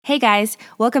Hey guys,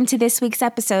 welcome to this week's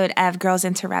episode of Girls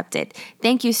Interrupted.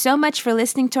 Thank you so much for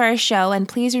listening to our show, and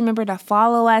please remember to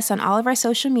follow us on all of our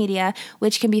social media,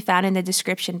 which can be found in the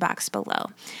description box below.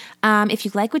 If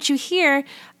you like what you hear,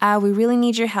 we really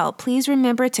need your help. Please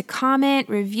remember to comment,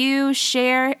 review,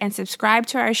 share, and subscribe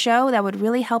to our show. That would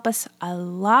really help us a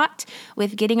lot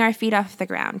with getting our feet off the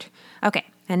ground. Okay,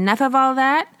 enough of all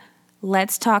that.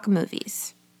 Let's talk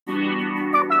movies.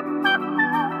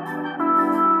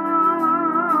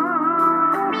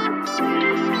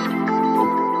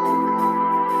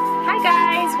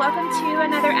 Welcome to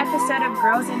another episode of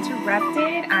Girls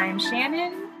Interrupted. I'm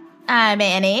Shannon. I'm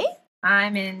Annie.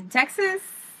 I'm in Texas.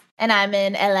 And I'm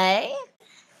in LA.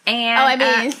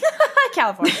 And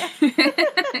California.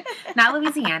 Not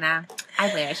Louisiana.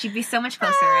 I wish. You'd be so much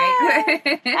closer,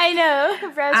 right? I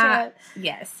know.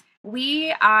 Yes.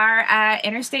 We are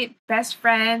interstate best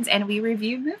friends, and we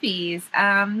review movies.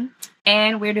 And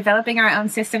we're developing our own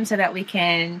system so that we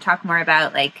can talk more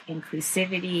about, like,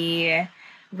 inclusivity,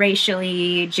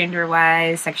 racially,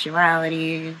 gender-wise,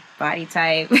 sexuality, body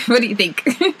type. What do you think?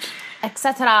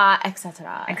 Etc.,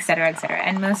 etc. Et cetera, et cetera.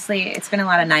 And mostly, it's been a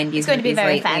lot of 90s It's going to be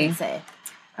very lately. fancy.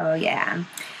 Oh, yeah.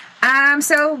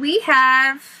 So we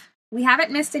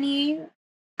haven't missed any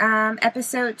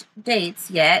episode dates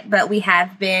yet, but we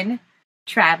have been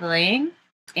traveling.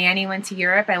 Annie went to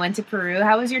Europe. I went to Peru.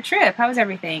 How was your trip? How was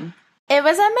everything? It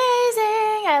was amazing.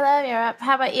 I love Europe.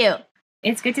 How about you?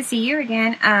 It's good to see you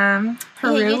again.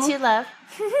 Peru. Yeah, you too, love.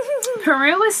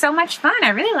 Peru was so much fun. I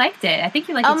really liked it. I think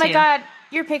you liked it too. Oh my God.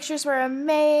 Your pictures were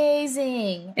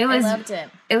amazing. I loved it.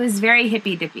 It was very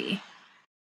hippy-dippy.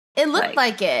 It looked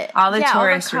like it. All the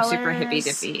tourists were super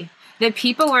hippy-dippy. The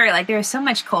people were like, there was so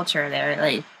much culture there.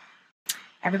 Like,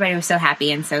 everybody was so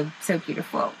happy and so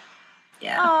beautiful.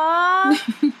 Yeah.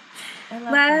 Aww. I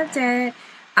loved it.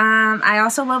 I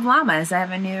also love llamas. I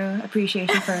have a new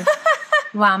appreciation for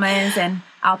llamas and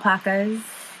alpacas.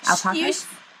 Alpacas?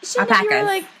 You were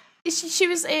like, she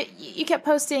was, you kept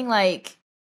posting like,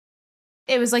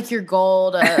 it was like your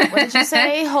goal to, what did you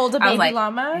say? Hold a baby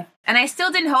llama? And I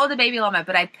still didn't hold a baby llama,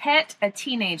 but I pet a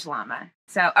teenage llama.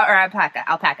 Or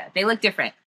alpaca. They look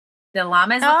different. The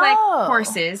llamas look like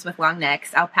horses with long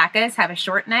necks. Alpacas have a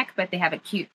short neck, but they have a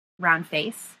cute round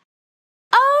face.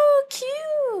 Oh,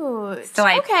 cute. So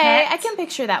I can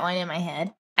picture that one in my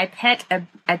head. I pet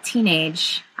a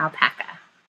teenage alpaca.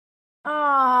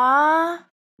 Aww.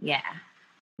 Yeah.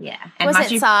 And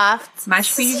was it soft?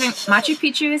 Machu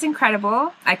Picchu is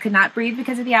incredible. I could not breathe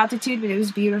because of the altitude, but it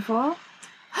was beautiful.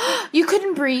 You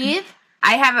couldn't breathe?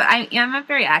 I'm not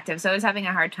very active, so I was having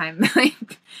a hard time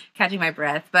like catching my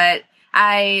breath. But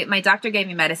my doctor gave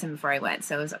me medicine before I went,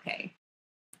 so it was okay.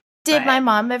 Did my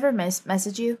mom ever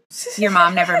message you? Your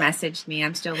mom never messaged me.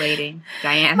 I'm still waiting,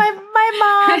 Diane.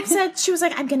 My mom said, she was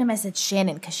like, I'm going to message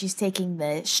Shannon because she's taking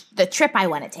the trip I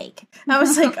want to take. I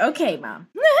was like, okay, Mom.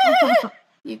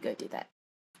 You go do that.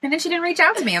 And then she didn't reach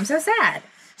out to me. I'm so sad.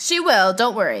 She will.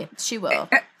 Don't worry. She will.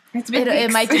 It's been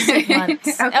it might just take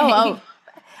months. Okay. Oh.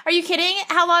 Are you kidding?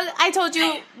 How long? I told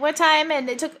you what time, and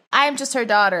it took. I'm just her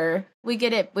daughter. We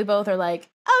get it. We both are like,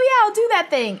 oh yeah, I'll do that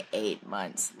thing. 8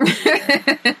 months.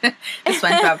 The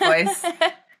SpongeBob voice.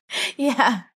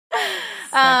 Yeah.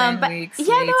 7 weeks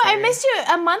yeah, later. no, I missed you.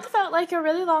 A month felt like a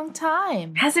really long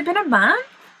time. Has it been a month?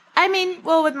 I mean,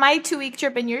 well, with my 2-week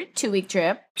trip and your 2-week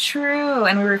trip. True,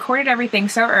 and we recorded everything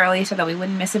so early so that we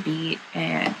wouldn't miss a beat.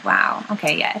 And wow,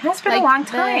 okay, yeah, it has been a long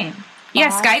time. Yeah,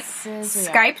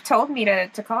 Skype told me to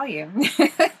call you.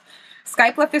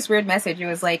 Skype left this weird message. It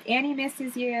was like, Annie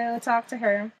misses you. Talk to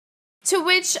her. To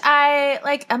which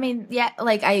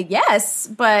yes,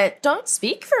 but don't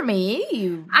speak for me,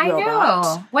 you robot. I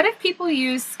know. What if people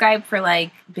use Skype for,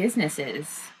 like,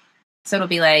 businesses? So it'll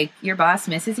be like, your boss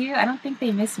misses you? I don't think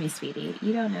they miss me, sweetie.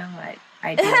 You don't know what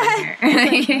I do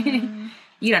in here.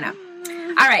 You don't know.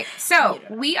 All right, so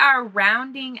we are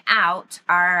rounding out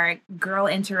our Girl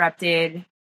Interrupted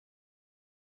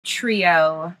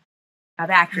trio of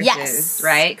actresses,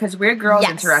 right? Because we're Girls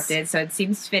Interrupted, so it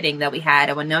seems fitting that we had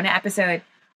a Winona episode,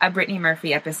 a Brittany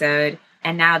Murphy episode,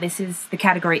 and now the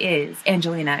category is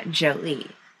Angelina Jolie.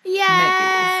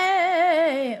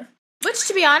 Yay! Movies. Which,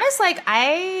 to be honest, like,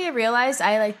 I realized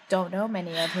I, don't know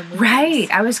many of her movies. Right,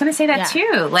 I was going to say that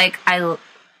too. Like, I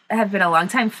have been a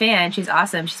longtime fan. She's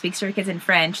awesome. She speaks to her kids in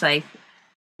French, like,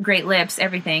 great lips,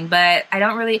 everything. But I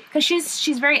don't really, because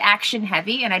she's very action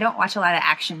heavy, and I don't watch a lot of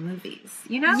action movies.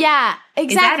 You know? Yeah,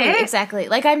 exactly. Is that it? Exactly.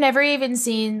 Like, I've never even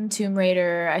seen Tomb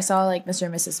Raider. I saw like Mr.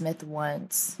 and Mrs. Smith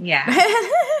once. Yeah,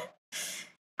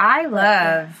 I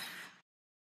love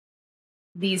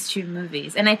these two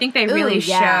movies, and I think they really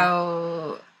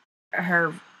show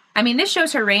her I mean, this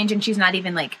shows her range, and she's not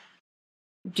even like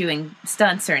doing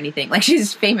stunts or anything. Like,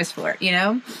 she's famous for it, you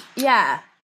know? Yeah.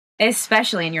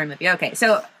 Especially in your movie. Okay,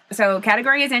 so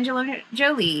category is Angelina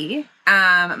Jolie.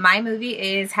 My movie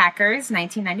is Hackers,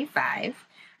 1995.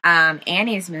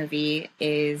 Annie's movie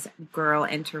is Girl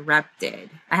Interrupted.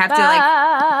 I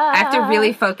have to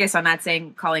really focus on not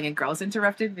calling it Girls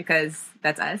Interrupted because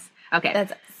that's us. Okay.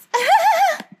 That's us.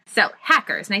 So,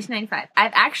 Hackers, 1995.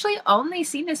 I've actually only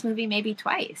seen this movie maybe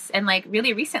twice, and like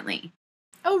really recently.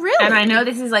 Oh, really? And I know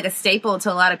this is like a staple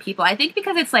to a lot of people. I think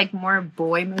because it's like more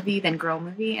boy movie than girl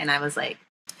movie, and I was like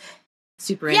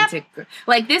super into.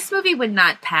 Like, this movie would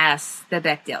not pass the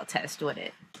Bechdel test, would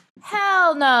it?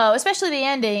 Hell no, especially the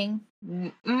ending.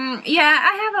 Yeah,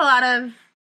 I have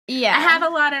a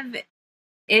lot of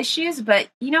issues, but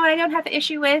you know what I don't have the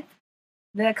issue with?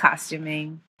 The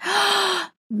costuming.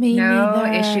 Me no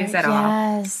neither. Issues at all.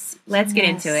 Yes. Let's get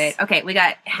into it. Okay, we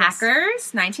got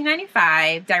Hackers,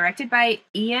 1995, directed by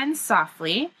Ian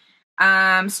Softly,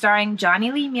 starring Johnny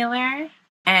Lee Miller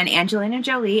and Angelina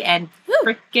Jolie and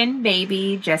frickin'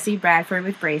 baby Jesse Bradford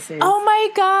with braces. Oh my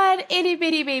god, itty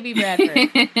bitty baby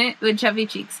Bradford. With chubby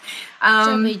cheeks.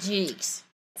 Chubby cheeks.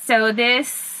 So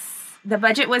the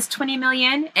budget was $20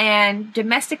 million, and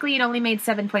domestically it only made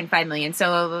 $7.5 million.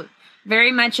 So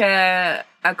very much a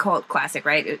cult classic,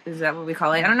 right? Is that what we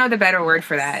call it? I don't know the better word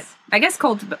for that. I guess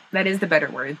cult, that is the better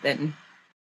word than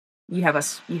you have a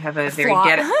very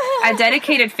a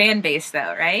dedicated fan base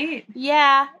though, right?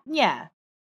 Yeah.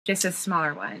 Just a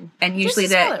smaller one. And usually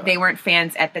they weren't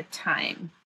fans at the time.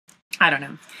 I don't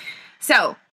know.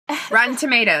 So, Rotten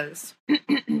Tomatoes.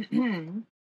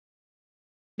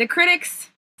 The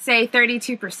critics say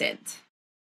 32%.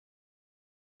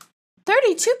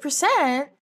 32%?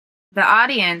 The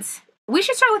audience, we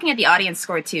should start looking at the audience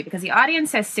score too, because the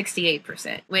audience says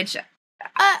 68%, which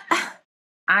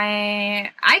I kind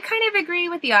of agree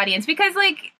with the audience, because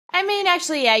like, I mean,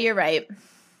 actually, yeah, you're right.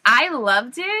 I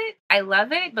loved it. I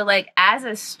love it, but like as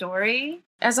a story,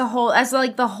 as a whole, as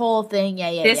like the whole thing,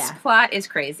 this plot is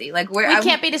crazy. Like we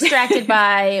can't be distracted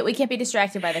by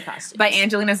the costumes, by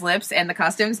Angelina's lips and the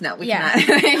costumes. No, we cannot.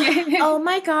 Oh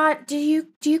my god, do you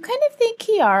kind of think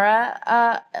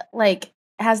Kiara like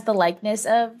has the likeness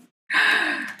of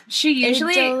she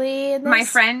usually Jolie in this? My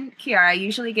friend Kiara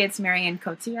usually gets Marion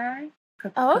Cotillard.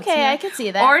 Oh, okay, Cotillard. I can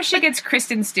see that. Or she gets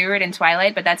Kristen Stewart in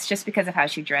Twilight, but that's just because of how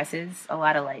she dresses. A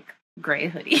lot of like gray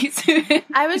hoodies.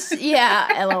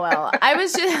 LOL. I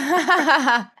was just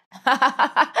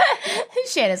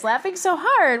Shanna's laughing so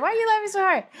hard. Why are you laughing so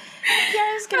hard? Yeah,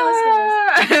 I was gonna listen to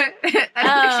this.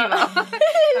 I don't think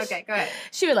she will. Okay, go ahead.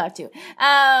 She would laugh too.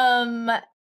 I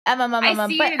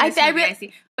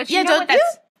see. But you know what?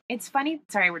 It's funny.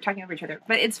 Sorry, we're talking over each other.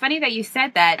 But it's funny that you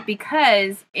said that,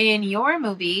 because in your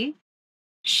movie,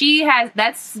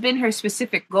 that's been her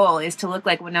specific goal, is to look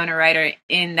like Winona Ryder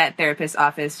in that therapist's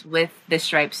office with the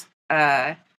striped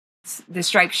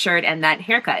shirt and that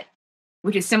haircut,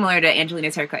 which is similar to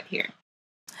Angelina's haircut here.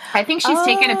 I think she's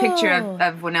taken a picture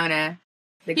of Winona,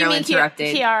 the Girl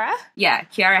Interrupted. Kiara? Yeah,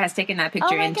 Kiara has taken that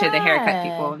picture into the haircut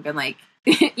people and been like,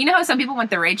 you know how some people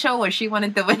want the Rachel, where she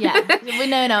wanted the Winona.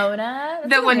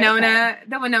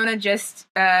 The Winona just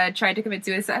tried to commit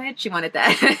suicide. She wanted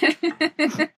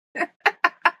that.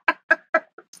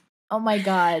 Oh my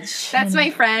god, that's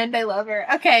my friend. I love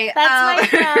her. Okay,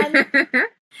 that's my friend.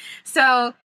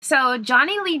 So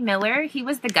Johnny Lee Miller, he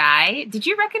was the guy. Did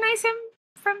you recognize him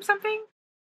from something?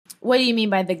 What do you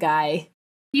mean by the guy?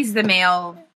 He's the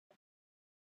male.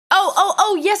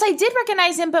 Oh, yes, I did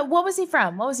recognize him, but what was he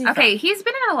from? Okay, he's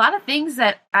been in a lot of things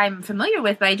that I'm familiar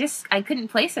with, but I couldn't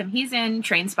place him. He's in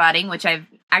Trainspotting, which I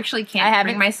actually can't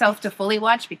bring myself to fully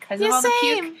watch because of all the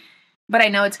puke. But I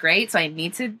know it's great, so I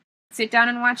need to sit down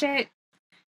and watch it.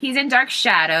 He's in Dark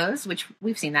Shadows, which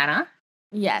we've seen that, huh?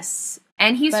 Yes.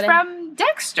 And he's from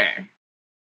Dexter.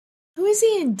 Who is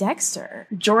he in Dexter?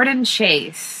 Jordan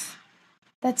Chase.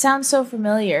 That sounds so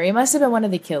familiar. He must have been one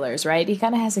of the killers, right? He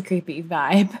kind of has a creepy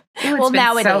vibe. It's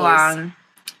been so long.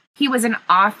 He was an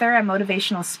author, a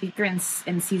motivational speaker in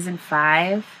season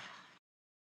 5.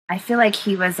 I feel like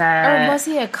he was or was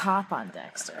he a cop on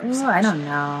Dexter? Oh, I don't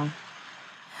know.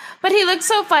 But he looks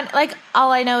so fun. Like,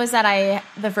 all I know is that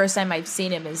the first time I've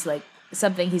seen him is like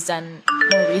something he's done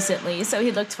more recently. So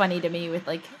he looked funny to me with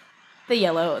like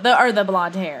the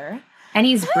blonde hair. And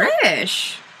he's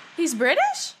British. He's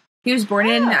British? He was born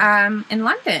in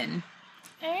London.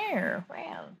 Oh,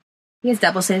 wow. He has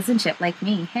double citizenship like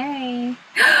me. Hey.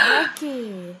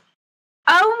 Lucky.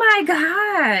 Oh my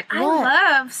god. What?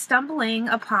 I love stumbling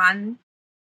upon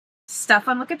stuff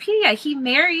on Wikipedia. He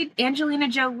married Angelina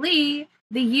Jolie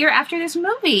the year after this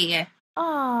movie.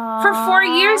 Aww. For 4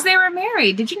 years, they were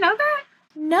married. Did you know that?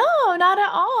 No, not at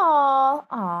all.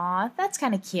 Aw, that's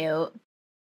kind of cute.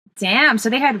 Damn, so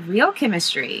they had real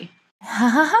chemistry.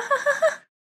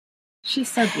 She's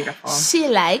so beautiful. She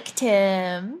liked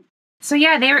him. So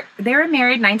yeah, they were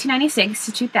married 1996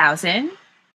 to 2000.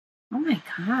 Oh my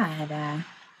god.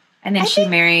 And then she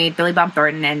married Billy Bob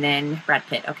Thornton and then Brad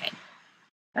Pitt. Okay.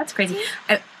 That's crazy.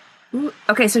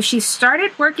 Okay, so she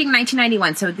started working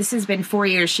 1991. So this has been 4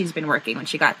 years she's been working when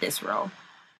she got this role.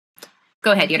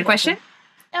 Go ahead. You had a question?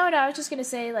 Oh, no, I was just going to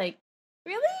say, like,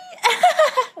 really?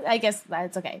 I guess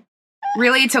that's okay.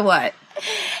 Really to what?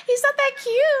 He's not that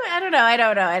cute. I don't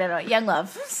know. Young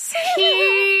love.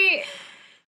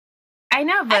 I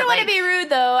know, but I don't want to be rude,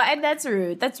 though. And that's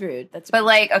rude. That's rude. But,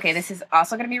 like, okay, this is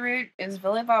also going to be rude. Is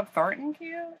Billy Bob Thornton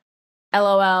cute?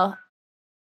 LOL.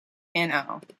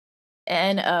 N-O.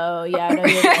 N-O. Yeah, I know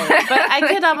you're right. But I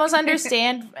could almost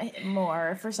understand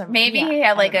more for some reason. Maybe he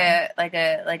had like a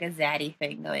zaddy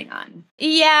thing going on.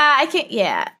 Yeah, I can't.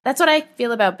 Yeah, that's what I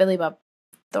feel about Billy Bob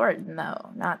Thornton,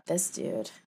 though. Not this dude.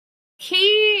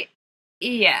 I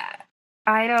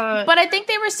don't. But I think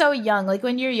they were so young. Like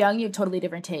when you're young, you have totally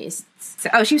different tastes.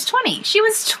 So, she was 20. She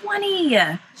was 20.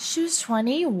 She was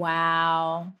 20.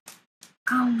 Wow.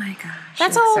 Oh my gosh.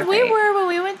 That's how old we were when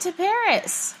we went to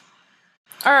Paris.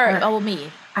 Me.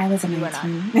 I was 19. You were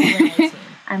 19.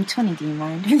 I'm 20, do you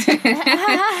mind?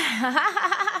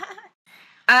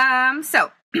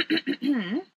 So,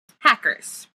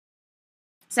 hackers.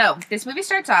 So, this movie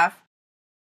starts off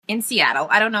in Seattle.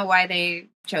 I don't know why they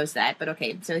chose that, but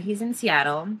okay. So, he's in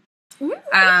Seattle.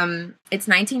 It's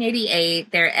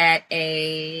 1988. They're at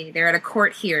a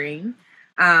court hearing.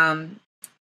 A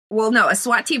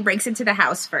SWAT team breaks into the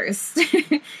house first,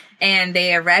 and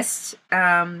they arrest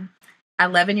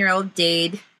 11-year-old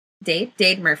Dade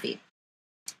Murphy,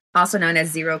 also known as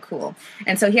Zero Cool.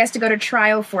 And so he has to go to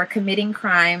trial for committing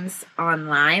crimes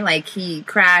online. Like he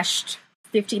crashed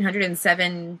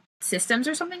 1,507 systems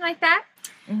or something like that.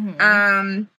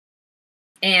 Mm-hmm.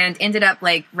 And ended up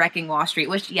like wrecking Wall Street,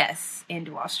 which yes, end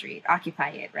Wall Street, occupy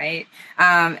it, right?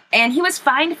 And he was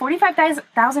fined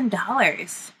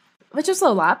 $45,000. Which was a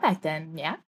lot back then,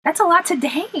 yeah. That's a lot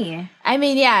today. I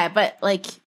mean, yeah, but like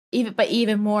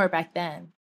even more back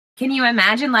then. Can you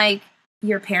imagine like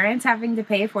your parents having to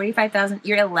pay $45,000?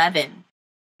 You're 11,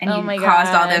 and you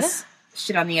caused all this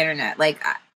shit on the internet. Like,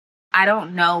 I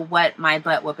don't know what my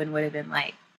butt whooping would have been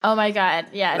like. Oh my god,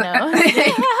 yeah, no,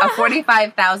 a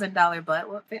 $45,000 butt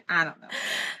whooping. I don't know.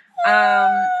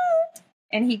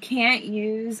 And he can't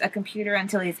use a computer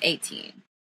until he's 18.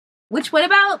 Which, what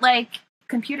about like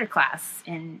computer class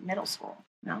in middle school?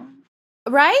 No.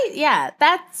 Right? Yeah,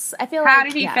 that's. I feel. How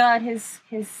did he fill out his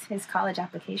college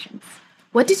applications?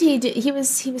 What did he do? He was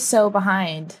so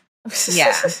behind.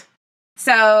 Yeah.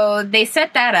 So they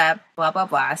set that up. Blah blah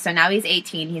blah. So now he's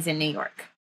 18. He's in New York.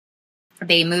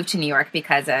 They moved to New York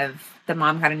because of the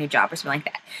mom got a new job or something like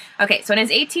that. Okay. So on his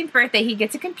 18th birthday, he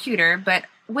gets a computer. But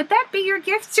would that be your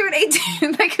gift to an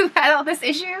 18 like who had all this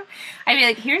issue? I'd be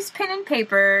like, here's pen and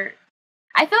paper.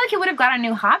 I feel like he would have got a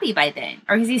new hobby by then.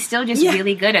 Or is he still just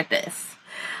really good at this?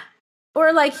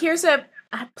 Or like, here's a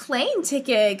plane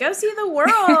ticket. Go see the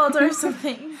world or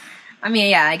something. I mean,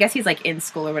 yeah, I guess he's like in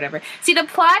school or whatever. See, the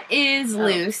plot is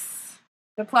loose.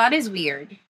 The plot is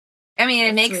weird. I mean,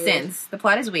 it makes sense. The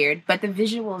plot is weird, but the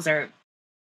visuals are...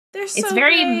 It's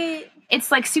very great. It's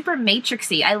like super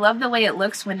matrixy. I love the way it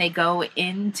looks when they go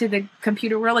into the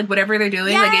computer world, like whatever they're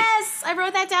doing. Yes, I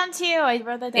wrote that down too.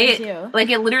 Like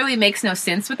it literally makes no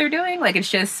sense what they're doing. Like it's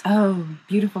just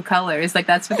beautiful colors. Like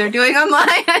that's what they're doing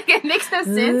online. Like it makes no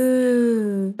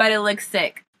sense, but it looks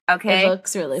sick. Okay, it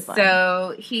looks really fun.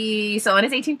 So on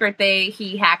his 18th birthday,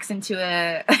 he hacks into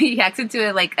a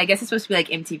like I guess it's supposed to be like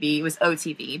MTV. It was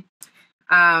OTV. He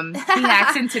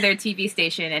hacks into their TV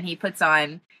station and he puts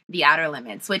on The Outer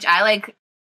Limits, which I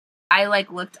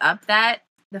looked up that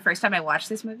the first time I watched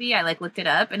this movie. I looked it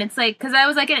up, and it's like because I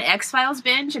was like an X-Files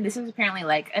binge, and this is apparently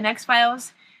like an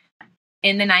X-Files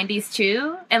in the 90s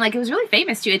too, and like it was really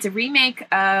famous too. It's a remake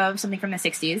of something from the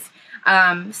 60s.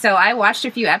 So I watched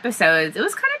a few episodes. It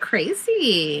was kind of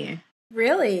crazy.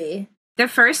 Really? The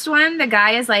first one, the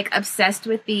guy is like obsessed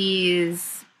with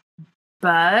these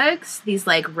bugs, these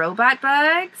like robot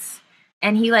bugs,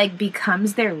 and he like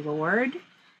becomes their lord.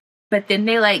 But then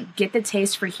they like get the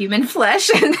taste for human flesh,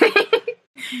 and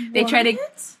they try to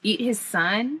eat his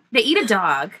son. They eat a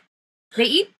dog. They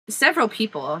eat several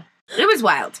people. It was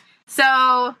wild.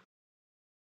 So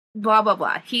blah blah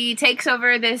blah. He takes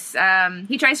over this.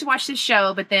 He tries to watch this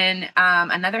show, but then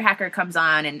another hacker comes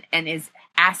on and is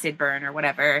acid burn or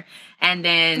whatever, and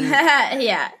then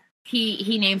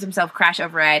he names himself Crash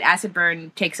Override. Acid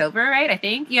Burn takes over, right? I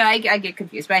think. Yeah, I get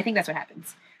confused, but I think that's what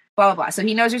happens. Blah, blah, blah. So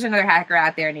he knows there's another hacker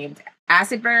out there named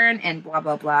Acid Burn and blah,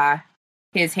 blah, blah.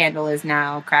 His handle is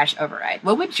now Crash Override.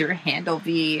 What would your handle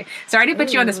be? Sorry to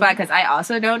put you on the spot because I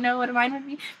also don't know what mine would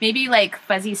be. Maybe like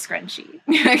Fuzzy Scrunchy.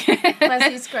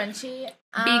 Fuzzy Scrunchy.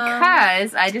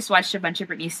 Because I just watched a bunch of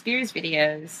Britney Spears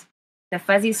videos. The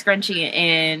Fuzzy Scrunchy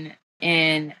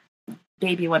in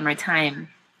Baby One More Time.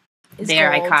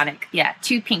 They're gold. Iconic. Yeah,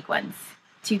 2 pink ones.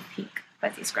 2 pink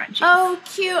Fuzzy Scrunchies. Oh,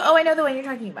 cute. Oh, I know the one you're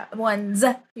talking about. The ones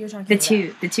you're talking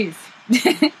about. The twos.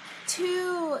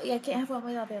 2. Yeah, I can't have one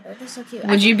without the other. They're so cute.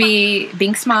 Would you be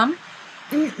Bink's mom?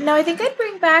 No, I think I'd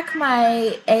bring back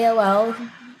my AOL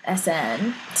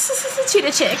SN.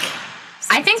 Cheetah Chick. 16.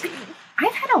 I think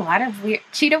I've had a lot of weird...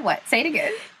 Cheetah what? Say it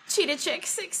again. Cheetah Chick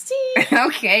 16.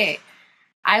 Okay.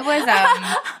 I was,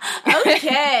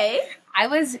 Okay. I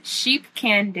was Sheep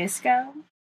Can Disco.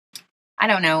 I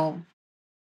don't know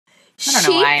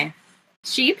why.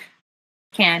 Sheep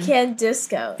Can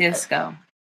Disco. Disco.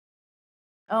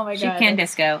 Oh my god. Sheep Can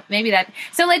Disco. Maybe that.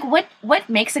 So like what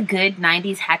makes a good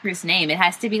 90s hacker's name? It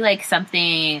has to be like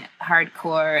something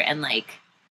hardcore and like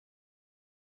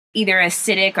either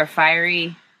acidic or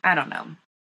fiery. I don't know.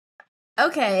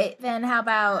 Okay, then how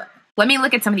about... Let me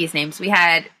look at some of these names. We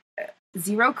had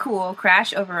Zero Cool,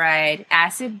 Crash Override,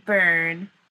 Acid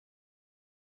Burn,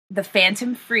 The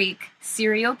Phantom Freak,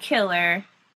 Serial Killer,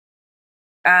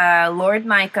 Lord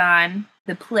Nikon,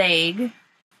 The Plague.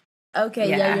 Okay,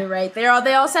 yeah, you're right. They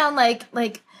all sound like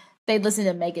they'd listen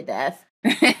to Megadeth.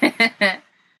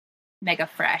 Mega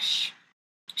Fresh.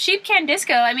 Sheep Can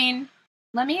Disco, I mean,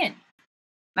 let me in.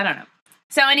 I don't know.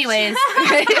 So anyways,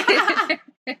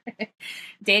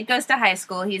 Dade goes to high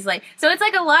school. He's like, so it's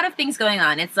like a lot of things going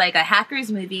on. It's like a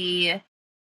hacker's movie,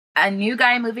 a new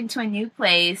guy moving to a new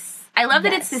place. I love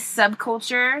that it's this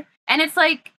subculture. And it's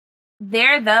like,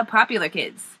 they're the popular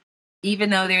kids, even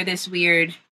though they're this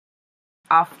weird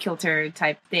off-kilter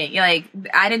type thing. Like,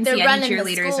 I didn't see any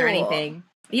cheerleaders or anything.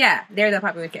 Yeah, they're the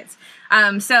popular kids.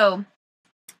 So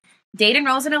Dade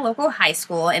enrolls in a local high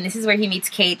school, and this is where he meets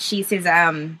Kate. She's his,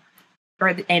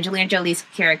 or Angelina Jolie's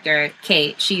character,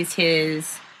 Kate. She's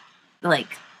his,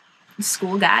 like,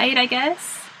 school guide, I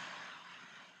guess.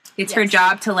 It's her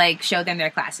job to, like, show them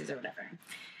their classes or whatever.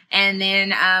 And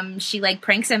then she, like,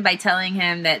 pranks him by telling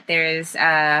him that there's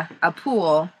a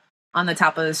pool on the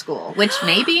top of the school, which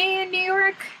maybe in New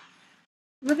York,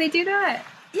 would they do that?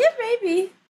 Yeah,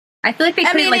 maybe. I feel like they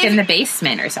put it, like, in the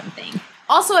basement or something.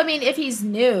 Also, I mean, if he's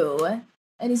new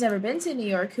and he's never been to New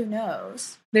York, who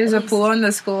knows? There's a pool in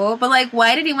the school, but, like,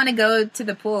 why did he want to go to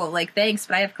the pool? Like, thanks,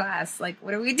 but I have class. Like,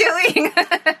 what are we doing?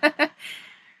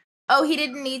 Oh, he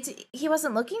didn't need to... He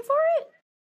wasn't looking for it?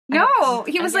 No,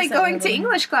 he was, like, going to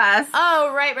English class.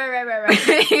 Oh,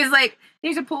 right. He's like,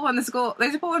 there's a pool on the school.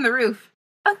 There's a pool on the roof.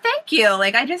 Oh, thank you.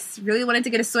 Like, I just really wanted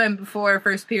to get a swim before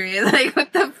first period. Like,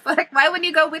 what the fuck? Why wouldn't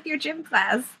you go with your gym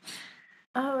class?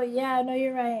 Oh, yeah, no,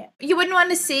 you're right. You wouldn't want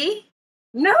to see?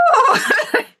 No!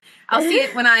 I'll see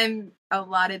it when I'm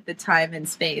allotted the time and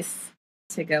space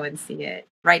to go and see it.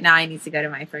 Right now, I need to go to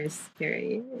my first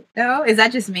period. No? Is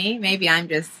that just me? Maybe I'm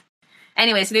just...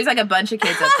 Anyway, so there's, like, a bunch of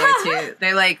kids up there, too.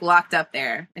 They're, like, locked up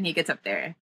there, and he gets up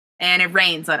there. And it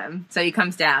rains on him, so he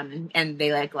comes down, and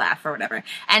they, like, laugh or whatever.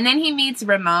 And then he meets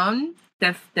Ramon,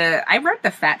 I wrote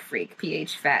the Fat Freak,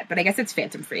 PH Fat, but I guess it's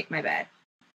Phantom Freak, my bad.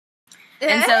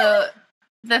 And so,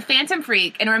 the Phantom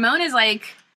Freak, and Ramon is,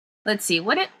 like, let's see,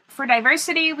 for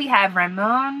diversity, we have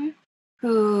Ramon,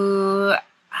 who,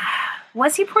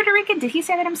 was he Puerto Rican? Did he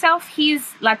say that himself?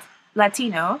 He's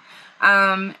Latino.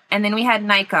 And then we had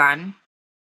Nikon,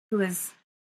 who is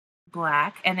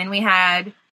black. And then we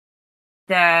had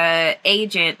the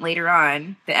agent later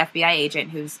on, the FBI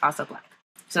agent, who's also black.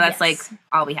 So that's like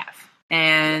all we have.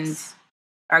 And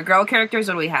our girl characters,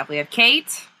 what do we have? We have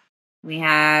Kate. We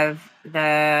have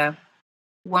the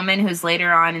woman who's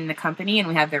later on in the company, and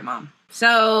we have their mom.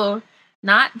 So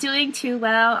not doing too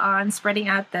well on spreading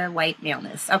out the white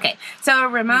maleness. Okay, so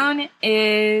Ramon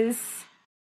is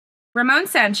Ramon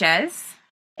Sanchez,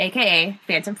 a.k.a.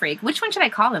 Phantom Freak. Which one should I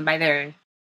call him by their...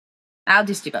 I'll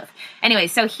just do both. Anyway,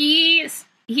 so he's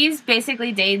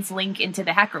basically Dade's link into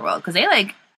the hacker world, because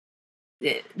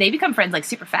they become friends, like,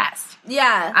 super fast.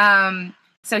 Yeah.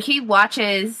 So he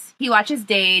watches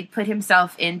Dade put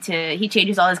himself into... He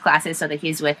changes all his classes so that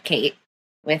he's with Kate,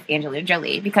 with Angelina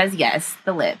Jolie, because, yes,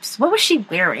 the lips. What was she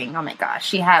wearing? Oh, my gosh.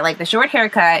 She had, like, the short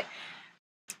haircut.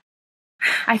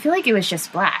 I feel like it was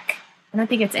just black. I don't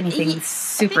think it's anything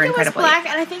super incredible. I think it was black,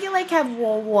 and I think it, like, had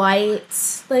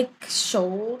white, like,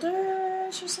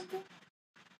 shoulders or something.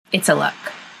 It's a look.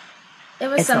 It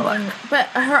was It's a lot. something, but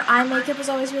her eye makeup was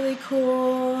always really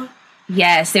cool.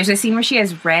 Yes, there's a scene where she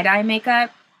has red eye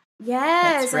makeup.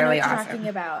 Yes, That's I know what really you're awesome. talking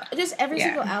about. Just every Yeah.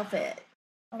 single outfit.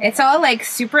 Oh my It's God. all like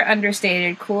super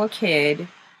understated, cool kid.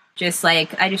 Just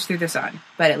like I just threw this on,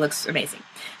 but it looks amazing.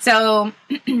 So,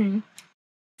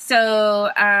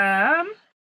 so,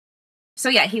 so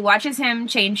yeah, he watches him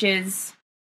change his.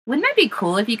 Wouldn't that be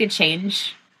cool if you could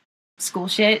change school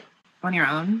shit on your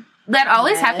own? That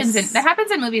always happens. Yes. That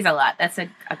happens in movies a lot. That's a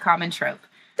common trope.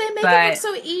 They make but it look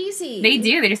so easy. They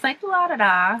do. They're just like la da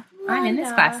da. I'm in this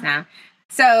La-da. class now.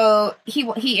 So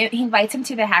he invites him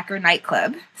to the hacker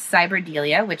nightclub,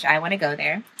 Cyberdelia, which I want to go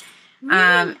there.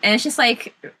 And it's just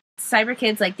like cyber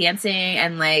kids like dancing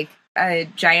and like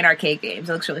giant arcade games.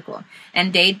 It looks really cool.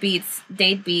 And Dade beats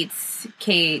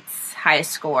Kate's high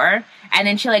score, and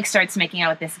then she like starts making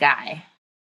out with this guy,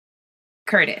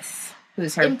 Curtis,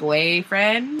 who's her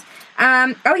boyfriend.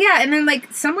 Oh yeah, and then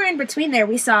like somewhere in between there,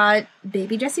 we saw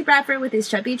baby Jesse Bradford with his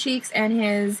chubby cheeks and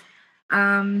his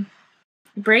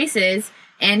braces,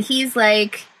 and he's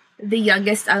like the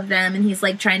youngest of them, and he's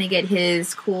like trying to get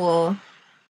his cool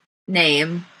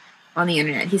name on the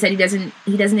internet. He said he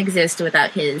doesn't exist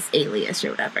without his alias or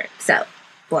whatever. So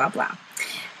blah blah.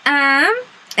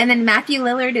 And then Matthew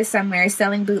Lillard is somewhere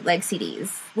selling bootleg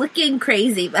CDs, looking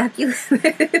crazy. Matthew.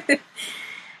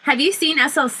 Have you seen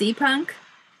SLC Punk?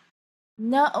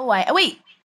 No,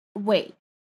 wait.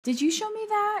 Did you show me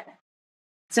that?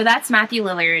 So that's Matthew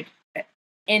Lillard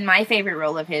in my favorite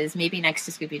role of his, maybe next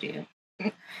to Scooby Doo.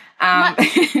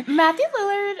 Matthew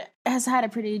Lillard has had a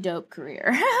pretty dope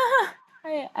career.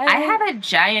 I have a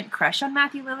giant crush on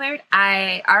Matthew Lillard.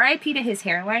 I RIP to his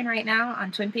hairline right now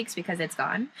on Twin Peaks because it's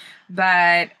gone.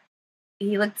 But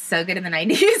he looked so good in the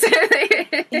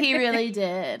 90s. He really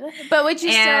did. But would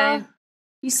you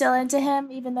still into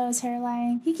him even though his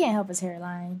hairline? He can't help his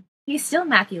hairline. He's still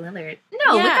Matthew Lillard.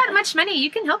 No, with that much money,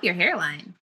 you can help your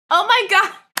hairline. Oh my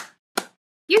God.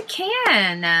 You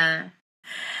can.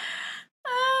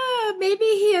 Maybe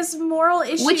he has moral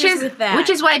issues with that. Which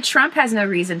is why Trump has no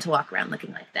reason to walk around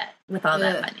looking like that with all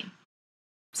that money.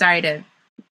 Sorry to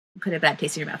put a bad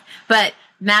taste in your mouth. But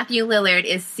Matthew Lillard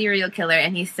is serial killer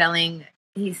and he's selling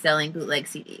bootleg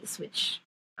CDs, which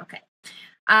okay.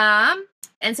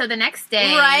 And so the next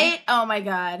day, right? Oh my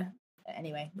God.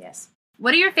 Anyway, yes.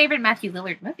 What are your favorite Matthew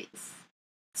Lillard movies?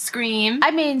 Scream. I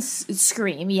mean,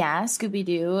 Scream, yeah.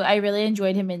 Scooby-Doo. I really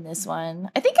enjoyed him in this one.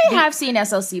 I think I have seen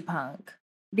SLC Punk.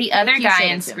 The other you guy showed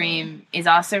in it to Scream is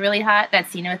also really hot.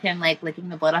 That scene with him like licking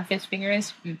the blood off his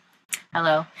fingers.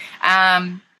 Hello.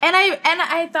 And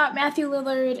I thought Matthew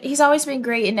Lillard, he's always been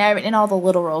great in all the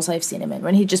little roles I've seen him in.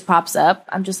 When he just pops up,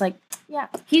 I'm just like, yeah.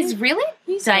 He's really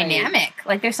he's dynamic. great.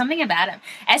 Like there's something about him.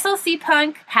 SLC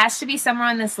Punk has to be somewhere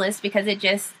on this list because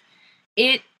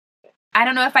I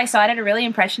don't know if I saw it at a really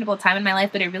impressionable time in my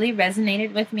life, but it really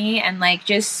resonated with me, and like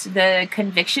just the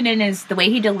conviction in the way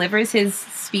he delivers his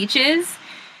speeches,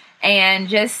 and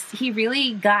just he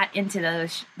really got into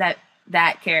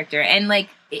that character. And like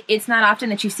it's not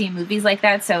often that you see movies like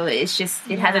that, so it's just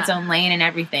it has its own lane and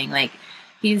everything. Like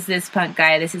he's this punk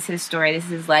guy, this is his story, this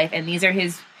is his life, and these are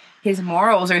his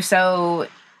morals are so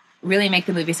really make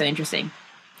the movie so interesting.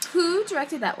 Who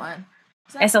directed that one?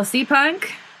 SLC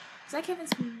Punk. Is that Kevin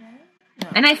Smith? No.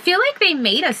 And I feel like they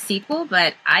made a sequel,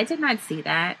 but I did not see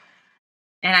that.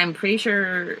 And I'm pretty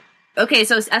sure... Okay,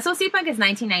 so SLC Punk is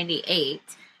 1998.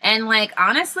 And, like,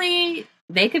 honestly,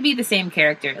 they could be the same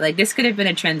character. Like, this could have been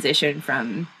a transition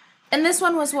from... And this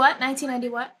one was what? 1990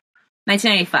 what?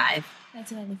 1995.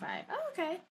 1995. Oh,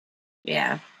 okay.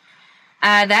 Yeah.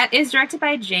 That is directed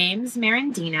by James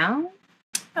Marandino.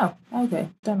 Oh, okay.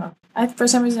 Don't know. For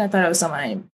some reason, I thought it was someone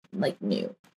I, like,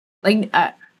 knew. Like,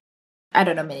 I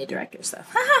don't know many directors, though.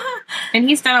 And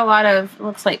he's done a lot of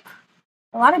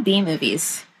B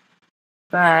movies.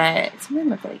 But some of them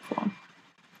look really cool.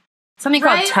 Something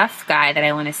called Tough Guy that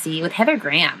I want to see with Heather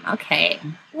Graham. Okay.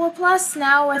 Well, plus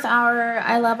now with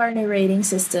I love our new rating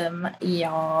system,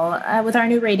 y'all. With our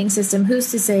new rating system, who's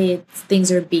to say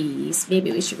things are B's?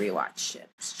 Maybe we should rewatch it.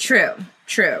 True.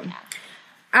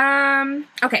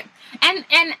 Okay.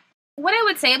 And what I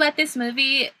would say about this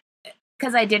movie,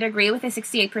 because I did agree with the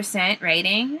 68%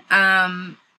 rating.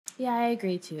 Yeah, I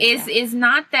agree too. Is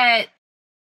not that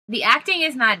the acting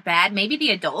is not bad. Maybe the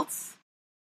adults.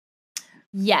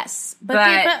 Yes,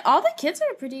 but all the kids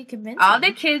are pretty convincing. All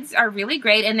the kids are really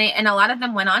great, and a lot of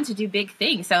them went on to do big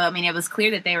things. So I mean, it was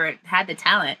clear that they had the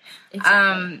talent.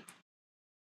 Exactly.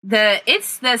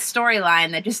 It's the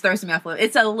storyline that just throws me off.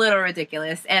 It's a little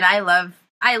ridiculous, and I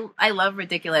love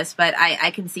ridiculous, but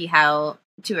I can see how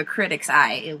to a critic's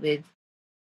eye it would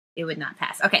it would not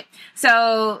pass. Okay,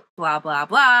 so blah blah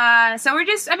blah. So we're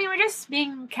just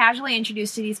being casually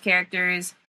introduced to these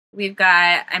characters. We've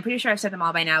got, I'm pretty sure I've said them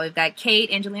all by now. We've got Kate,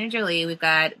 Angelina Jolie. We've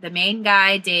got the main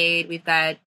guy, Dade. We've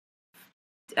got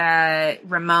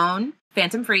Ramon,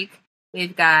 Phantom Freak.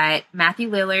 We've got Matthew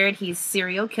Lillard. He's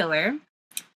serial killer.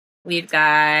 We've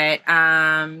got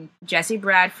Jesse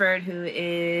Bradford, who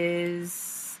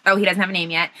is, he doesn't have a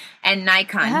name yet. And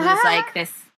Nikon, who's like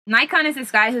this. Nikon is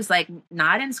this guy who's like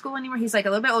not in school anymore. He's like a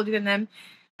little bit older than them.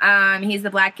 He's the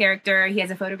black character. He has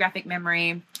a photographic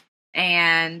memory.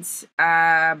 And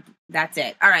that's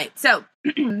it. All right. So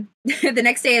the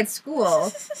next day at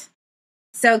school,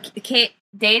 so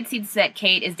Dade sees that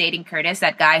Kate is dating Curtis,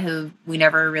 that guy who we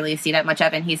never really see that much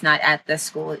of, and he's not at the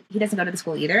school. He doesn't go to the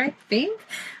school either, I think.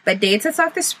 But Dade sets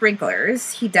off the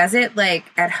sprinklers. He does it like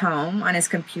at home on his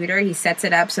computer. He sets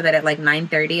it up so that at like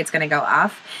 9:30 it's going to go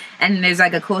off. And there's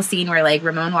like a cool scene where like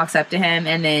Ramon walks up to him,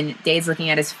 and then Dade's looking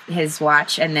at his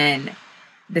watch, and then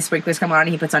the sprinklers come on and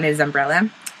he puts on his umbrella.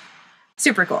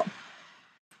 Super cool.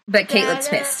 But Kate looks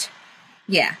pissed.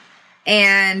 Yeah.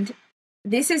 And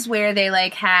this is where they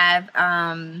like have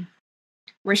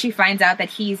where she finds out that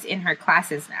he's in her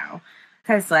classes now.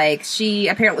 Because like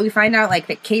we find out like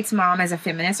that Kate's mom is a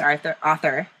feminist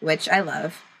author, which I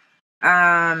love.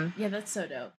 Yeah, that's so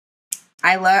dope.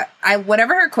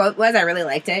 Whatever her quote was, I really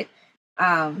liked it.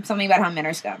 Something about how men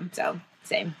are scum, so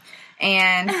same.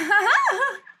 And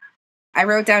I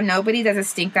wrote down, nobody does a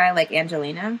stink eye like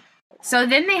Angelina. So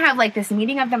then they have like this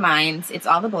meeting of the minds. It's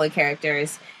all the bully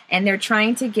characters, and they're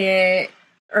trying to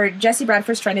Jesse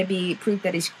Bradford's trying to prove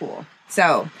that he's cool.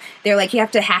 So they're like, you have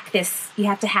to hack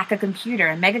a computer,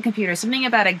 a mega computer, something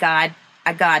about a god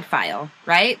file,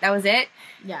 right? That was it?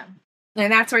 Yeah.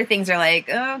 And that's where things are like,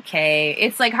 okay.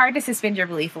 It's like hard to suspend your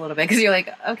belief a little bit because you're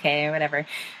like, okay, whatever.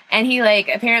 And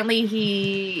apparently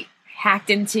he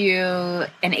hacked into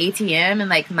an ATM and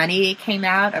like money came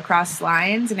out across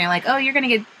lines, and they're like, oh, you're gonna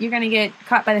get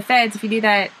caught by the feds if you do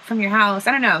that from your house.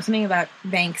 I don't know, something about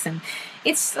banks, and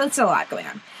it's a lot going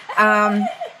on.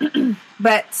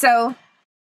 But so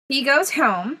he goes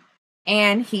home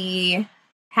and he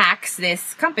hacks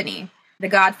this company, the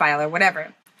God File or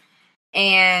whatever,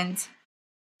 and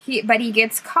he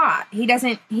gets caught. He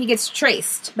gets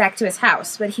traced back to his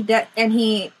house, but it's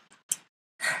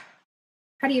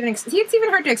even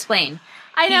hard to explain.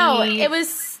 I know. It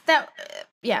was that,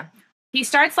 yeah. He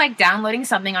starts, like, downloading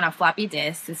something on a floppy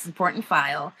disk, this important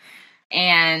file,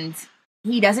 and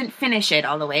he doesn't finish it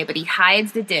all the way, but he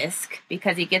hides the disk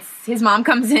because his mom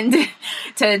comes in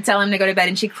to tell him to go to bed,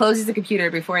 and she closes the computer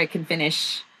before it can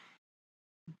finish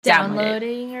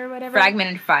downloading or whatever.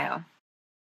 Fragmented file.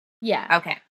 Yeah.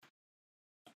 Okay.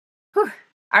 Whew.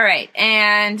 All right,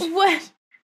 and... What?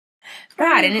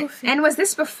 God, and was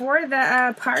this before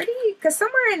the party? Because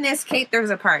somewhere in this, there's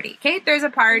a party.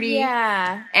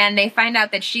 Yeah. And they find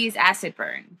out that she's acid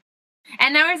burned.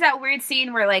 And there was that weird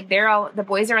scene where, like, the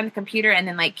boys are on the computer, and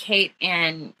then, like, Kate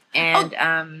and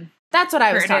that's what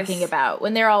I was talking about,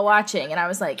 when they're all watching, and I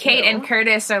was like... Kate and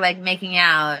Curtis are, like, making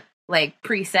out, like,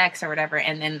 pre-sex or whatever,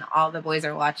 and then all the boys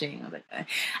are watching.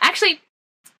 Actually,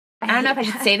 I don't know if I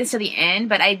should say this to the end,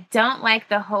 but I don't like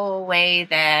the whole way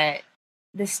that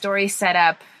the story set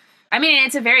up. I mean,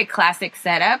 it's a very classic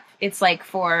setup. It's like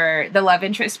for the love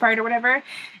interest part or whatever.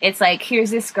 It's like,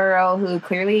 here's this girl who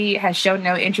clearly has shown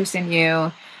no interest in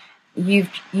you.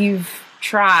 You've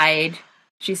tried.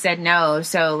 She said no.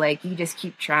 So like, you just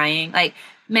keep trying. Like,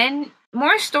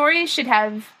 more stories should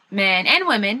have men and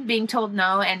women being told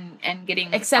no and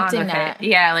getting accepting that.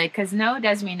 Yeah, like, because no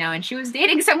does mean no, and she was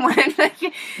dating someone like,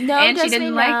 no, and she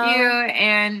didn't like you,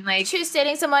 and like she was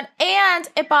dating someone, and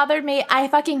it bothered me. I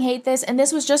fucking hate this, and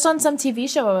this was just on some TV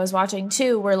show I was watching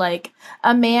too, where like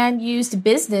a man used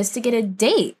business to get a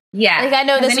date. Yeah, like I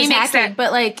know this was hacking,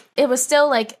 but like it was still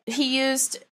like he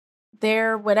used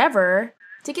their whatever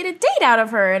to get a date out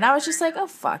of her, and I was just like, oh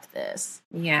fuck this.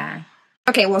 Yeah.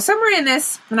 Okay, well, somewhere in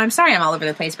this, and I'm sorry I'm all over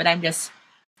the place, but I'm just...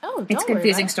 it's a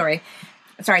confusing story.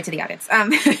 Sorry to the audience.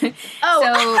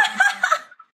 So,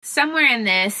 somewhere in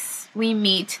this, we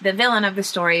meet the villain of the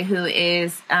story, who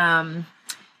is...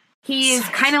 he's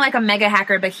kind of like a mega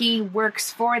hacker, but he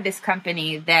works for this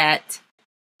company that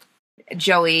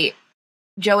Joey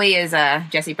is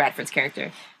Jesse Bradford's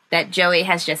character, that Joey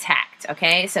has just hacked,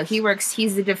 okay? So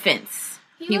he's the defense.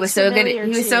 He was so good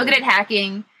at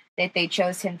hacking that they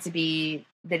chose him to be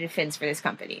the defense for this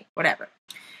company, whatever.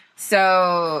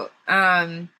 So,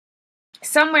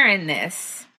 somewhere in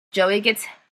this, Joey gets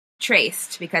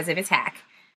traced because of his hack,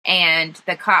 and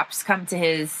the cops come to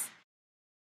his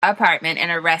apartment and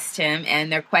arrest him,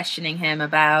 and they're questioning him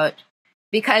about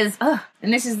because,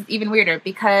 and this is even weirder,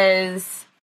 because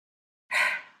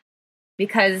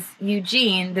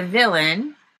Eugene, the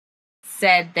villain,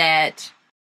 said that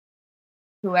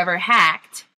whoever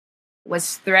hacked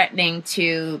was threatening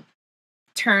to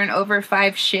turn over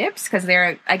 5 ships because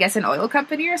they're, I guess, an oil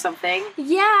company or something.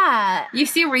 Yeah. You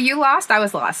see, were you lost? I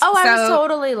was lost. Oh, I was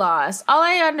totally lost. All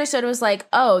I understood was like,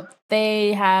 oh,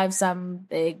 they have some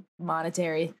big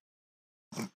monetary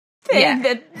thing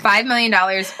that $5 million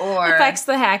or affects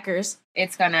the hackers.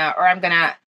 I'm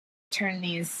gonna turn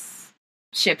these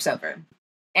ships over.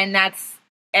 And that's,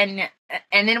 and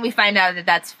then we find out that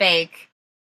that's fake.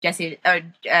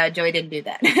 Joey didn't do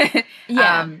that.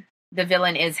 Yeah. The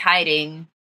villain is hiding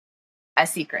a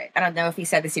secret. I don't know if he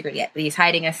said the secret yet, but he's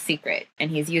hiding a secret, and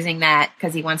he's using that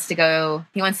because he wants the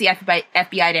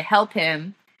FBI to help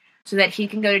him so that he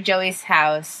can go to Joey's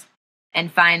house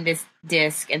and find this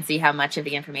disc and see how much of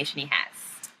the information he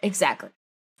has. Exactly.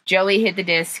 Joey hid the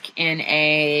disc in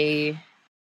a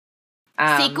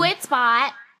secret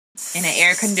spot. In an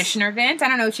air conditioner vent. I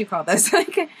don't know what you call those.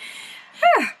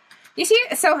 You see,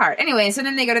 it's so hard. Anyway, so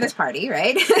then they go to this party,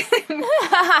 right?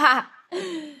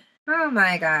 Oh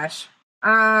my gosh.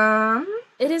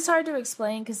 It is hard to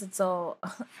explain because it's all...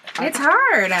 It's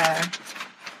hard.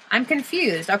 I'm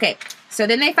confused. Okay, so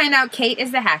then they find out Kate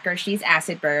is the hacker. She's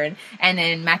acid burn. And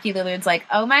then Matthew Lillard's like,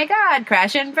 oh my god,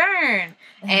 crash and burn.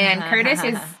 And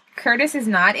Curtis is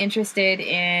not interested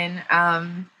in...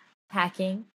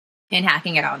 hacking. In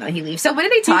hacking at all. No, he leaves. So what are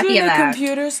they talking about? The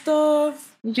computer stuff.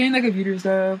 Doing the computer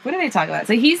stuff. What are they talking about?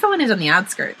 So he's the one who's on the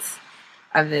outskirts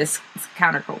of this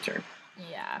counterculture.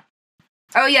 Yeah.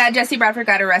 Oh yeah, Jesse Bradford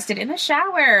got arrested in the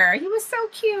shower. He was so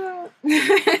cute.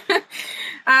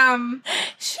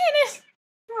 Shit.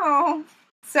 Oh.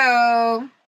 So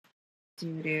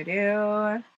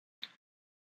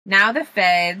now the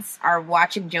feds are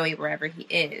watching Joey wherever he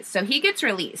is. So he gets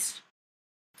released.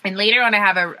 And later on,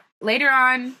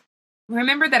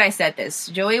 remember that I said this.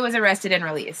 Joey was arrested and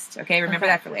released. Okay, remember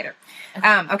that for later.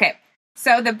 Okay.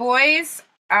 So the boys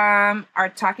are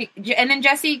talking, and then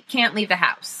Jesse can't leave the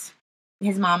house.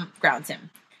 His mom grounds him.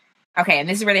 Okay, and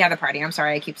this is where they have the party. I'm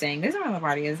sorry, I keep saying this is where the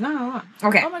party is. No.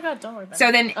 Okay. Oh my god, don't worry about it. So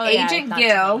then Agent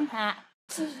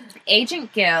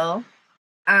Gill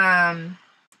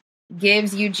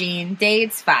gives Eugene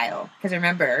Dade's file. Because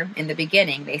remember, in the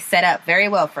beginning, they set up very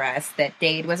well for us that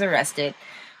Dade was arrested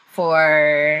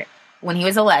for... when he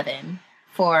was 11,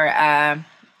 for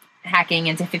hacking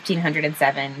into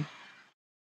 1507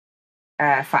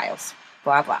 files,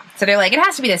 blah, blah. So they're like, it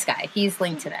has to be this guy. He's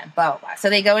linked to them, blah, blah, blah. So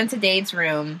they go into Dade's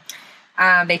room.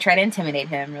 They try to intimidate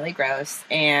him, really gross.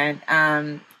 And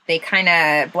they kind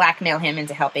of blackmail him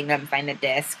into helping them find the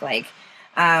disc, with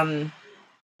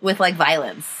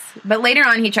violence. But later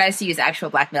on, he tries to use actual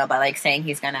blackmail by saying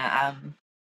he's gonna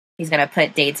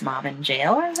put Dade's mom in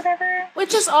jail or whatever.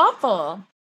 Which is awful.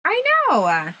 I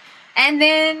know. And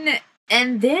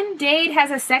then Dade has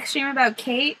a sex dream about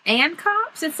Kate and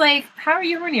cops. It's like, how are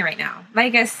you horny right now? I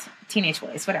guess teenage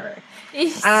boys, whatever.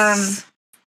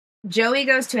 Joey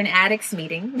goes to an addicts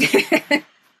meeting.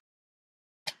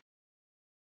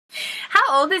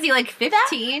 How old is he?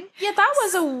 15? That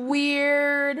was a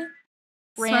weird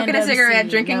smoking a cigarette,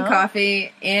 drinking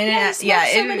coffee.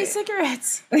 So many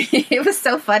cigarettes. It was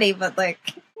so funny, but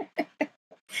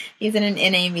he's in an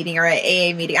NA meeting or an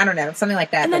AA meeting. I don't know, something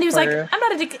like that. And then he was like, I'm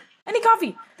not addicted. I need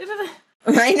coffee.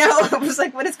 I know. I was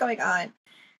like, what is going on?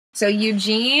 So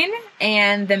Eugene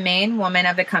and the main woman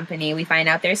of the company, we find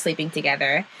out they're sleeping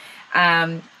together.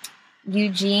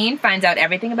 Eugene finds out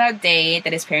everything about Dade,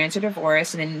 that his parents are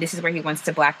divorced, and then this is where he wants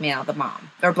to blackmail the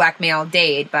mom. Or blackmail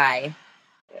Dade by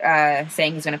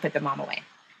saying he's going to put the mom away.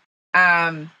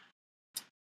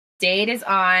 Dade is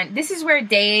on... This is where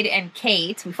Dade and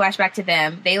Kate, we flash back to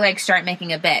them, they start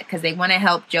making a bet because they want to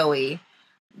help Joey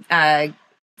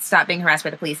stop being harassed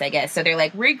by the police, I guess. So they're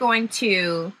like, we're going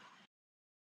to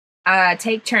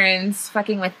take turns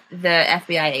fucking with the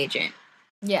FBI agent.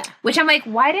 Yeah. Which I'm like,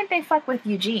 why didn't they fuck with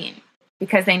Eugene?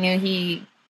 Because they knew he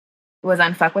was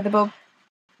unfuckwithable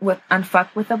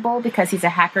because he's a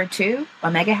hacker too? A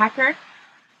mega hacker?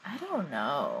 I don't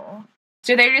know.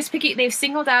 So they're just picking... They've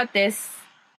singled out this...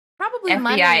 Probably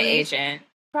FBI agent.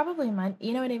 Probably money.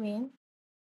 You know what I mean?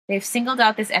 They've singled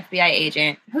out this FBI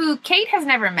agent who Kate has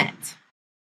never met.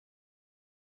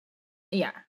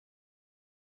 Yeah.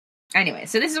 Anyway,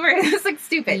 so this is where it's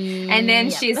stupid. And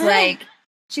then she's like,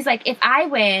 if I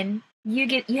win,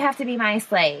 you have to be my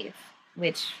slave.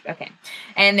 Which, okay.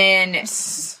 And then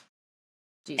she's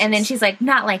like,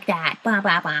 not like that, blah,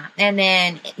 blah, blah. And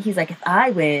then he's like, if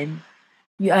I win,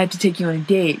 I have to take you on a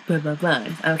date, blah, blah, blah.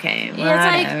 Okay, Yeah, it's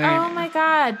whatever. like, oh my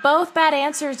god, both bad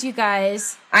answers, you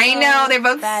guys. I know, they're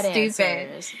both bad stupid.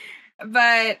 answers.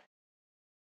 But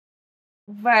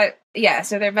yeah,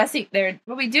 so they're messing. But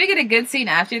we do get a good scene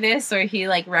after this where he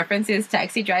like references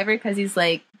Taxi Driver because he's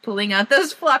like pulling out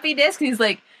those floppy disks and he's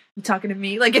like, "You talking to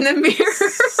me?" Like in the mirror.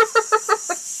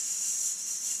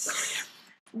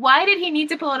 Why did he need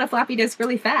to pull out a floppy disk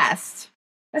really fast?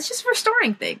 That's just for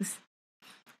storing things.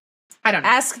 I don't know.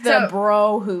 Ask the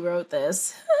bro who wrote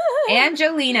this.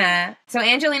 Angelina. So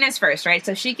Angelina's first, right?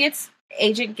 So she gets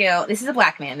Agent Gill. This is a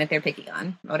black man that they're picking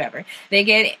on. Whatever. They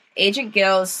get Agent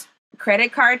Gill's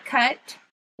credit card cut.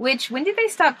 Which, when did they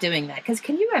stop doing that? Because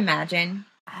can you imagine?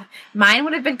 Mine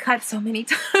would have been cut so many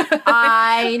times.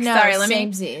 I know. Sorry,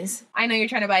 samesies. I know you're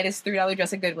trying to buy this $3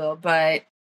 dress at Goodwill, but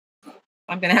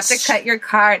I'm going to have to cut your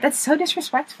card. That's so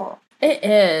disrespectful. It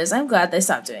is. I'm glad they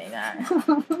stopped doing that.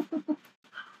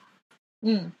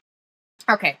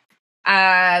 Okay.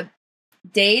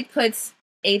 Dade puts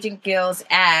Agent Gill's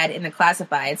ad in the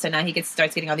classified, so now he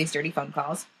starts getting all these dirty phone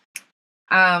calls.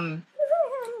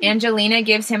 Angelina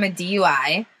gives him a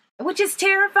DUI, which is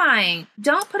terrifying.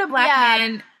 Don't put a black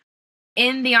man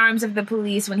in the arms of the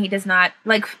police when he does not,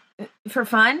 like, for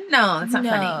fun? No, that's not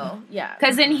funny. Yeah.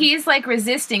 Because then he's, like,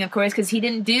 resisting, of course, because he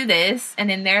didn't do this, and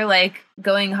then they're, like,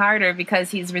 going harder because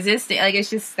he's resisting. Like,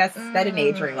 it's just, that didn't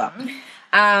age very well.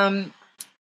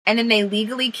 And then they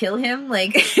legally kill him,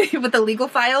 like, with the legal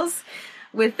files.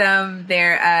 With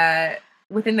their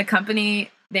within the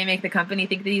company, they make the company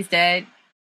think that he's dead.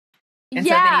 And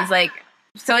so then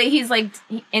he's like,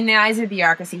 in the eyes of the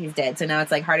bureaucracy, he's dead. So now it's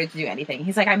like harder to do anything.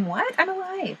 He's like, I'm what? I'm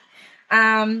alive.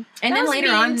 And that then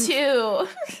later on too.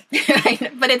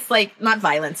 but it's like not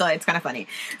violent, so it's kind of funny.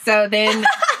 So then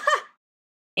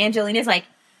Angelina's like,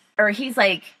 or he's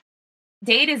like,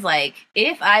 Dade is like,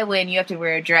 if I win, you have to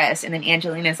wear a dress. And then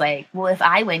Angelina's like, well, if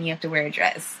I win, you have to wear a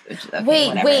dress. Which,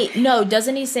 okay, wait, no.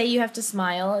 Doesn't he say you have to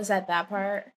smile? Is that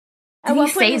part? Did he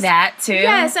say that too?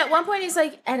 Yes, at one point he's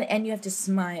like, and you have to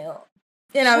smile.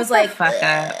 And I was like, fuck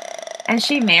up. And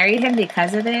she married him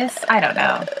because of this? I don't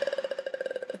know.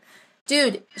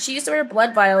 Dude, she used to wear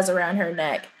blood vials around her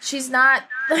neck. She's not.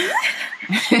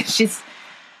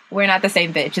 We're not the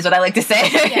same bitch, is what I like to say.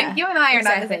 Yeah, you and I are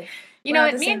not the same. You know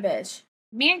what?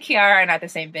 Me and Kiara are not the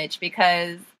same bitch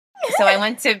because so I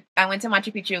went to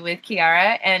Machu Picchu with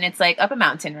Kiara, and it's like up a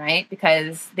mountain, right?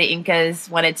 Because the Incas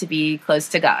wanted to be close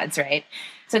to gods, right?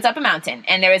 So it's up a mountain,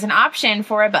 and there was an option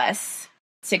for a bus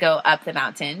to go up the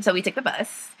mountain. So we took the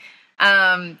bus.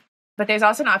 But there's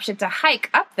also an option to hike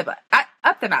up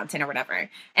the mountain or whatever.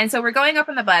 And so we're going up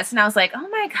on the bus, and I was like, oh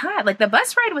my God, like the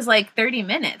bus ride was like 30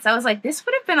 minutes. I was like, this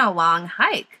would have been a long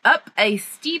hike up a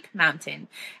steep mountain.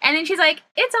 And then she's like,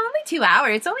 it's only 2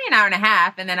 hours. It's only an hour and a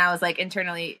half. And then I was like,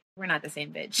 internally, we're not the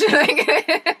same bitch.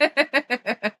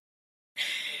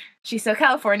 She's so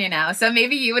California now. So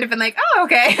maybe you would have been like, oh,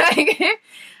 okay.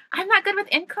 I'm not good with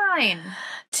incline.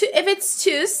 If it's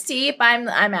too steep, I'm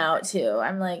out too.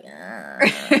 I'm like,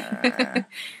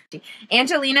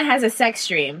 Angelina has a sex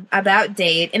dream about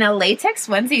Dade in a latex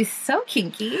onesie. So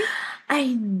kinky. I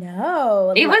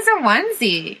know. It was a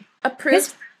onesie.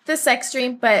 Approved the sex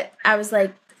dream, but I was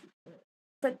like,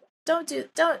 but don't dream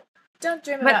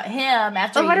about him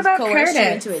after what about coerced you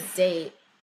Curtis? into a date.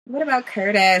 What about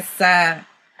Curtis?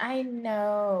 I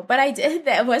know, but I did.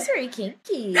 That was very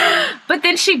kinky. But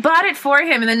then she bought it for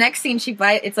him, and the next scene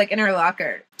it's like in her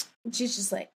locker. She's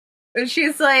just like, oh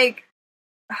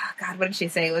God, what did she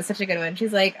say? It was such a good one.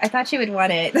 She's like, I thought she would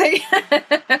want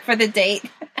it for the date.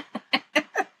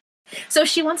 So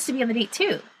she wants to be on the date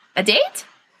too. A date?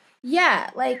 Yeah,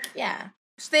 like yeah.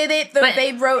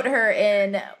 They wrote her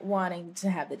in wanting to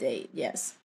have the date.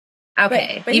 Yes.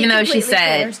 Okay, but even though she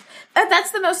said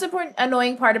that's the most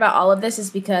annoying part about all of this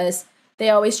is because they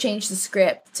always change the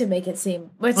script to make it seem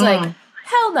it's like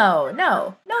hell no.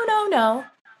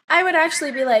 I would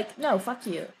actually be like, no, fuck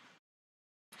you.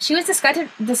 She was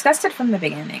disgusted from the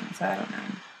beginning, so I don't know.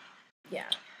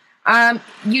 Yeah.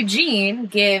 Eugene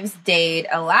gives Dade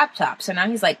a laptop, so now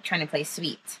he's like trying to play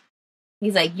sweet.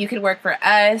 He's like, you could work for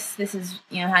us. This is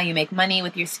how you make money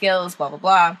with your skills. Blah blah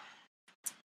blah.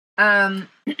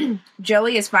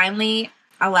 Joey is finally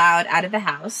allowed out of the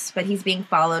house, but he's being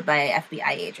followed by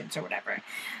FBI agents or whatever.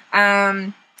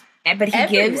 But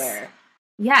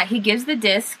he gives the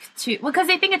disc to, because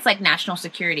they think it's like national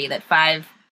security that 5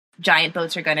 giant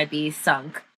boats are going to be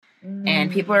sunk and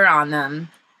people are on them.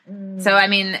 So, I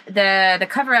mean, the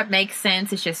cover up makes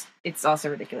sense. It's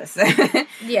also ridiculous.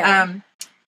 Yeah.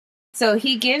 So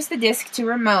he gives the disc to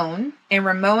Ramon, and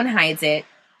Ramon hides it.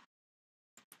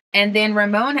 And then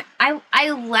Ramon, I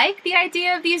like the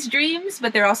idea of these dreams,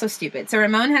 but they're also stupid. So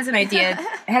Ramon has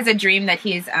a dream that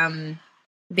he's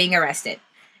being arrested.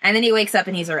 And then he wakes up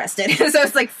and he's arrested. So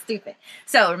it's like stupid.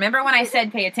 So remember when I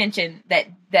said pay attention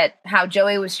that how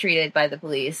Joey was treated by the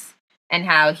police and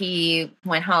how he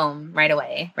went home right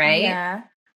away, right? Yeah.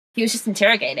 He was just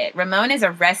interrogated. Ramon is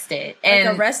arrested.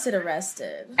 And like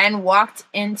arrested. And walked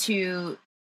into,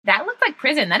 that looked like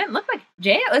prison. That didn't look like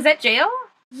jail. Was that jail?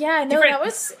 Yeah, no,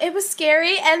 it was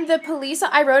scary. And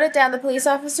I wrote it down, the police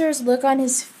officer's look on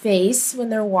his face when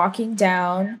they're walking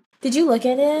down. Did you look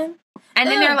at him? And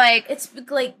then they're like... It's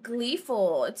like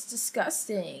gleeful. It's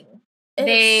disgusting.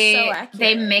 It's so accurate.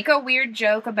 They make a weird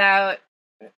joke about,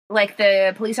 like,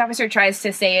 the police officer tries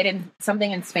to say it in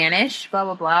something in Spanish, blah,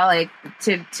 blah, blah, like,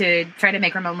 to try to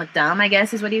make Ramon look dumb, I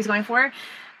guess, is what he was going for.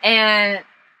 And,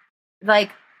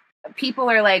 like, people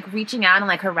are, like, reaching out and,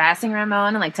 like, harassing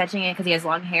Ramon and, like, touching it because he has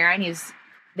long hair, and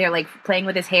they're, like, playing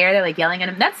with his hair, they're, like, yelling at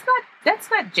him. That's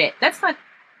not jail. That's not,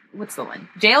 what's the one?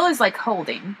 Jail is, like,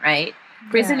 holding, right?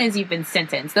 Prison is you've been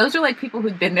sentenced. Those are like people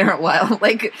who'd been there a while,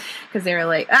 like, because they were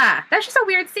like, that's just a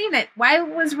weird scene. That why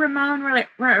was Ramon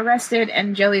arrested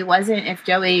and Joey wasn't? If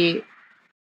Joey,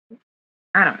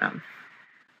 I don't know.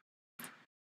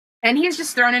 And he's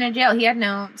just thrown into jail. He had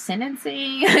no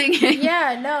sentencing.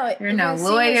 Yeah, no, there were no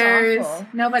lawyers.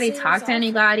 Nobody talked to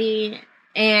anybody.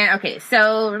 And okay,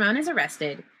 so Ramon is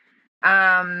arrested.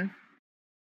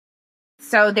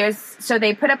 So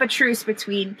they put up a truce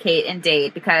between Kate and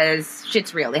Dade because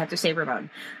shit's real. They have to save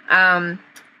Ramon.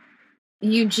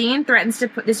 Eugene threatens to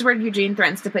put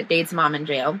Dade's mom in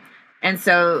jail. And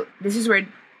so this is where,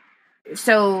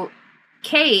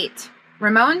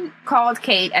 Ramon called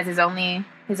Kate as his only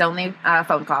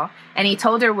phone call. And he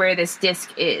told her where this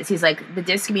disc is. He's like, the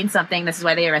disc means something. This is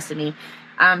why they arrested me.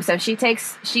 So she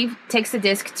takes the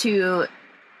disc to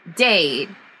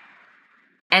Dade.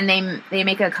 And they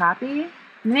make a copy?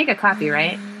 They make a copy,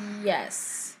 right?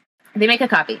 Yes. They make a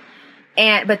copy.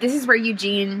 But this is where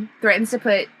Eugene threatens to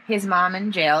put his mom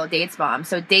in jail, Dade's mom.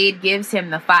 So Dade gives him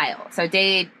the file. So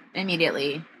Dade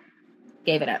immediately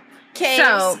gave it up.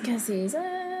 Because he's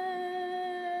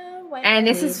white. And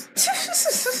this is...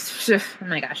 oh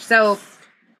my gosh.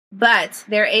 But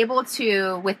they're able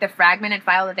to, with the fragmented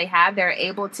file that they have, they're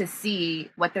able to see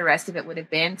what the rest of it would have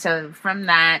been. So from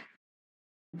that,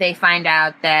 they find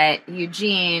out that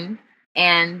Eugene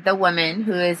and the woman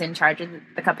who is in charge of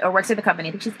the company, or works at the company,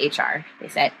 I think she's HR, they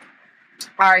said,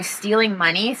 are stealing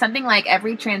money. Something like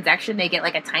every transaction, they get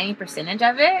like a tiny percentage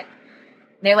of it.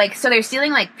 They're like, so they're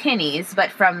stealing like pennies,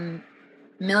 but from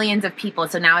millions of people.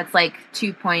 So now it's like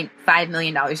 $2.5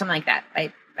 million, something like that.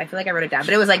 I feel like I wrote it down,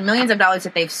 but it was like millions of dollars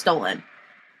that they've stolen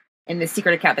in this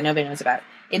secret account that nobody knows about.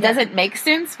 It doesn't make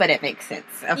sense, but it makes sense.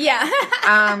 Okay. Yeah.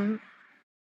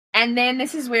 And then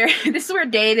this is where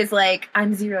Dade is like,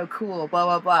 I'm zero cool, blah,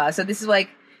 blah, blah. So this is like,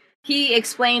 he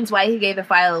explains why he gave the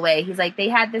file away. He's like, they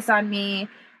had this on me,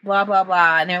 blah, blah,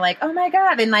 blah. And they're like, oh my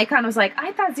God. And Nikon was like,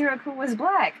 I thought Zero Cool was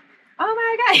black. Oh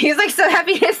my God. He's like so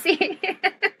happy to see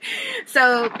it.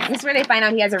 So this is where they find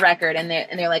out he has a record, and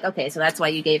they're like, okay, so that's why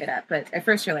you gave it up. But at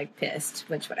first you're like pissed,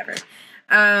 which whatever.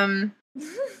 Oh,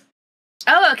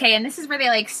 okay. And this is where they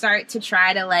like start to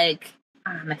try to like,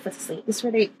 my foot's asleep. This is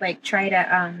where they like try to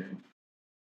I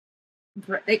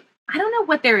don't know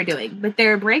what they were doing, but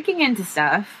they're breaking into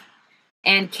stuff,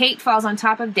 and Kate falls on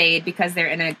top of Dade because they're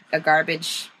in a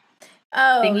garbage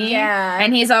thingy. Yeah.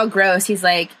 And he's all gross. He's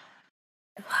like,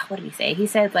 what did he say? He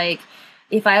said like,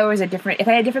 if I had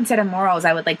a different set of morals,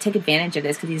 I would like take advantage of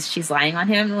this because she's lying on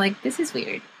him. I'm like, this is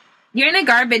weird. You're in a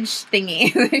garbage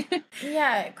thingy.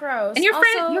 Yeah, gross. And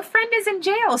your friend is in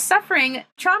jail, suffering,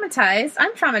 traumatized.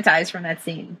 I'm traumatized from that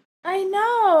scene. I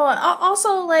know.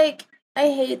 Also, like, I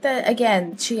hate that,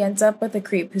 again, she ends up with a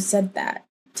creep who said that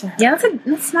to her. Yeah,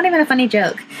 that's not even a funny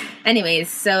joke. Anyways,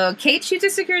 so Kate shoots a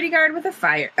security guard with a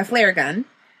flare gun.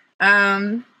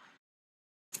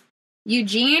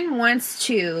 Eugene wants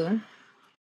to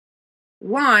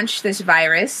launch this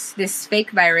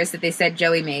fake virus that they said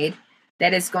Joey made,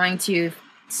 that is going to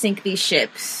sink these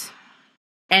ships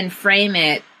and frame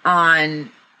it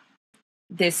on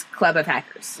this club of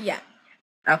hackers. Yeah.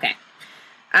 Okay.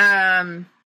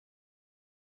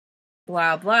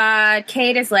 Blah, blah.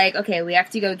 Kate is like, okay, we have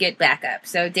to go get backup.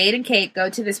 So Dade and Kate go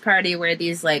to this party where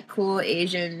these, like, cool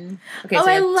Asian... Okay, so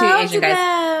I two loved Asian guys.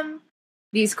 them!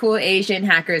 These cool Asian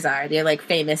hackers are. They're, like,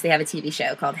 famous. They have a TV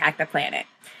show called Hack the Planet.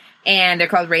 And they're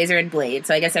called Razor and Blade.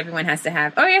 So I guess everyone has to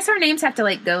have... Oh, I guess our names have to,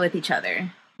 like, go with each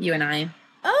other. You and I. Okay.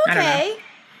 I don't know.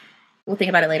 We'll think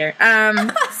about it later.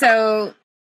 So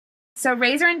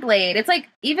Razor and Blade, it's, like,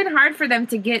 even hard for them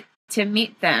to get to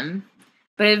meet them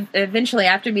But eventually,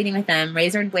 after meeting with them,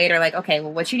 Razor and Blade are like, okay,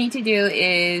 well, what you need to do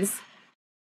is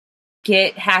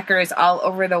get hackers all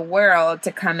over the world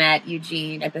to come at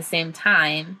Eugene at the same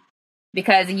time.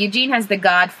 Because Eugene has the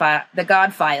God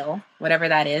file, whatever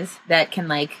that is, that can,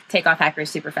 like, take off hackers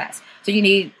super fast. So you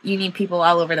need people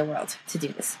all over the world to do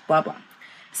this. Blah, blah.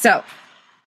 So,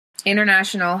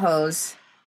 international hose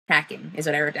hacking is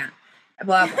what I wrote down.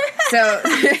 Blah, blah.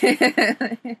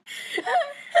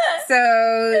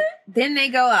 So then they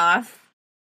go off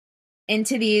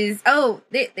into these. So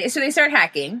they start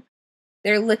hacking.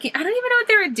 They're looking. I don't even know what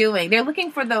they were doing. They're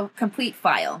looking for the complete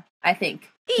file, I think,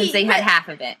 since they had half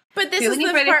of it. But this is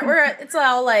the part where it's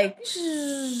all like.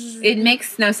 It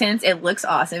makes no sense. It looks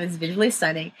awesome. It's visually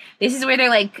stunning. This is where they're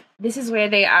like. This is where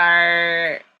they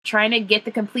are trying to get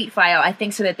the complete file, I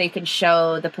think, so that they can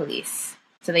show the police,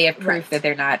 so they have proof that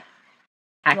they're not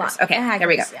hackers. Okay, there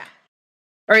we go. Yeah.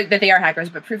 Or that they are hackers,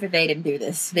 but proof that they didn't do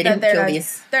this. They didn't kill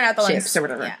these. They're not the ships ones or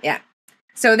whatever. Yeah.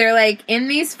 So they're like in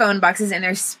these phone boxes and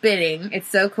they're spinning. It's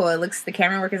so cool. The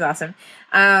camera work is awesome.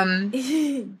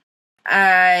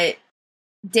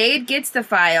 Dade gets the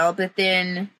file, but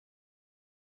then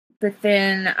God,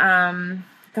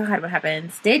 what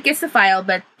happens? Dade gets the file,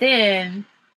 but then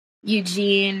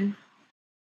Eugene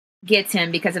gets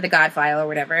him because of the God file or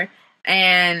whatever.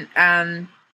 And then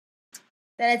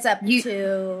it's up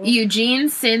to Eugene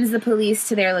sends the police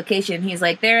to their location. He's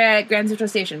like, they're at Grand Central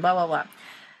Station, blah, blah, blah.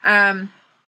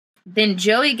 Then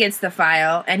Joey gets the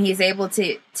file, and he's able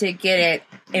to get it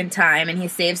in time, and he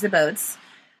saves the boats.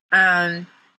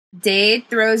 Dade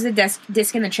throws the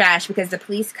disc in the trash because the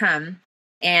police come,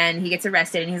 and he gets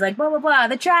arrested, and he's like, blah, blah, blah,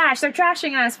 the trash, they're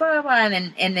trashing us, blah, blah, blah.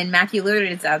 And then Matthew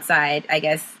Lillard is outside, I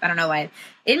guess. I don't know why.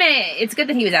 It's good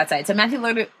that he was outside. So Matthew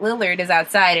Lillard is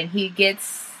outside, and he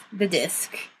gets the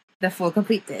disc, the full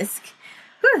complete disc.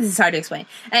 Whew, this is hard to explain.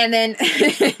 And then,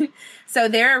 so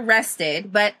they're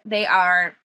arrested, but they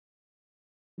are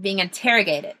being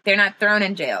interrogated. They're not thrown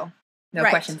in jail. No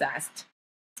questions asked.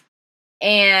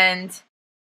 And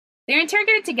they're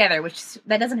interrogated together, which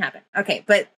that doesn't happen. Okay,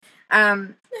 but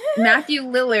Matthew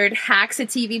Lillard hacks a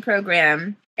TV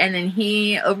program, and then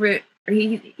he over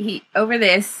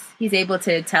this, he's able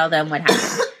to tell them what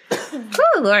happened.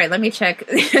 Oh, Lord, let me check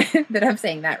that I'm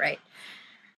saying that right.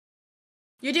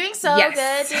 You're doing so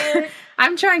good, dude.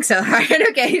 I'm trying so hard.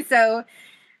 Okay, so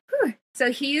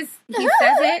he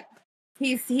says it.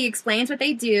 He explains what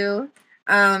they do.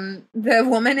 The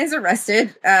woman is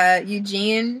arrested.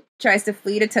 Eugene tries to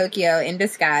flee to Tokyo in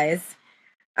disguise,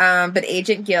 but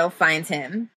Agent Gill finds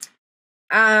him.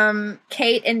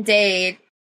 Kate and Dade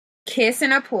kiss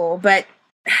in a pool, but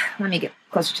let me get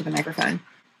closer to the microphone.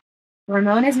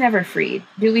 Ramon is never freed.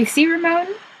 Do we see Ramon?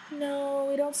 No,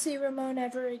 we don't see Ramon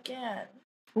ever again.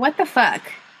 What the fuck?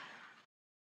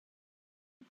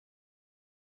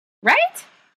 Right?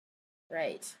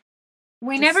 Right.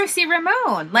 We never see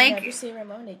Ramon. We never see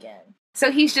Ramon again.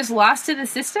 So he's just lost to the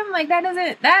system? Like,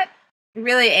 that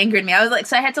really angered me. I was like,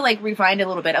 so I had to like rewind a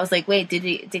little bit. I was like, wait, did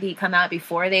he come out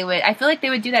before they would? I feel like they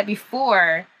would do that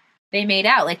before they made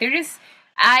out. Like, they're just,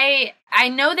 I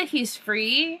know that he's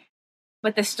free,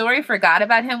 but the story forgot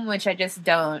about him, which I just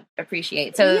don't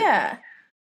appreciate. So yeah,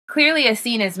 clearly a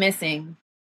scene is missing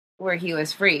where he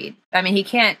was freed. I mean, he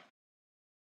can't.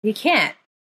 I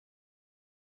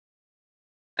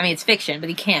mean, it's fiction, but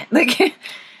he can't. Like,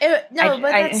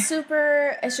 that's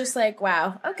super. It's just like,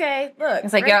 wow. Okay, look.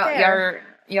 It's like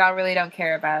y'all really don't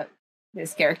care about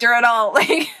this character at all.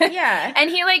 Like, yeah.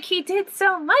 And he did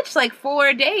so much. Like,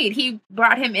 for Dade, he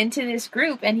brought him into this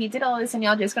group, and he did all this, and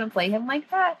y'all just gonna play him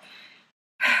like that.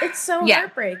 It's so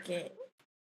heartbreaking.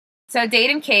 So Dade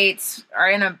and Kate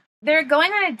they're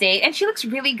going on a date, and she looks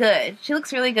really good. She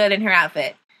looks really good in her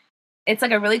outfit. It's like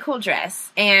a really cool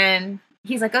dress, and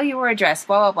he's like, oh, you wore a dress,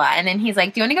 blah, blah, blah. And then he's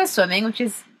like, do you want to go swimming? Which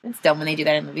is, it's dumb when they do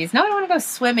that in movies. No, I don't want to go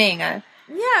swimming. I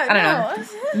don't know.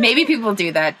 Maybe people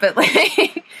do that, but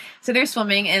like, so they're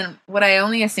swimming in what I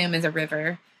only assume is a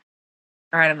river.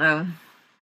 Or I don't know.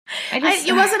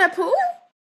 It wasn't a pool?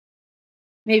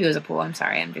 Maybe it was a pool. I'm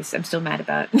sorry. I'm still mad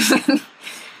about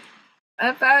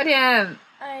about him.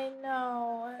 I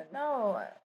know. No.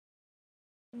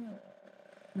 Oh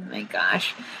my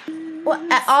gosh. Well,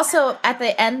 also at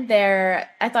the end there,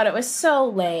 I thought it was so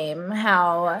lame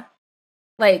how,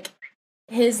 like,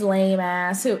 his lame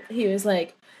ass, he was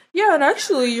like, yeah, and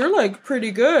actually you're, like,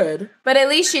 pretty good. But at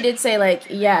least she did say, like,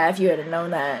 yeah, if you had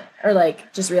known that, or,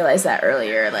 like, just realized that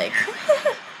earlier, like,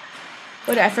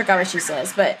 I forgot what she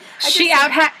says, but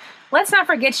let's not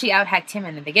forget she out-hacked him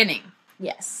in the beginning.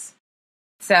 Yes.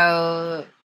 So,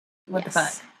 what the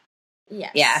fuck?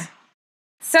 Yes. Yeah.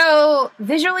 So,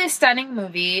 visually stunning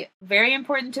movie, very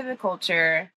important to the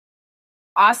culture.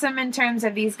 Awesome in terms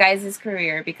of these guys'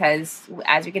 career because,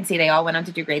 as we can see, they all went on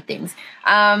to do great things.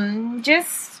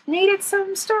 Just needed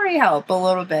some story help a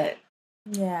little bit.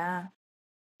 Yeah.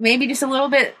 Maybe just a little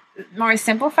bit more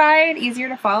simplified, easier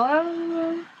to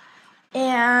follow.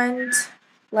 And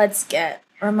let's get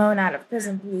Ramon out of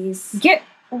prison, please.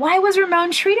 Why was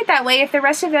Ramon treated that way if the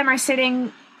rest of them are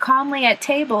sitting calmly at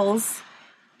tables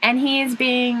and he is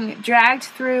being dragged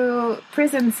through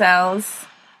prison cells?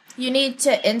 You need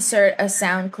to insert a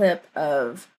sound clip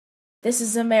of "This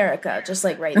is America," just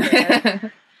like right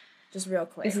there. Just real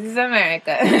quick. This is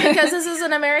America. Because this is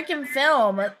an American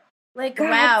film. Like, God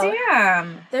wow.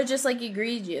 Damn. They're just, like,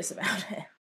 egregious about it.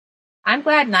 I'm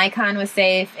glad Nikon was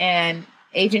safe and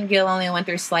Agent Gill only went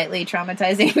through slightly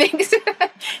traumatizing things.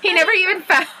 He never even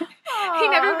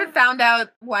found out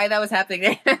why that was happening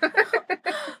to him.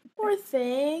 Poor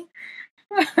thing.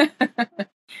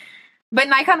 But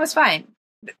Nikon was fine.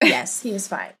 Yes, he was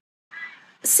fine.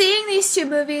 Seeing these two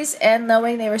movies and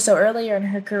knowing they were so earlier in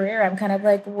her career, I'm kind of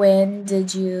like, when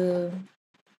did you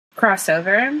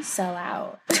Crossover. sell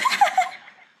out?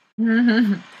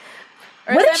 Mm-hmm.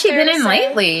 Or What is has that she fair been to in say?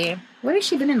 lately? What has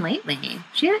she been in lately?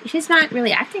 She's not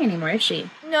really acting anymore, is she?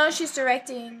 No, she's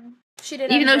directing. She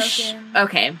did Even though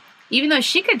even though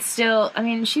she could still, I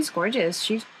mean, she's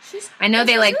gorgeous. I know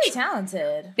they she's like really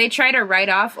talented. they try to write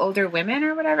off older women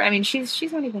or whatever. I mean, she's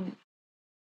not even.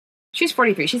 She's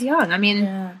 43. She's young. I mean,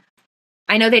 Yeah.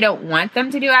 I know they don't want them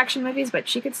to do action movies, but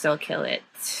she could still kill it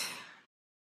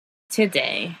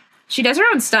today. She does her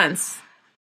own stunts.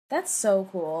 That's so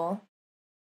cool.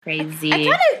 Crazy.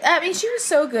 I mean, she was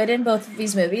so good in both of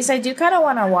these movies. I do kind of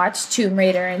want to watch Tomb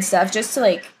Raider and stuff just to,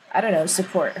 like, I don't know,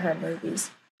 support her movies.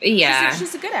 Yeah.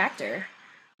 She's a good actor.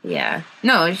 Yeah.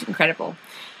 No, she's incredible.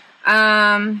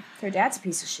 Her dad's a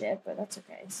piece of shit, but that's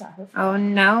okay. It's not her fault. Oh,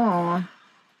 no.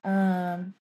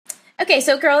 Okay,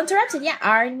 so Girl Interrupted. Yeah,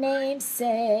 our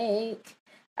namesake.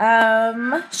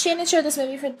 Shannon showed this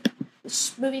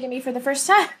movie to me for the first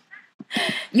time.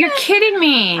 You're kidding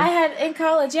me. I had in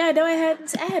college. Yeah, no, I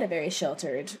had a very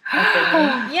sheltered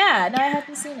upbringing. Yeah, no, I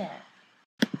hadn't seen it.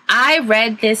 I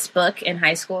read this book in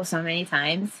high school so many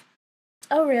times.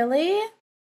 Oh, really?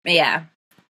 Yeah.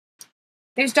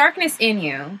 There's darkness in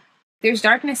you. There's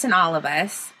darkness in all of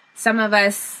us. Some of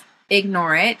us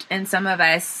ignore it, and some of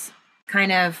us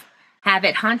kind of have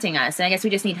it haunting us. And I guess we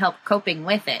just need help coping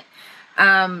with it.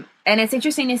 And it's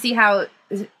interesting to see how,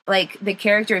 like, the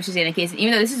character of Susanna Kaysen,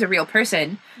 even though this is a real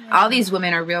person, all these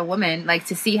women are real women, like,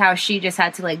 to see how she just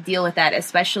had to, like, deal with that,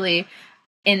 especially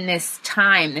in this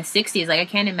time, the 60s. Like, I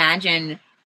can't imagine.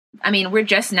 I mean, we're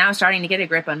just now starting to get a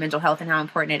grip on mental health and how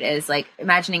important it is. Like,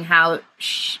 imagining how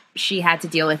she had to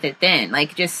deal with it then.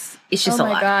 Like, it's just a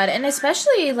lot. Oh my God. And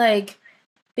especially, like,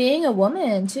 being a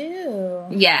woman, too.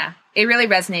 Yeah. It really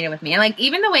resonated with me. And, like,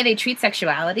 even the way they treat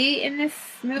sexuality in this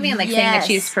movie and, like, saying that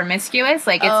she's promiscuous,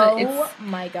 like, it's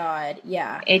my God.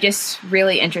 Yeah. it just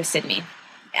really interested me.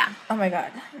 Yeah. Oh my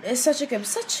God. It's such a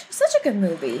good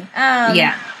movie.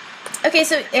 Yeah. Okay,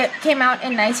 so it came out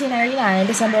in 1999,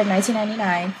 December of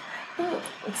 1999.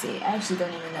 Let's see, I actually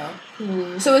don't even know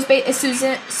who. So it's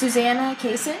Susanna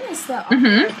Kaysen is the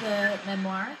author of the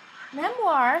memoir.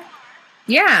 Memoir?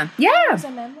 Yeah. Yeah. It's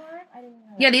a memoir? I didn't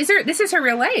know. Yeah, this is her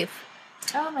real life.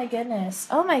 Oh my goodness.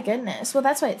 Well,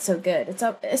 that's why it's so good.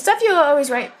 It's stuff you always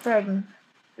write from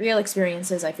real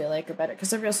experiences, I feel like, are better,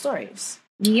 because they're real stories.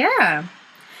 Yeah.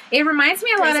 It reminds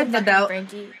me a lot of the Bell.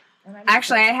 Frankie.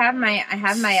 Actually, I have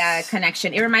my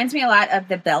connection. It reminds me a lot of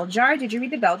the Bell Jar. Did you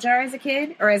read the Bell Jar as a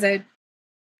kid, or as I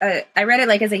read it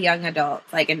like as a young adult,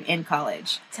 like in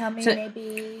college. Tell me,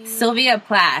 maybe Sylvia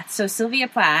Plath. So Sylvia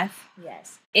Plath.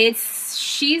 Yes.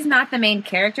 She's not the main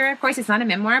character, of course. It's not a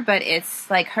memoir, but it's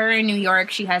like her in New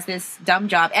York. She has this dumb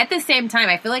job. At the same time,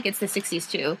 I feel like it's the 60s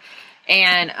too,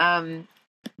 and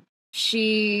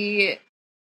she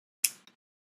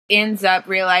ends up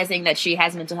realizing that she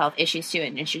has mental health issues too,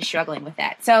 and she's struggling with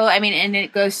that. So, I mean, and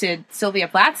it goes to Sylvia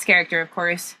Plath's character, of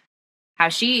course, how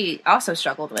she also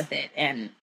struggled with it. And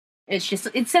it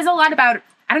says a lot about,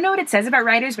 I don't know what it says about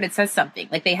writers, but it says something.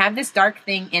 Like, they have this dark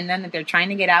thing in them that they're trying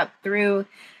to get out through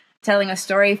telling a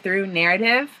story through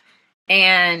narrative,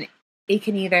 and it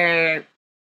can either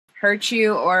hurt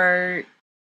you or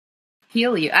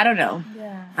heal you. I don't know.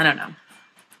 Yeah. I don't know.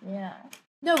 Yeah.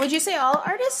 No, would you say all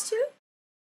artists too?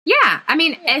 Yeah, I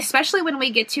mean, especially when we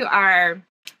get to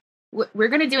we're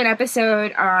going to do an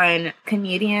episode on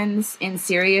comedians in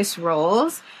serious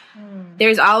roles.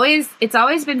 It's always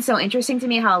been so interesting to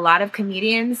me how a lot of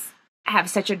comedians have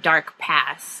such a dark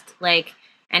past, like,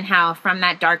 and how from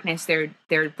that darkness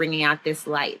they're bringing out this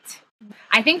light.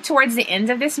 I think towards the end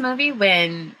of this movie,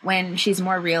 when she's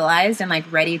more realized and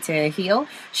like ready to heal,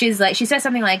 she says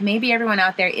something like, maybe everyone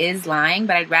out there is lying,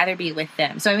 but I'd rather be with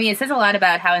them. So I mean, it says a lot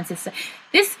about how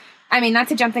this. I mean, not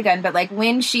to jump the gun, but like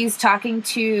when she's talking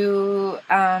to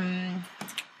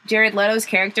Jared Leto's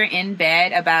character in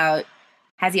bed about,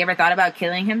 has he ever thought about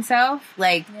killing himself?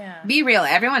 Like, be real.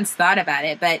 Everyone's thought about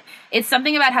it, but it's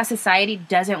something about how society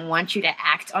doesn't want you to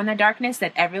act on the darkness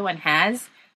that everyone has.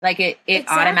 Like it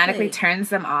automatically turns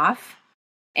them off,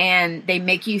 and they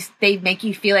make you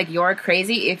feel like you're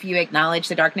crazy if you acknowledge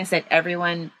the darkness that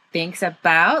everyone thinks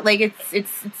about. Like it's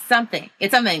something.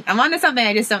 It's something. I'm onto something.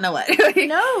 I just don't know what.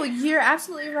 No, you're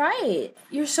absolutely right.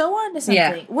 You're so onto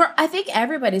something. Yeah. I think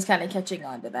everybody's kind of catching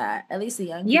on to that. At least the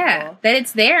young people. Yeah, that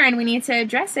it's there and we need to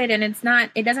address it. And it's not.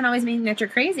 It doesn't always mean that you're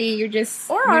crazy. You're just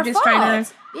trying to.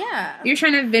 Yeah. You're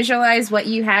trying to visualize what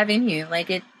you have in you. Like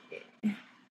it.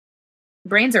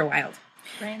 Brains are wild.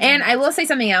 And I will say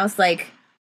something else. Like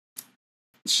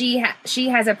she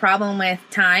has a problem with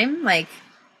time. Like.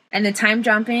 And the time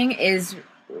jumping is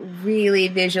really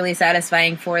visually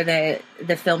satisfying for the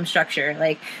film structure,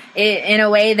 like in a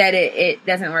way that it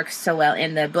doesn't work so well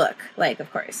in the book, like,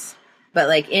 of course. But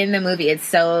like in the movie, it's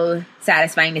so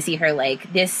satisfying to see her,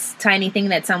 like, this tiny thing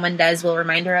that someone does will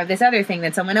remind her of this other thing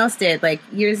that someone else did like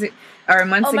years or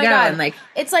months ago. God. And like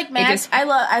it's like magic.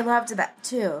 I loved that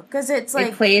too, because it's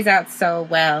like it plays out so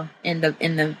well in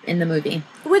the movie.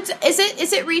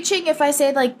 Is it reaching if I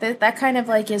say like that kind of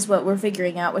like is what we're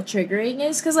figuring out what triggering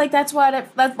is? Because like that's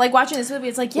like watching this movie,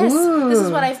 it's like, yes, Ooh.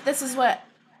 this is what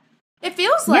it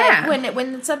feels like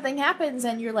when something happens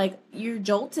and you're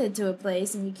jolted to a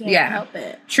place and you can't help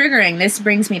it. Triggering. This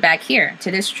brings me back here to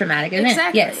this traumatic event.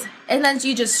 Exactly. Yes. And then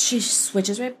she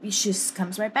switches she just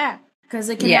comes right back, because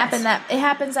it can happen it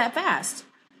happens that fast.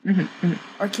 Mm-hmm,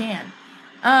 mm-hmm. Or can.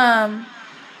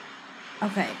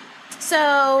 Okay.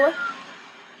 So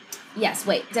yes,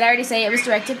 wait. Did I already say it was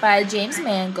directed by James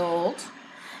Mangold?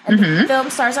 And the film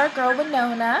stars our girl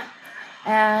Winona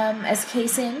as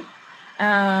Kaysen.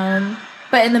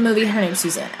 But in the movie, her name's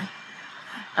Susanna.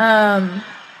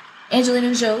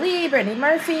 Angelina Jolie, Brittany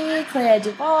Murphy, Clea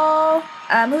Duvall,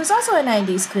 who's also a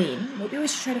 90s queen. Maybe we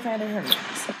should try to find her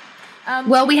names.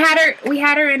 Well, we had her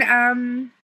in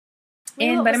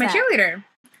But I'm a Cheerleader.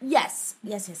 Yes.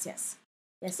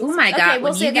 Oh my God. Okay,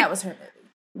 we'll say that was her movie.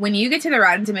 When you get to the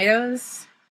Rotten Tomatoes,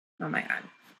 oh my God.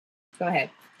 Go ahead.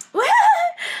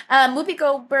 Whoopi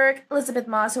Goldberg, Elizabeth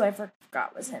Moss, who I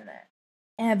forgot was in there.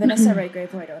 And Vanessa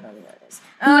Redgrave, who I don't know who that is.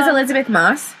 Who is Elizabeth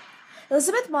Moss?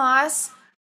 Elizabeth Moss,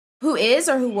 who is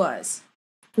or who was?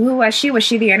 Who was she? Was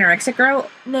she the anorexic girl?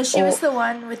 No, she was the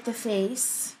one with the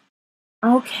face.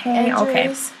 Okay,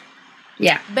 injuries. Okay.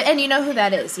 Yeah. And you know who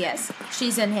that is, yes.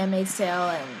 She's in Handmaid's Tale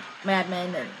and Mad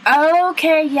Men and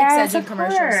okay, yes, of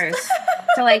commercials. Course.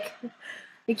 So like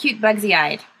the cute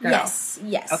Bugsy-eyed girl. Yes.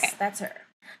 Okay. That's her.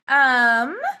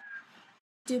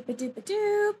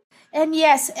 Doop-a-doop-a-doop. And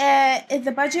yes,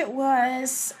 the budget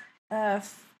was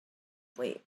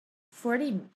 40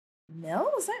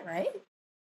 mil? Is that right?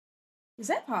 Is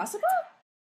that possible?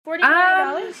 $40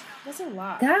 million? That's a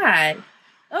lot. God.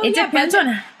 Oh, it depends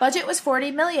on budget was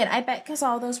 $40 million. I bet because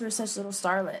all those were such little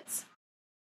starlets.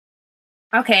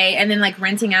 Okay, and then like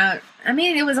renting out. I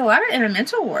mean, it was a lot in a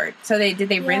mental ward. So they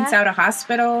rent out a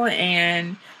hospital,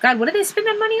 and God, what did they spend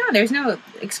that money on? There's no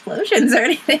explosions or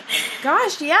anything.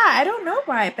 Gosh, yeah, I don't know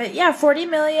why, but yeah, $40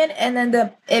 million, and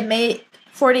then it made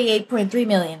 $48.3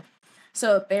 million.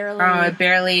 So it barely. Oh, it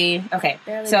barely. Okay,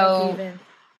 so even.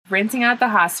 Renting out the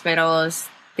hospitals,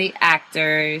 the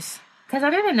actors. Because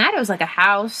other than that, it was like a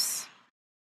house.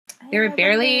 They were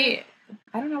barely.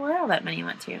 I don't know where all that money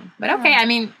went to, but okay. I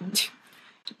mean.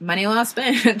 Money well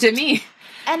spent to me.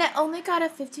 And it only got a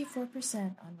 54%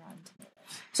 on Rotten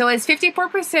Tomatoes. So it's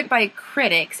 54% by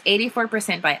critics,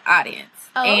 84% by audience.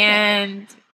 Oh, okay. And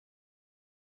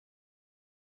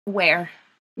where?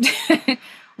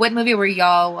 What movie were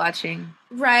y'all watching?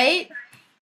 Right?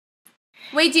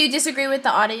 Wait, do you disagree with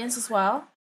the audience as well?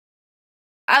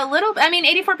 A little. I mean,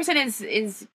 84%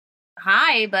 is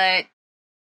high, but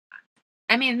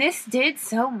I mean, this did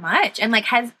so much, and like,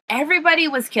 everybody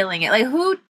was killing it. Like,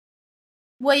 who?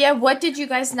 Well, yeah. What did you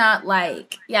guys not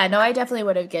like? Yeah, no, I definitely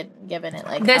would have given it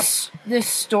like this. The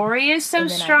story is so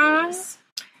strong.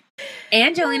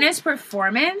 Angelina's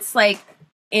performance, like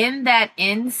in that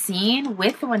end scene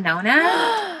with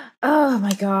Winona. Oh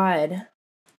my God!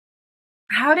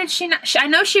 How did she not? I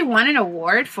know she won an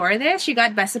award for this. She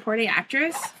got Best Supporting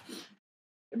Actress,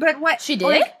 but what she did?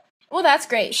 Like, well, that's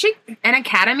great. An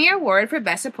Academy Award for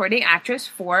Best Supporting Actress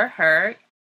for her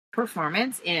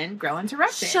performance in Girl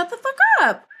Interrupted. Shut the fuck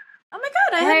up! Oh my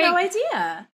God, I had no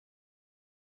idea.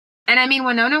 And I mean,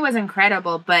 Winona was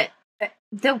incredible, but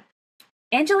the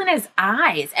Angelina's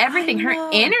eyes, everything, her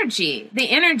energy, the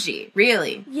energy,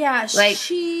 really. Yeah, like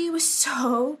she was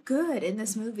so good in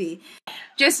this movie.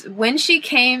 Just when she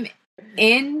came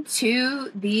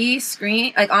into the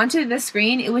screen, like onto the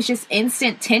screen, it was just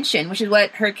instant tension, which is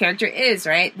what her character is,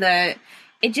 right?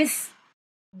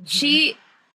 She,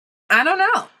 I don't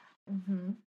know. Mm-hmm.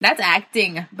 That's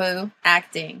acting, boo.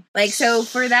 Acting. Like, so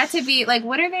for that to be, like,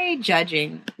 what are they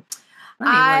judging? Let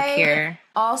me look here.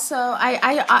 Also,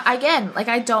 I again, like,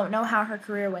 I don't know how her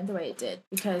career went the way it did,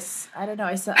 because I don't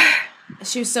know.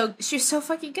 She was so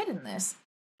fucking good in this.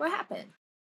 What happened?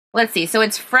 Let's see. So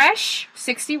it's Fresh,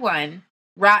 61,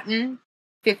 Rotten,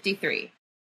 53.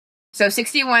 So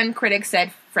 61 critics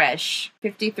said Fresh,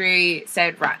 53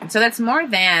 said Rotten. So that's more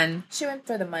than... She went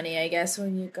for the money, I guess,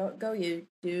 when you go you,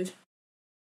 dude.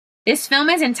 This film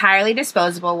is entirely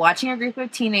disposable. Watching a group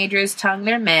of teenagers tongue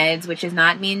their meds, which does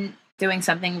not mean doing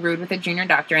something rude with a junior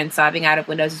doctor, and sobbing out of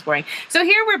windows is boring. So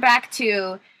here we're back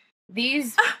to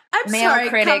these male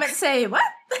critics. Come and say what?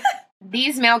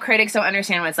 These male critics don't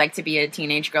understand what it's like to be a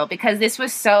teenage girl, because this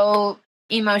was so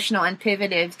emotional and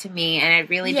pivotive to me, and it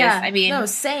really no,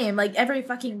 same. Like, every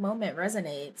fucking moment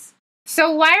resonates.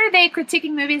 So why are they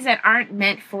critiquing movies that aren't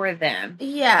meant for them?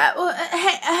 Yeah, well,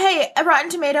 hey, Rotten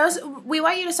Tomatoes, we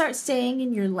want you to start staying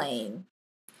in your lane.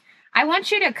 I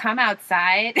want you to come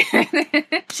outside.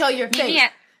 Show your face.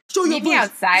 Meet me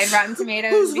outside, Rotten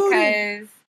Tomatoes, because...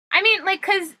 I mean, like,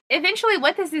 because eventually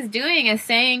what this is doing is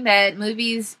saying that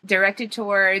movies directed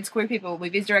towards queer people,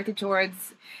 movies directed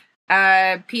towards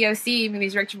POC,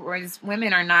 movies directed towards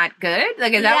women are not good.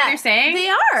 Like, is that what they're saying? They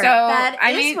are. So, that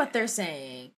is what they're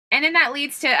saying. And then that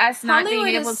leads to us not being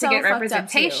able to get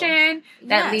representation.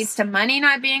 That leads to money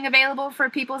not being available for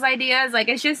people's ideas. Like,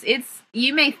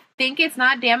 you may think it's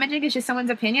not damaging, it's just someone's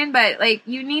opinion, but, like,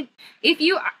 they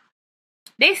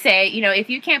say, if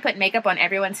you can't put makeup on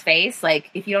everyone's face,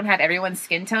 like, if you don't have everyone's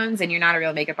skin tones, then you're not a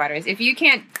real makeup artist. If you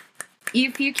can't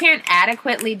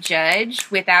adequately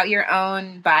judge without your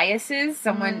own biases,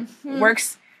 someone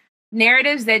works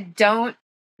narratives that don't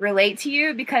relate to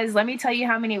you, because let me tell you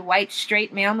how many white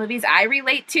straight male movies I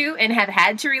relate to and have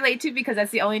had to relate to, because that's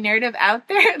the only narrative out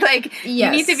there. Like, you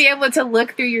need to be able to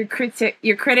look through your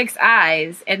critic's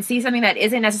eyes and see something that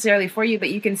isn't necessarily for you,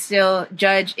 but you can still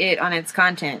judge it on its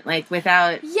content, like,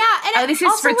 without this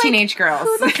is for teenage girls.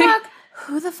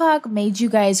 Who the fuck made you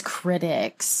guys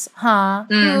critics? Huh?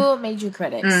 Who made you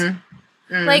critics?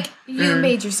 Like, you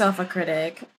made yourself a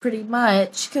critic, pretty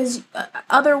much, because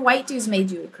other white dudes made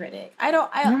you a critic.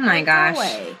 Oh my gosh.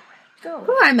 Go away.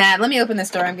 Ooh, I'm mad. Let me open this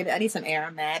door. I need some air.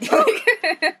 I'm mad.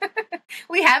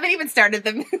 We haven't even started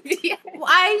the movie yet.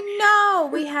 I know.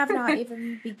 We have not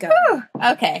even begun.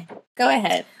 Okay. Go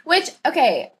ahead.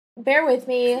 Bear with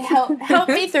me. Help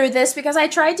me through this, because I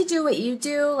tried to do what you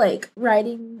do, like,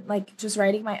 just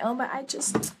writing my own, but I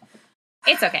just...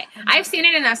 It's okay. I've seen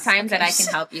it enough times that I can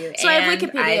help you. So I have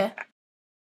Wikipedia.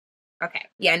 Okay.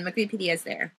 Yeah, and Wikipedia is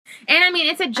there. And I mean,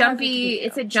 it's a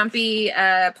jumpy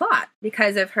plot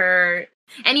because of her.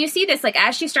 And you see this, like,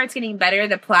 as she starts getting better,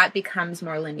 the plot becomes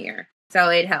more linear. So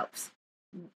it helps.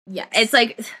 Yes. It's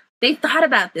like, they thought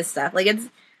about this stuff. Like,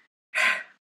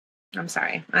 I'm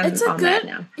sorry. I'm all mad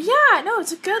now. Yeah, no,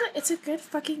 it's a good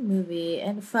fucking movie.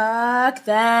 And fuck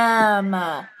them.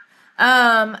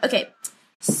 Okay.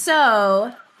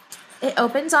 So, it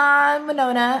opens on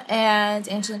Winona and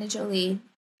Angelina Jolie.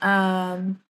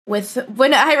 With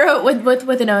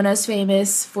Winona's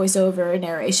famous voiceover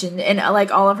narration in, like,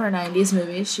 all of her 90s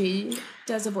movies, she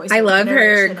does a voiceover. I love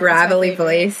her gravelly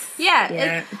voice.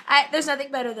 Yeah. There's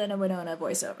nothing better than a Winona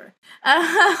voiceover.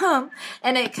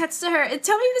 And it cuts to her.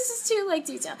 Tell me this is too, like,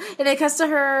 detail. And it cuts to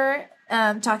her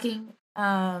talking.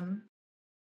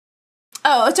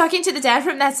 Talking to the dad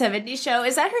from That 70s Show.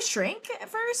 Is that her shrink at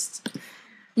first?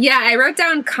 Yeah, I wrote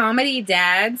down comedy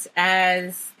dads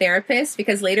as therapists,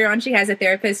 because later on she has a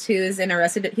therapist who's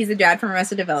he's a dad from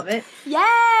Arrested Development.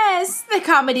 Yes! The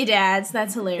comedy dads.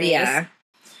 That's hilarious. Yeah.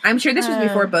 I'm sure this was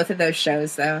before both of those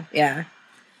shows, though. Yeah.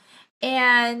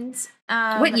 And...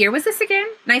 what year was this again?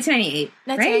 1998,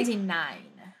 1999. Right?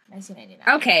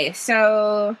 1999. Okay,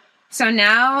 so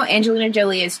now Angelina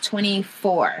Jolie is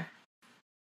 24.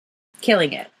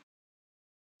 Killing it.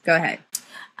 Go ahead.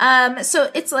 So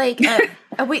it's like,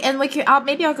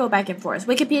 maybe I'll go back and forth.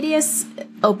 Wikipedia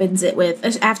opens it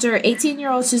with, after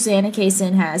 18-year-old Susanna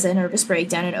Kaysen has a nervous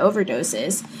breakdown and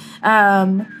overdoses,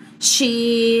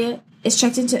 she is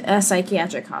checked into a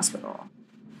psychiatric hospital.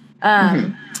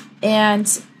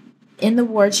 And in the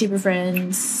ward, she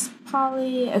befriends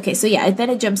Polly. Okay, so yeah, then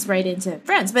it jumps right into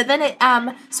Friends. But then it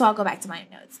so I'll go back to my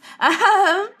notes.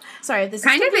 Sorry, this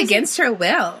kind is of against her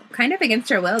will. Kind of against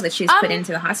her will that she's put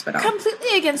into the hospital.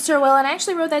 Completely against her will, and I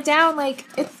actually wrote that down. Like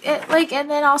like, and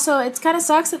then also it's kind of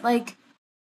sucks that like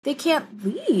they can't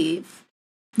leave.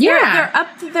 Yeah,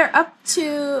 they're up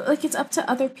to like it's up to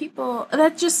other people.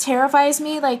 That just terrifies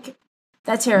me. Like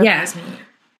that terrifies me.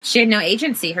 She had no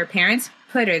agency. Her parents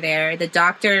put her there. The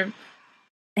doctor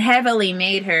heavily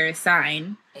made her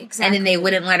sign. Exactly. And then they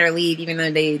wouldn't let her leave, even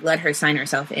though they let her sign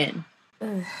herself in.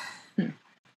 Ugh.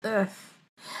 Ugh.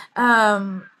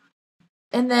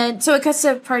 And then, so it cuts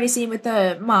to a party scene with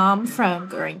the mom from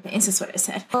Growing Pains. That's what I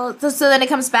said. Well, so then it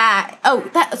comes back. Oh,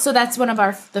 that's one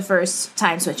of the first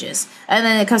time switches, and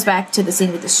then it comes back to the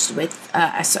scene with sorry,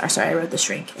 I wrote the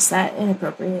shrink. Is that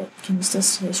inappropriate? Can you still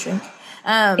say shrink?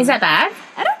 Is that bad?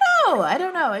 I don't know. I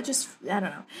don't know.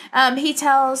 He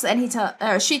tells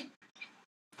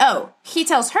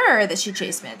her that she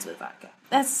chased meds with vodka.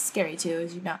 That's scary too,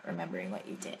 is you not remembering what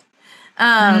you did.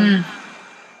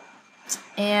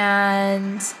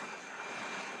 And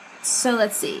so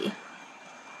let's see.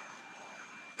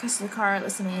 Goes to the car,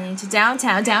 listening to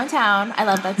Downtown. I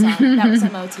love that song. That was a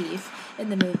motif in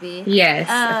the movie. Yes,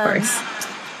 of course.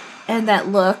 And that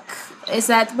look. Is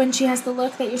that when she has the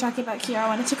look that you're talking about, Kiara? I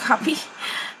wanted to copy.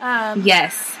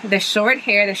 Yes, the short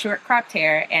hair, the short cropped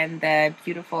hair, and the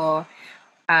beautiful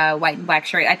white and black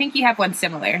shirt. I think you have one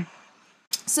similar.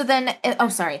 So then,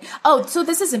 so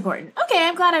this is important. Okay,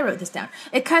 I'm glad I wrote this down.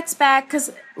 It cuts back,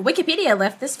 because Wikipedia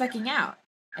left this fucking out,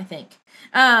 I think.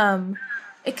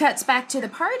 It cuts back to the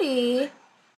party.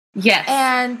 Yes.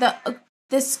 And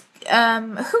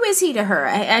who is he to her?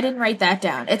 I didn't write that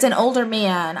down. It's an older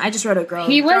man. I just wrote a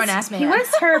grown-ass man. He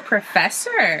was her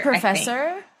professor.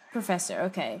 Professor? Professor,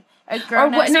 okay.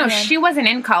 No, she wasn't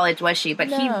in college, was she? But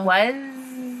no.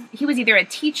 He was either a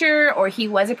teacher or he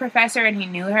was a professor, and he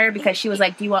knew her because she was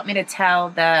like, "Do you want me to tell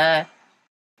the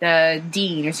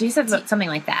dean?" Or she said something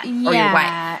like that. Yeah. Or your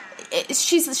wife.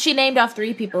 She named off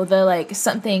 3 people. The like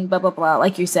something blah blah blah,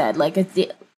 like you said, like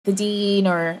the dean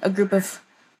or a group of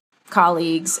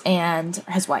colleagues and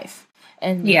his wife,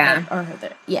 and yeah, or her,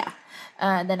 yeah.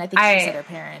 Then I think she said her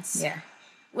parents. Yeah.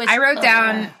 Which, I wrote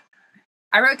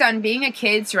down being a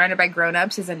kid surrounded by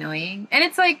grown-ups is annoying, and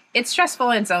it's like it's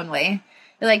stressful in its own way.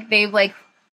 Like they've like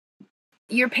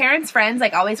your parents' friends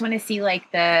like always want to see like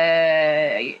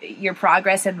your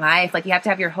progress in life. Like you have to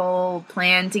have your whole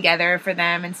plan together for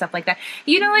them and stuff like that.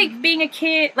 You know, like being a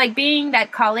kid, like being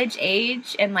that college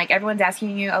age, and like everyone's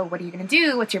asking you, "Oh, what are you gonna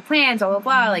do? What's your plans?" Blah blah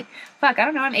blah. Like, fuck, I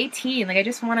don't know. I'm 18. Like I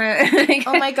just want to. Like,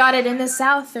 oh my god! And in the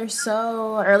South, they're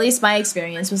so, or at least my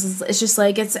experience was, it's just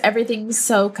like everything's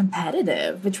so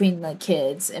competitive between like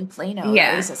kids in Plano. Yeah,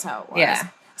 at least that's how it was. Yeah.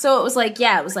 So it was like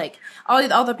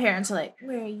all the parents are like,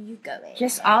 "Where are you going?"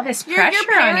 Just all this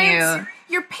pressure on you.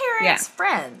 Your parents'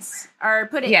 friends are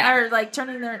are like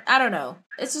turning their. I don't know.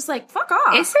 It's just like fuck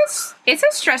off. It's a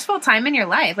stressful time in your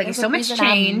life. Like there's so much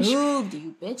change. I moved,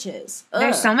 you bitches. Ugh.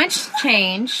 There's so much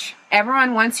change.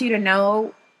 Everyone wants you to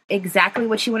know exactly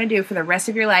what you want to do for the rest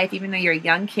of your life, even though you're a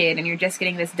young kid and you're just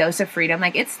getting this dose of freedom.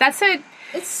 Like it's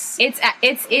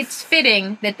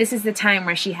fitting that this is the time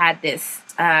where she had this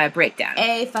breakdown.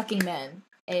 A fucking man.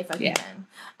 But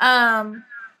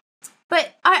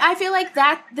I feel like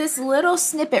that this little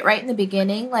snippet right in the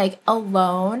beginning, like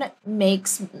alone,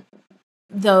 makes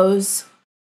those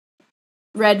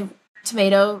red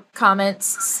tomato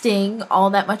comments sting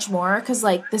all that much more, because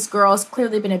like this girl's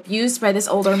clearly been abused by this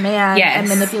older man and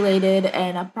manipulated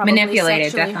and probably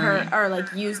sexually hurt or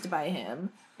like used by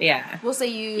him. Yeah, we'll say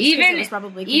used. It was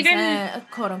probably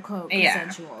quote unquote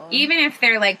consensual. Even if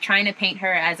they're like trying to paint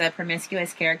her as a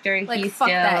promiscuous character, like, he's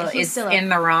still in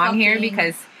the wrong here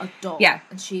because adult. Yeah,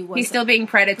 and he's still being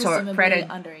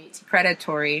under 18.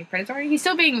 Predatory. He's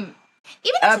still being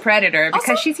a predator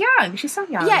because she's young. She's so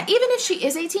young. Yeah, even if she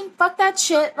is 18, fuck that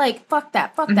shit. Like fuck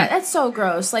that. That's so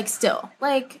gross. Like still,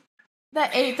 like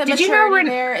that. The maturity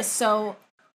there is so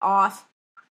off.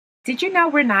 Did you know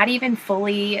we're not even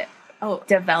fully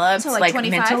developed like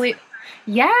mentally?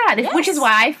 Yeah, which is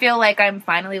why I feel like I'm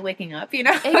finally waking up, you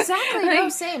know? Exactly. No,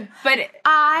 same. But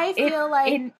I feel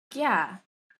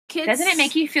kids. Doesn't it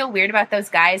make you feel weird about those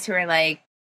guys who are like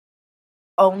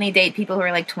only date people who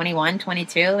are like 21,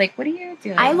 22? Like, what are you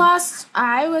doing? I lost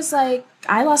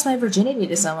my virginity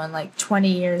to someone like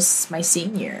 20 years my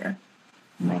senior.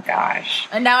 Oh my gosh.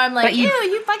 And now I'm like, ew,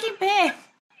 you fucking pig.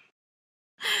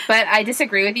 But I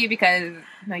disagree with you because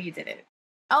no, you didn't.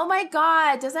 Oh my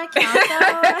god, does that count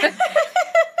though?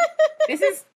 This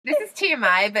is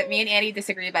TMI, but me and Annie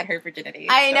disagree about her virginity.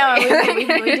 I know, we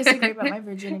disagree about my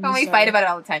virginity. And we fight about it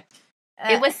all the time.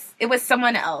 It was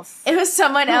someone else. It was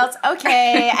someone else.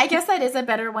 Okay, I guess that is a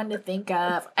better one to think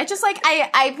of. I just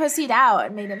I pussied out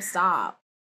and made him stop.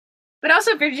 But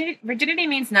also, virginity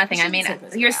means nothing. I mean,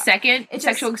 your second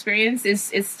sexual experience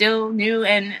is still new,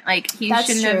 and like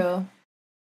That's true.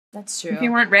 That's true. If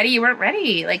you weren't ready, you weren't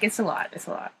ready. Like it's a lot. It's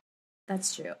a lot.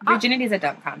 That's true. Virginity is a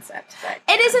dumb concept. But,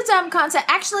 it is a dumb concept.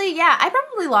 Actually, yeah, I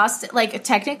probably lost it. Like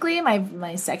technically,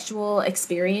 my sexual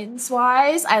experience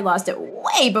wise, I lost it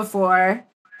way before.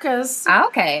 Because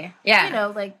okay, yeah, you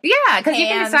know, like because you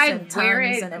can decide where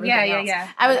it. And yeah.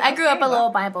 I grew up a little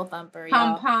Bible thumper.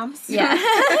 Pom poms. Yeah.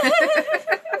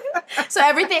 So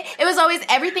everything. It was always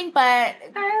everything but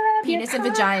penis and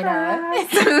vagina.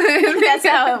 That's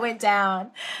how it went down.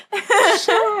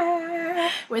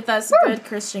 With us good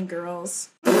Christian girls.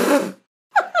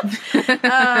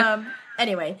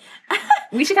 Anyway,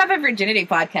 we should have a virginity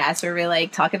podcast where we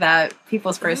like talk about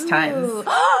people's first times.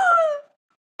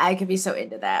 I could be so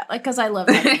into that, like, because I love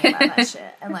talking about that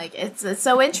shit, and like it's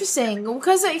so interesting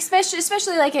because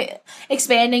especially like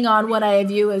expanding on what I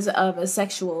view as of a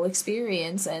sexual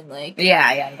experience and like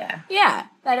yeah,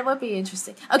 that it would be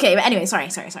interesting. Okay, but anyway, sorry.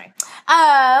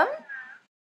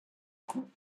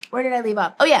 Where did I leave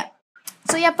off? Oh yeah,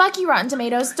 so yeah, fuck you, Rotten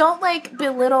Tomatoes. Don't like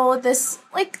belittle this.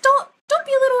 Like don't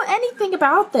belittle anything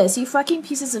about this. You fucking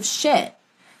pieces of shit.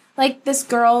 Like this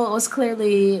girl was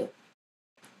clearly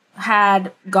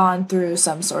had gone through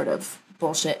some sort of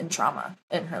bullshit and trauma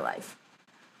in her life.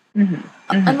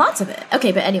 And lots of it.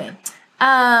 Okay, but anyway.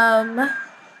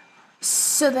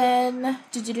 So then,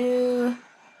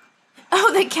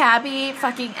 oh, the cabbie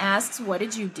fucking asks, what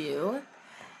did you do?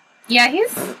 Yeah,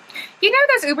 he's,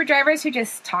 those Uber drivers who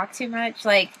just talk too much?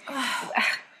 Like,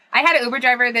 I had an Uber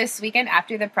driver this weekend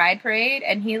after the Pride Parade,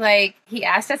 and he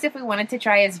asked us if we wanted to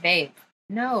try his vape.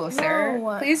 No, sir.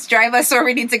 No. Please drive us where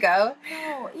we need to go.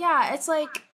 No, yeah, it's like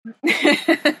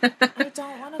I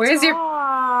don't want to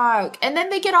talk. And then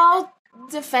they get all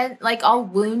all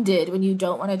wounded when you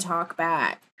don't want to talk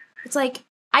back. It's like,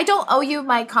 I don't owe you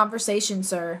my conversation,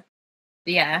 sir.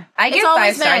 Yeah. I give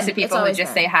 5 stars to people who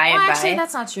just say hi and bye. Actually,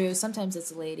 that's not true. Sometimes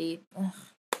it's a lady. Ugh.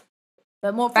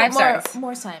 But more time is better.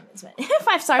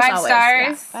 5 stars. 5 always. stars.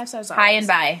 Yeah, 5 stars. Always. Hi and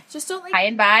bye. Just don't hi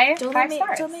and bye. Don't 5 let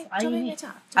stars. Don't make me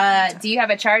talk. Do you have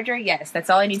a charger? Yes,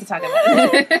 that's all I need to talk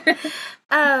about.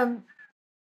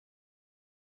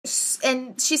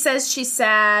 And she says she's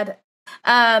sad.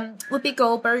 Whoopi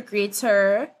Goldberg greets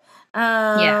her.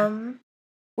 Yeah.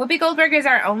 Whoopi Goldberg is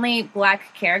our only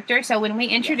black character. So when we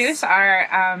introduce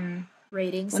our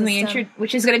rating system,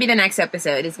 which is going to be the next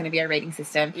episode, is going to be our rating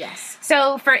system. Yes.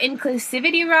 So for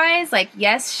inclusivity rise, like,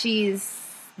 yes, she's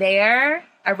there.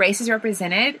 A race is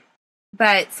represented,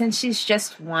 but since she's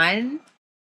just one,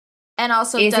 and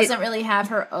also doesn't really have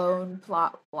her own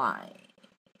plot line.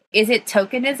 Is it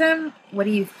tokenism? What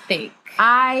do you think?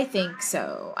 I think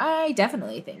so. I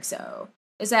definitely think so.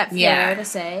 Is that fair to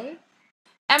say?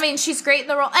 I mean, she's great in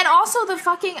the role, and also the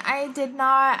fucking I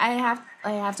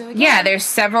have to again. Yeah, there's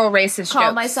several racist call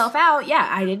jokes. Myself out. Yeah,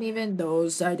 I didn't even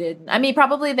those. I didn't. I mean,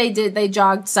 probably they did. They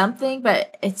jogged something,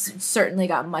 but it's certainly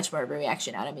got much more of a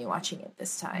reaction out of me watching it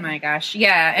this time. Oh my gosh,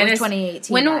 yeah, and it's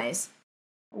 2018 guys.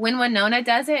 When Winona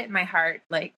does it, my heart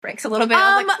like breaks a little bit.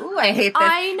 I'm like, ooh, I hate this.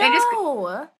 I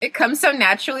know. It comes so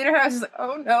naturally to her. I was just like,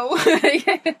 oh no.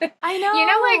 I know. You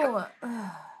know,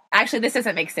 like, actually, this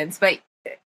doesn't make sense, but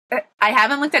I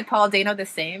haven't looked at Paul Dano the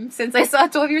same since I saw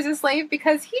 12 Years a Slave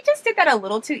because he just did that a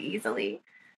little too easily.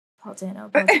 Paul Dano.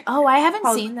 Oh, I haven't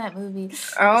seen that movie.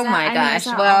 Oh my gosh.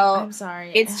 Well, I'm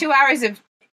sorry. It's 2 hours of,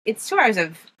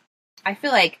 I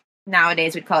feel like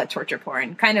nowadays we'd call it torture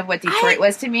porn. Kind of what Detroit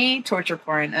was to me. Torture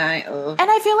porn. And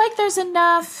I feel like there's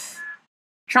enough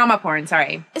trauma porn,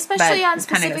 sorry. Especially on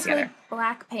specifically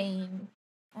black pain.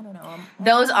 I don't know.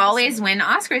 Those always win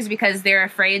Oscars because they're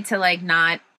afraid to like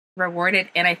not reward it,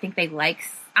 and I think they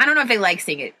I don't know if they like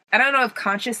seeing it. I don't know if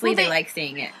consciously they like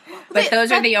seeing it. But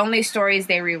those are the only stories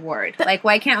they reward. Like,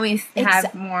 why can't we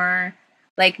have more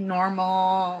like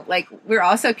normal, like we're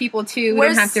also people too. We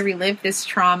don't have to relive this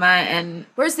trauma. And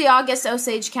where's the August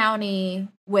Osage County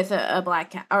with a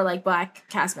black or like black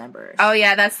cast members? Oh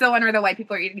yeah, that's the one where the white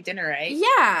people are eating dinner, right?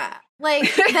 Yeah.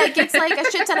 Like, that gets, like, a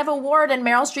shit ton of award, and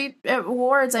Meryl Streep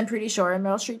awards, I'm pretty sure, and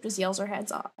Meryl Streep just yells her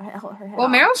head off.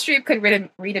 Meryl Streep could read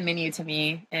a menu to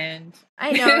me, and... I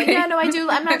know. Yeah, no, I do.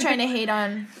 I'm not trying to hate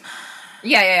on...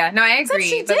 Yeah. No, I agree. Except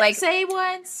she did say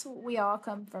once, we all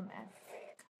come from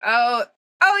Africa.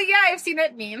 Oh, yeah, I've seen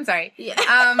that meme. Sorry. Yeah.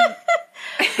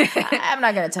 I'm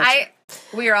not going to touch it.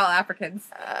 We are all Africans.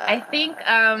 I think,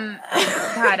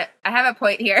 God, I have a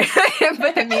point here,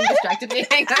 but the meme distracted me.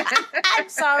 Hang on. I'm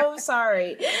so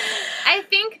sorry. I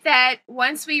think that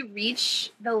once we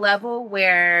reach the level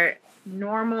where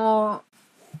normal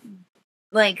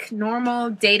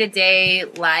day-to-day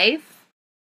life,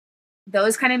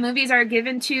 those kind of movies are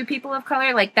given to people of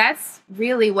color, like, that's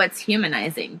really what's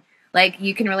humanizing. Like,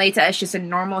 you can relate to us just in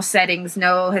normal settings,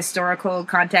 no historical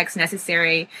context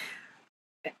necessary.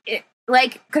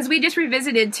 Because we just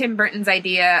revisited Tim Burton's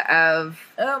idea of...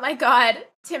 Oh my God,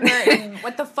 Tim Burton,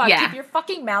 what the fuck? Yeah. Keep your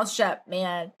fucking mouth shut,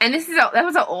 man. And that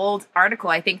was an old article,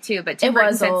 I think, too. But Tim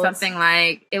Burton said something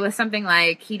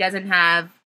like he doesn't have...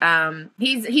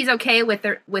 he's okay with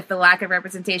the lack of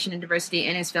representation and diversity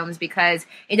in his films because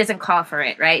it doesn't call for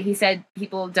it, right? He said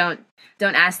people don't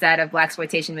ask that of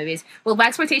blaxploitation movies. Well,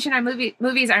 blaxploitation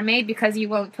movies are made because you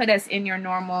won't put us in your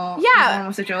normal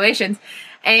situations,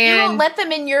 and you won't let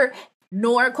them in your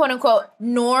quote unquote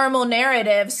normal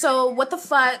narrative. So what the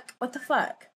fuck?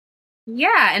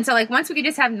 Yeah, and so like once we could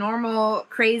just have normal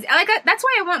crazy, that's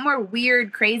why I want more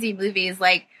weird crazy movies.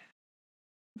 Like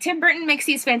Tim Burton makes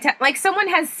these fantastic. Like someone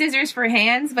has scissors for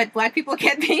hands, but black people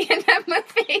can't be in that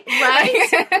movie,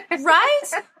 right?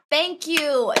 Right. Thank you.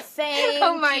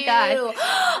 Oh my God.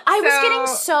 I was getting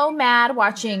so mad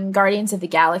watching Guardians of the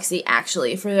Galaxy,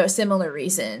 actually, for similar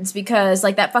reasons. Because,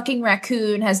 like, that fucking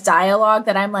raccoon has dialogue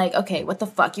that I'm like, okay, what the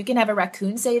fuck? You can have a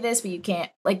raccoon say this, but you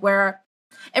can't, like, where...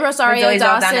 And Rosario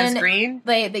Dawson... Green?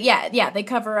 They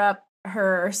cover up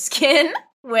her skin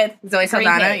with Zoe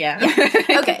Saldana, yeah.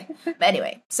 Okay. But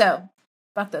anyway, so,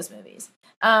 fuck those movies.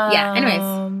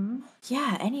 Anyways,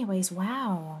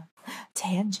 wow.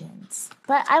 Tangents.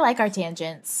 But I like our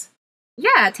tangents.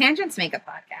 Yeah, tangents make a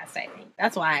podcast, I think.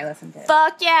 That's why I listen to it.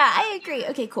 Fuck yeah, I agree.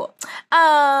 Okay, cool.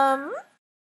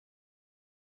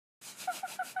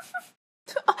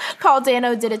 Paul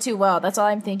Dano did it too well. That's all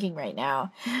I'm thinking right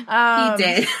now. He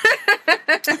did.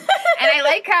 And I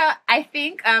like how I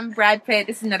think Brad Pitt,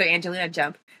 this is another Angelina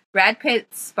jump. Brad Pitt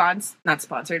not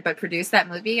sponsored, but produced that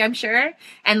movie, I'm sure.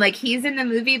 And, like, he's in the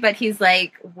movie, but he's,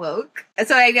 like, woke.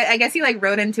 So I guess he, like,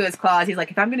 wrote into his clause. He's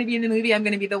like, if I'm going to be in the movie, I'm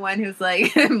going to be the one who's,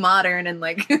 like, modern and,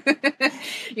 like,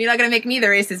 you're not going to make me the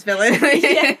racist villain.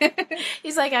 Yeah.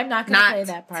 He's like, I'm not going to play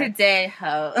that part. Today,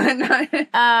 ho.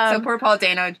 So poor Paul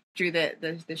Dano drew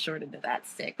the short end of that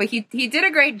stick. But he did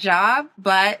a great job,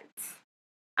 but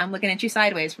I'm looking at you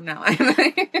sideways from now on.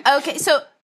 Okay, So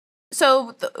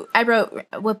I wrote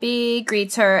Whoopi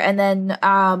greets her, and then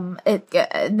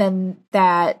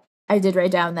that I did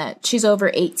write down that she's over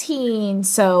 18,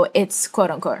 so it's quote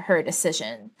unquote her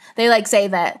decision. They like say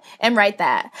that and write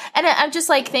that, and I'm just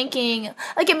like thinking,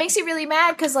 like it makes you really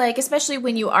mad because like especially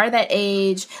when you are that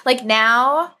age, like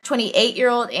now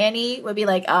 28-year-old Annie would be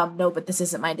like, no, but this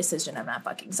isn't my decision. I'm not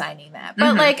fucking signing that.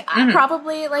 But I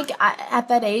probably like at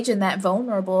that age and that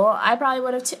vulnerable, I probably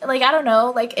would have like I don't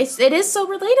know, like it is so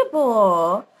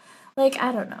relatable. Like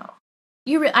I don't know.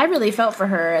 I really felt for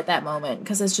her at that moment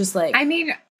because it's just like I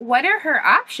mean, what are her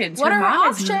options? What are her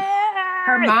options?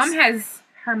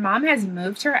 Her mom has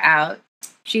moved her out.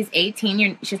 She's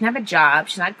 18. She doesn't have a job.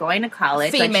 She's not going to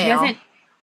college. Female. Like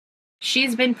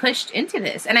she's been pushed into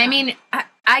this. And I mean,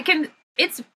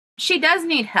 she does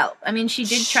need help. I mean, she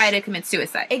did try to commit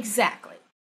suicide. Exactly.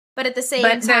 But at the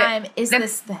same time, is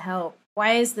this the help?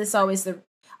 Why is this always the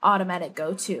automatic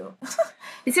go-to?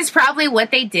 This is probably what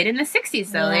they did in the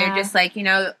 60s, though. Yeah. They're just like,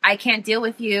 I can't deal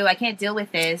with you. I can't deal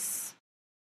with this.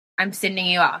 I'm sending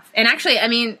you off. And actually, I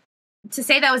mean, to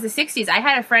say that was the 60s, I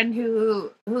had a friend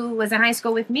who was in high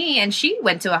school with me, and she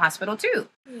went to a hospital, too.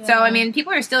 Yeah. So, I mean,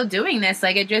 people are still doing this.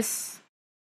 Like, it just...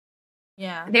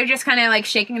 Yeah. They're just kind of, like,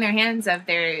 shaking their hands of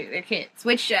their kids.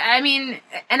 Which, I mean...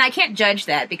 And I can't judge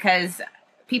that, because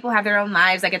people have their own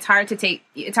lives. Like, it's hard to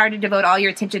devote all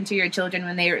your attention to your children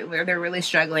when they're really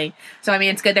struggling. So, I mean,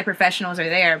 it's good that professionals are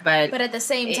there, but at the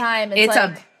same time,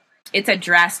 it's a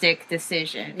drastic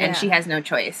decision, and she has no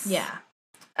choice. Yeah.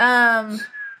 And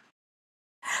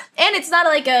it's not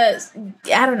like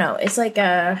I don't know, it's like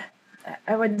I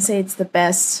wouldn't say it's the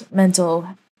best mental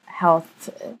health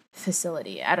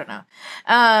facility. I don't know.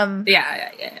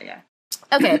 Yeah.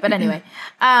 Okay, but anyway.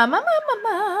 Mom.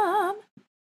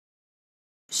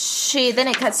 Then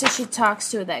it cuts to she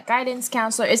talks to that guidance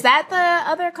counselor. Is that the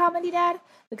other comedy dad?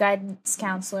 The guidance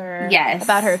counselor? Yes.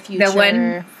 About her future. The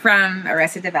one from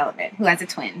Arrested Development who has a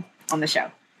twin on the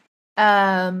show.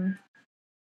 Mr.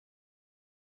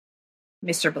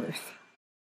 Bluth.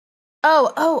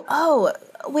 Oh,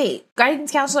 wait.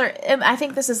 Guidance counselor, I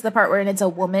think this is the part where it's a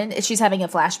woman. She's having a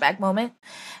flashback moment.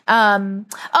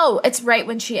 It's right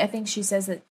when I think she says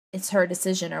that it's her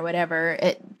decision or whatever.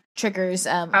 triggers.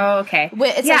 Oh, okay.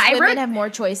 It's Yeah, like I women wrote- have more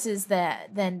choices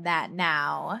than that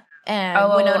now. And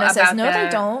Oh, Winona says, about no, they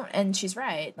the- don't. And she's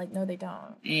right. Like, no, they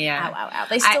don't. Yeah. Ow, ow, ow.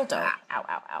 They still don't. Ow,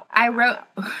 ow, ow. I ow, wrote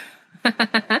ow.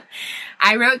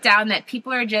 I wrote down that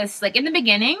people are just like in the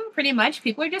beginning, pretty much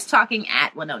people are just talking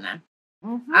at Winona.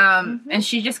 And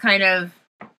she's just kind of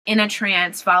in a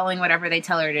trance following whatever they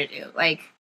tell her to do. Like,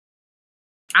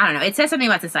 I don't know, it says something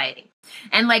about society.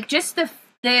 And like just the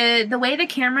way the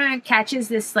camera catches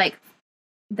this, like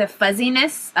the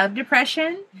fuzziness of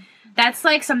depression, that's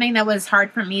like something that was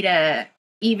hard for me to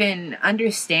even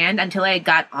understand until I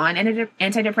got on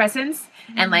antidepressants.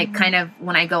 And like kind of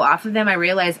when I go off of them, I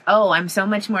realize, oh, I'm so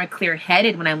much more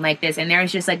clear-headed when I'm like this. And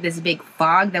there's just like this big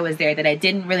fog that was there that I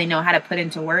didn't really know how to put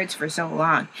into words for so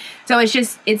long. So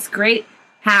it's great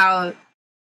how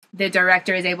the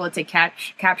director is able to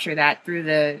capture that through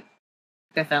the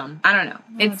film. I don't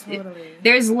know. Totally.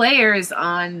 There's layers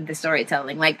on the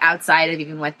storytelling, like outside of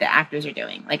even what the actors are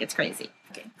doing. Like, it's crazy.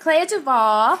 Okay. Clea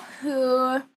Duvall,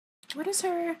 what is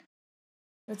her?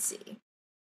 Let's see.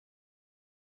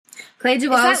 Clea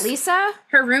Duvall. Is that Lisa?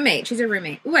 Her roommate. She's a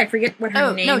roommate. Ooh, I forget what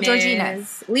her name is. Georgina.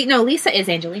 No, Lisa is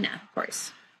Angelina, of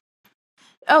course.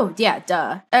 Oh, yeah,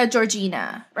 duh.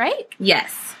 Georgina, right?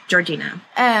 Yes, Georgina.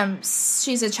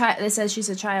 She's a child. It says she's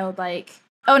a child, like...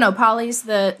 Oh, no, Polly's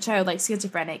the child, like,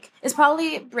 schizophrenic. Is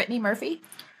Polly Brittany Murphy?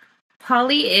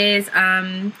 Polly is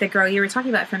the girl you were talking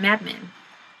about from Mad Men.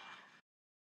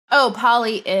 Oh,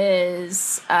 Polly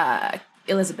is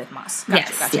Elizabeth Moss.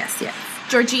 Gotcha. Yes.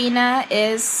 Georgina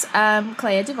is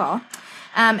Clea Duvall.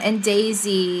 And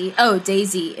Daisy... Oh,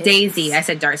 Daisy is... Daisy. I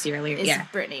said Darcy earlier. Is Yeah.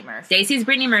 Brittany Murphy. Daisy's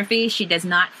Brittany Murphy. She does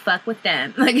not fuck with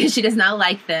them. Like, she does not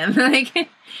like them. Like,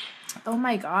 oh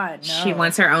my god, no. she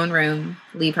wants her own room.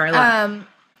 Leave her alone.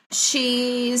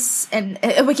 She's... And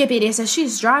Wikipedia says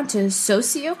she's drawn to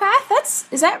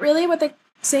sociopath. Is that really what they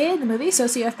say in the movie?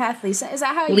 Sociopath Lisa? Is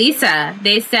that how you... Lisa.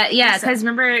 They said... Yeah, Lisa. because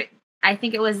remember... I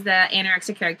think it was the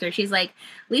anorexic character. She's like,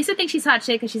 Lisa thinks she's hot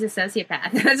shit because she's a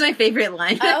sociopath. That's my favorite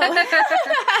line. Oh.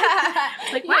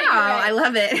 Like, Yeah, wow, you're right. I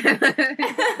love it.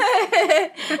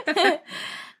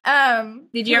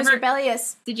 Did you ever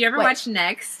rebellious? Did you ever What? watch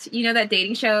Next? You know that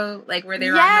dating show, like where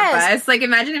they were on Yes. the bus. Like,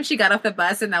 imagine if she got off the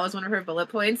bus and that was one of her bullet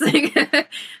points. Like,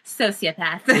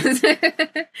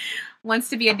 sociopath wants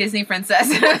to be a Disney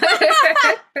princess.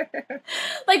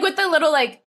 Like with the little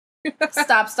like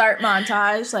stop start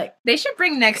montage. Like They should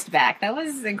bring Next back. That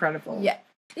was incredible. yeah,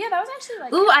 that was actually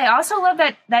like Ooh, I also love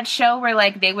that show where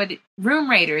like they would room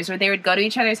raiders, where they would go to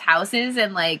each other's houses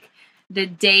and like the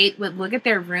date would look at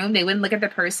their room. They wouldn't look at the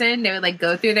person. They would like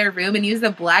go through their room and use the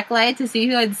black light to see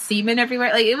who had semen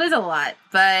everywhere. Like, it was a lot,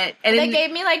 but and they then,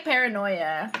 gave me like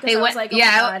paranoia. They I was went- like, oh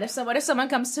yeah. my god, what if someone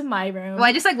comes to my room? well,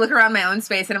 I just like look around my own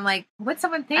space and I'm like, what's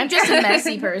someone think? I'm just a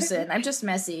messy person. I'm just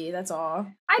messy. That's all.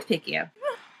 I'd pick you.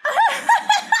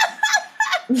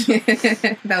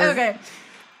 That was, Okay.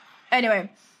 Anyway,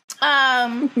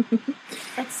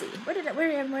 let's see.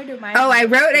 Where do my? Oh, I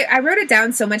wrote it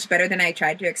down so much better than I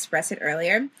tried to express it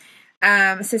earlier.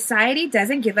 Society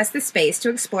doesn't give us the space to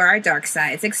explore our dark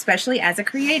sides, especially as a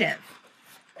creative.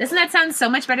 Doesn't that sound so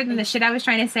much better than the shit I was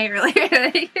trying to say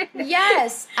earlier?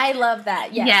 Yes, I love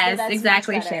that. Yes, that's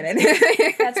exactly, much better.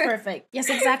 Shannon. That's perfect. Yes,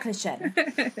 exactly, Shannon.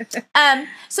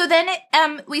 So then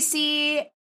we see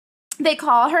they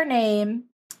call her name.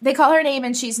 They call her name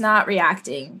and she's not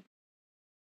reacting.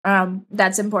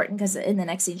 That's important because in the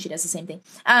next scene she does the same thing.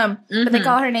 But they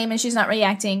call her name and she's not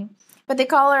reacting. But they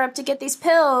call her up to get these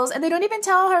pills and they don't even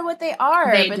tell her what they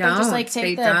are. They but they just like don't.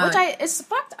 take They them, don't. it's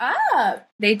fucked up.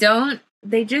 They don't.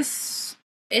 They just.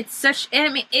 It's such. I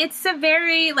mean, it's a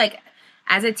very like.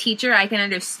 As a teacher, I can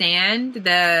understand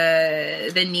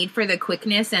the need for the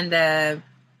quickness and the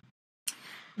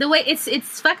way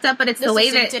it's fucked up, but it's the way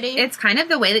that succinity. it's kind of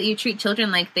the way that you treat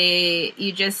children. Like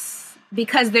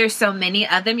because there's so many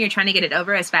of them, you're trying to get it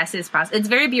over as fast as possible. It's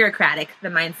very bureaucratic, the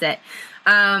mindset.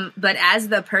 But as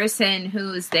the person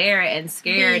who's there and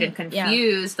scared and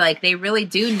confused, like they really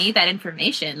do need that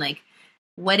information. Like,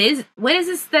 what is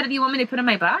this that you want me to put in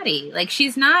my body? Like,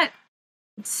 she's not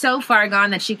so far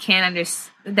gone that she can't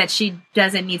understand, that she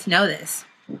doesn't need to know this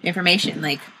information.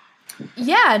 Like,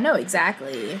 Yeah, no,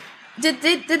 exactly. Did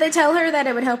they tell her that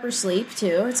it would help her sleep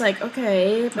too? It's like,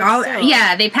 okay, but still.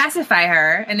 yeah, they pacify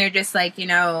her and they're just like,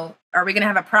 are we gonna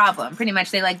have a problem? Pretty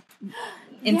much, they like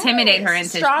intimidate her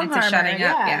into shutting up.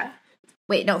 Yeah.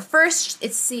 Wait, no. First,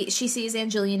 she sees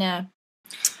Angelina.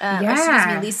 Yeah.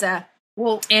 Excuse me, Lisa.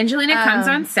 Well, Angelina comes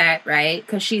on set, right?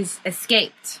 Because she's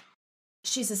escaped.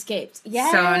 She's escaped.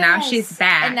 Yeah. So now she's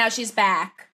back. And now she's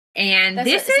back. And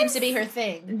Seems to be her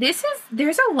thing.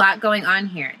 There's a lot going on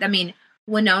here. I mean,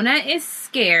 Winona is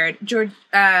scared.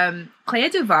 Clea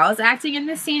Duvall's acting in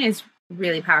this scene is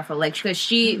really powerful. Like,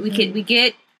 because we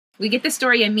get the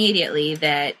story immediately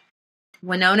that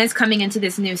Winona's coming into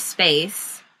this new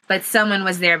space, but someone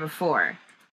was there before.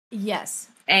 Yes.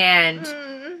 And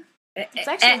it's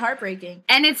actually heartbreaking.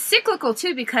 And it's cyclical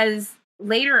too, because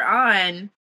later on,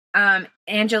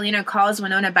 Angelina calls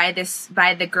Winona by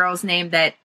the girl's name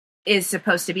that is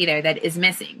supposed to be there, that is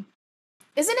missing.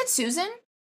 Isn't it Susan?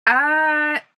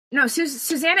 No,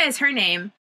 Susanna is her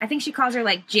name. I think she calls her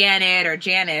like Janet or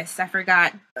Janice. I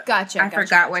forgot. Gotcha. I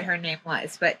forgot what her name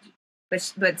was, but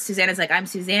Susanna's like, I'm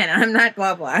Susanna. I'm not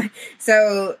blah blah.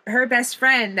 So her best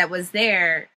friend that was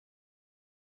there,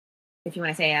 if you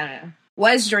want to say, I don't know,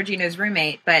 was Georgina's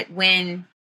roommate. But when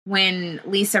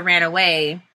Lisa ran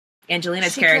away,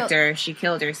 Angelina's character, she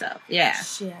killed herself. Yeah.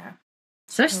 Yeah.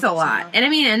 So it's a lot, and I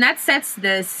mean, and that sets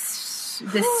the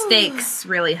stakes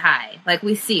really high. Like,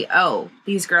 we see,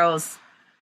 these girls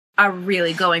are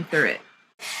really going through it.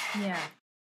 Yeah.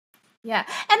 Yeah.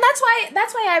 And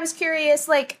that's why I was curious,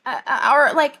 like,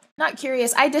 or like, not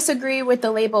curious. I disagree with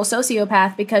the label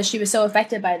sociopath, because she was so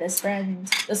affected by this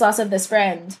loss of this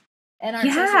friend. And aren't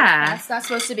sociopaths not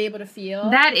supposed to be able to feel?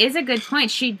 That is a good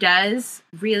point. She does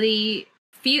really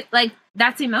feel like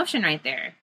that's emotion right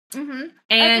there. Mm-hmm.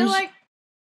 And I feel like,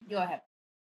 go ahead.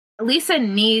 Lisa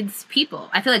needs people.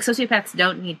 I feel like sociopaths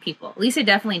don't need people. Lisa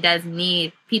definitely does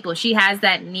need people. She has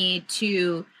that need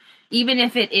to, even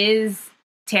if it is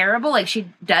terrible, like, she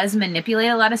does manipulate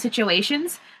a lot of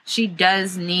situations, she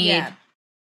does need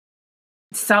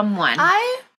someone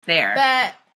there.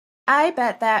 I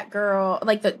bet that girl,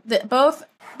 like, both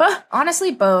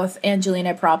honestly, both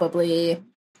Angelina probably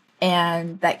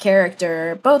and that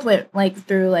character both went, like,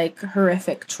 through, like,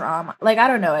 horrific trauma. Like, I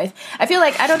don't know. I feel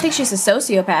like, I don't think she's a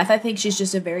sociopath. I think she's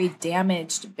just a very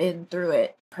damaged, been through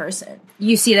it person.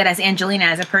 You see that as Angelina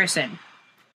as a person.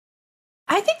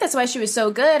 I think that's why she was so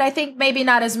good. I think maybe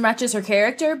not as much as her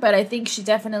character, but I think she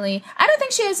definitely, I don't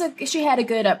think she had a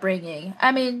good upbringing.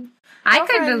 I mean, I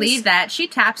could believe that. She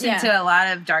taps into a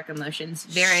lot of dark emotions.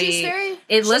 She's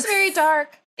very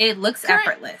dark. It looks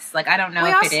effortless. Like, I don't know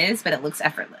if it is, but it looks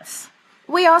effortless.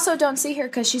 We also don't see her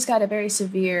because she's got a very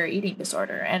severe eating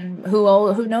disorder, and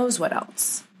who knows what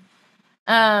else.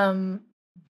 I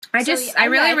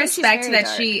really respect that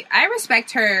dark. I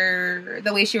respect her,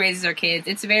 the way she raises her kids.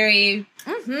 It's very,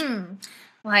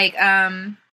 like,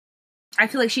 I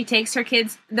feel like she takes her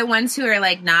kids, the ones who are,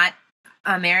 like, not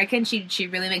American, she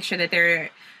really makes sure that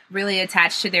they're really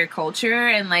attached to their culture,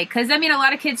 and, like, because I mean, a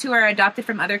lot of kids who are adopted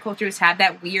from other cultures have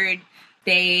that weird,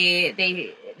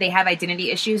 they have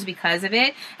identity issues because of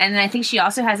it. And then I think she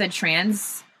also has a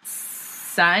trans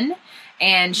son,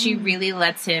 and she really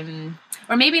lets him,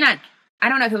 or maybe not, I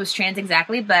don't know if it was trans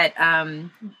exactly, but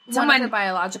one of her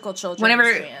biological children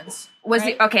was trans. Was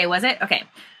it okay? Was it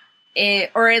okay?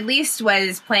 Or at least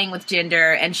was playing with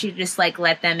gender, and she just, like,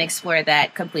 let them explore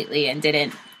that completely and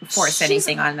didn't force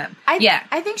anything on them. I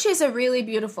think she has a really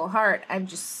beautiful heart. I'm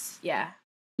just I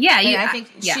think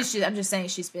I'm just saying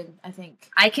she's been. I think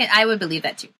I would believe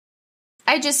that too.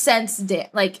 I just sense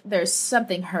like there's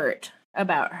something hurt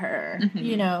about her,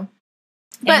 you know.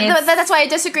 But that's why I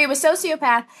disagree with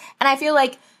sociopath, and I feel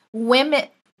like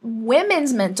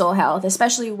women's mental health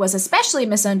was especially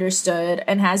misunderstood,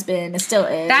 and has been, still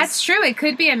is. That's true. It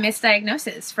could be a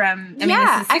misdiagnosis from this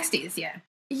is the 60s,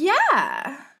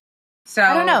 yeah. So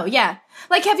I don't know. Yeah,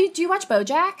 like, do you watch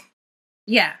BoJack?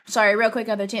 Yeah. Sorry, real quick,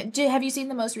 other have you seen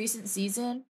the most recent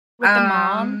season with the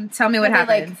mom? Tell me what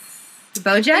happens.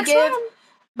 BoJack's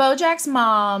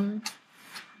mom.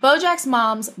 BoJack's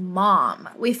mom's mom,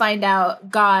 we find out,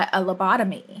 got a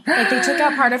lobotomy. Like, they took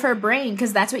out part of her brain,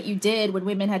 because that's what you did when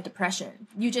women had depression.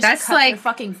 You just cut their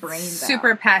fucking brains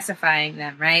super out. Pacifying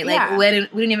them, right? Like, we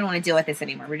don't even want to deal with this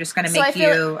anymore. We're just going to make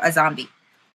you a zombie.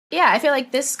 Yeah, I feel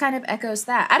like this kind of echoes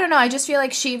that. I don't know. I just feel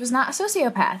like she was not a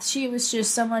sociopath. She was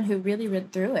just someone who really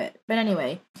went through it. But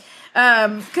anyway,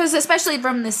 because especially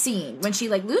from the scene when she,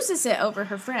 like, loses it over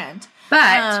her friend.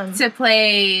 But to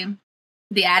play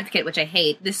the advocate, which I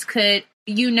hate, this could,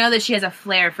 that she has a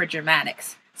flair for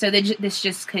dramatics. So this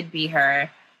just could be her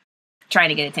trying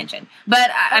to get attention.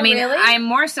 But I mean, really? I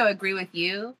more so agree with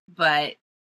you, but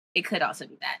it could also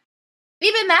be that.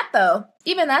 Even that though,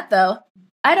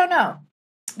 I don't know.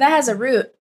 That has a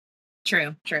root.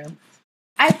 True.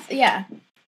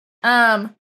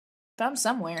 From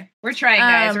somewhere. We're trying,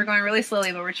 guys. We're going really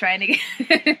slowly, but we're trying to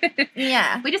get.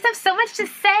 Yeah. We just have so much to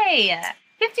say.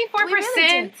 54%.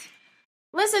 Really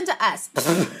listen to us.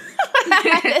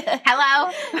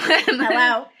 Hello.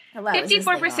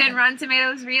 54% Rotten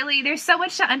Tomatoes. Really, there's so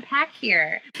much to unpack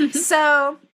here.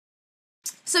 So,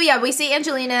 So yeah, we see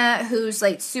Angelina, who's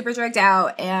like super drugged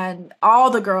out, and all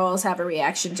the girls have a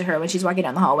reaction to her when she's walking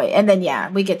down the hallway. And then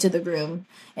yeah, we get to the room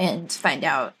and find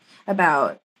out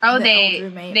about the old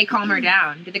roommate. They calm her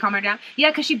down. Did they calm her down?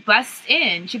 Yeah, because she busts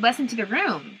in. She busts into the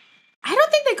room. I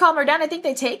don't think they calm her down. I think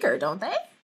they take her, don't they?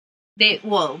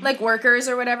 Like workers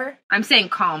or whatever. I'm saying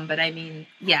calm, but I mean,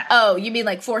 yeah. Oh, you mean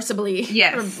like forcibly?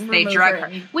 Yes, they drug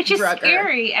her, which is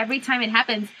scary every time it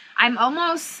happens. I'm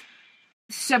almost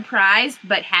surprised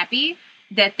but happy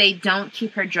that they don't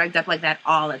keep her drugged up like that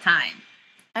all the time.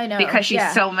 I know, because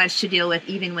she's so much to deal with,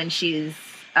 even when she's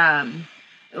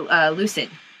lucid.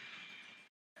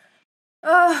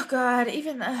 Oh God!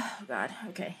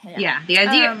 Okay. Yeah,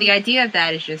 the idea of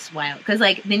that is just wild. Because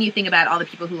like then you think about all the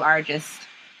people who are just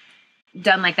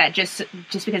done like that just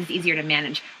because it's easier to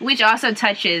manage, which also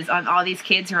touches on all these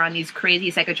kids who are on these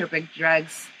crazy psychotropic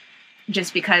drugs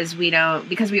just because we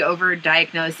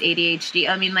overdiagnose ADHD.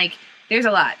 I mean, like, there's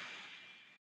a lot.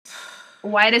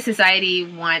 Why does society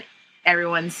want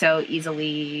everyone so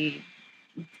easily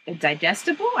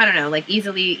digestible? I don't know, like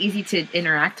easy to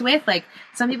interact with. Like,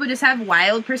 some people just have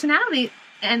wild personality,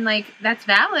 and like that's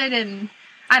valid. And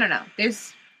I don't know.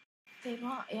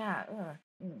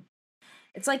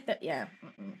 It's like that. Yeah.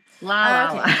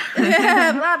 Blah, blah,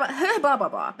 blah, blah, blah,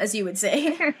 blah, as you would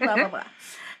say. Blah, blah, blah.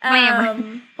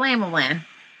 Blam, blam.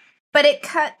 But it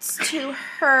cuts to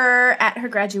her at her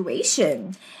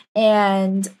graduation,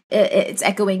 and it's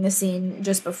echoing the scene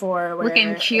just before where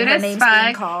looking cute her as name's fuck.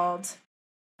 being called.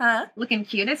 Huh? Looking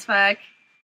cute as fuck.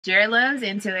 Jared Leto's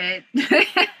into it.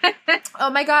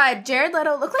 Oh my God, Jared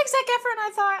Leto looked like Zac Efron,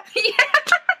 I thought. Yeah.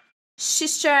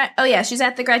 She's trying. Oh yeah, she's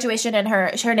at the graduation, and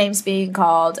her name's being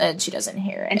called, and she doesn't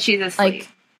hear it. And she's asleep. Like,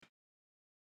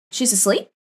 she's asleep?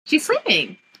 She's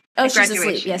sleeping. Oh, she's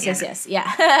asleep. Yes.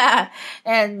 Yeah.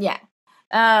 And yeah.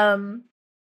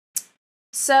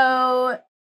 So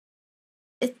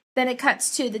then it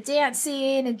cuts to the dance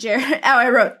scene, and I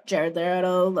wrote Jared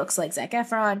Leto looks like Zac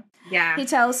Efron. Yeah. He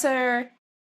tells her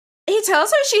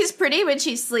she's pretty when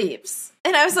she sleeps.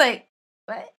 And I was like,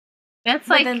 what? It's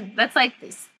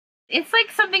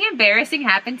like something embarrassing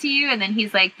happened to you, and then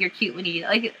he's like, you're cute when you,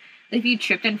 like, if you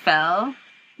tripped and fell,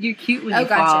 you're cute when you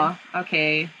fall.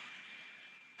 Okay.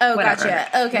 Oh, Whatever.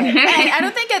 Gotcha. Okay.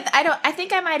 I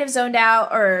think I might have zoned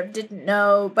out or didn't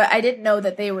know, but I didn't know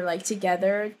that they were like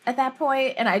together at that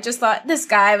point. And I just thought this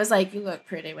guy was like, you look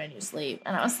pretty when you sleep.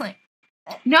 And I was like,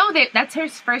 no, that's her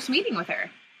first meeting with her.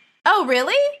 Oh,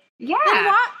 really? Yeah.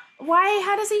 Then why?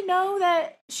 How does he know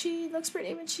that she looks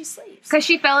pretty when she sleeps? Because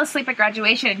she fell asleep at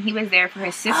graduation. He was there for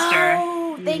his sister.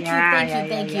 Oh, thank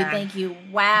you.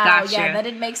 Wow. Gotcha. Yeah, that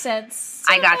didn't make sense.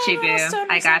 I got you, boo.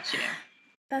 I got you.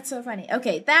 That's so funny.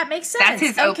 Okay, that makes sense. That's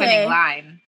his opening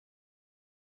line.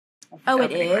 Oh,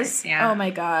 it is? Line. Yeah. Oh, my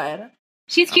God.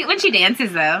 She's cute when she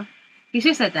dances, though. You should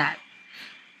have said that.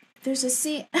 There's a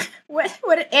scene.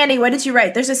 Annie, what did you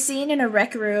write? There's a scene in a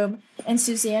rec room, and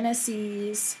Susanna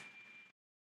sees.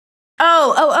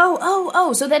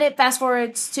 Oh. So then it fast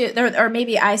forwards to, or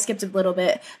maybe I skipped a little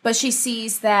bit, but she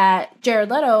sees that Jared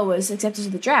Leto was accepted to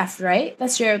the draft, right?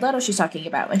 That's Jared Leto she's talking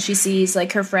about when she sees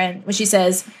like her friend, when she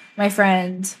says, my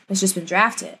friend has just been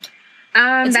drafted.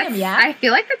 It's him, yeah? I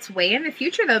feel like that's way in the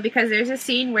future though, because there's a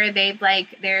scene where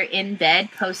they're in bed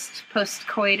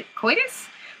post-coital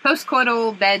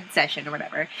bed session or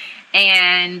whatever.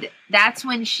 And that's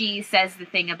when she says the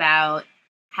thing about,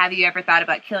 have you ever thought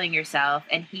about killing yourself?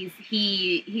 And he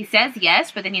says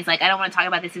yes, but then he's like, I don't want to talk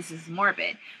about this. This is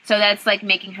morbid. So that's like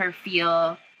making her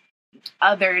feel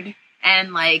othered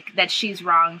and like that she's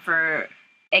wrong for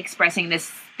expressing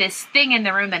this thing in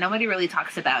the room that nobody really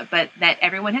talks about, but that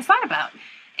everyone has thought about.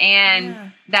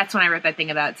 And that's when I wrote that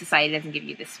thing about society doesn't give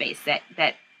you the space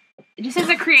that just as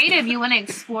a creative, you want to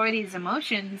explore these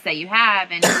emotions that you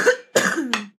have. And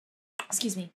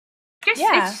excuse me.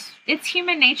 It's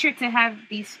human nature to have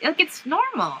these, like, it's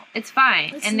normal. It's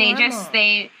fine. It's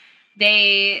normal.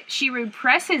 She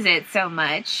represses it so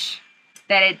much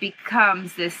that it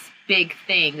becomes this big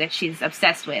thing that she's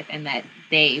obsessed with, and that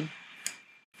they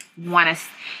want to,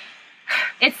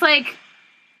 it's like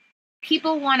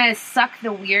people want to suck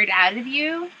the weird out of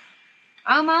you,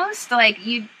 almost. Like,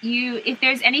 you, if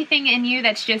there's anything in you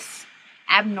that's just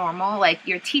abnormal, like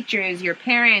your teachers, your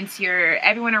parents,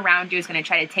 everyone around you is going to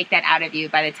try to take that out of you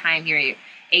by the time you're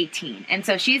 18. And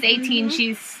so she's 18,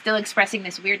 she's still expressing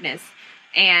this weirdness,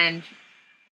 and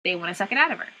they want to suck it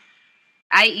out of her.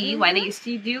 I.e., why they used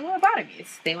to do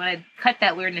lobotomies. They want to cut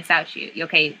that weirdness out of you.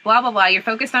 Okay, blah, blah, blah, you're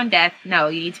focused on death. No,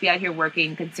 you need to be out here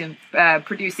working,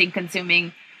 producing,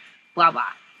 consuming, blah, blah.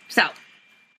 So.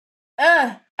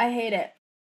 I hate it.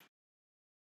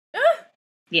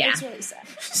 Yeah. It's really sad.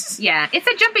 Yeah, it's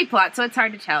a jumpy plot, so it's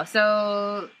hard to tell.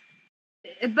 So,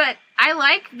 but I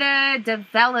like the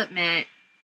development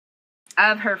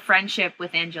of her friendship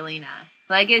with Angelina.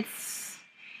 Like, it's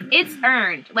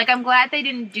earned. Like, I'm glad they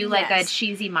didn't do, like, a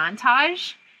cheesy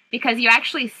montage, because you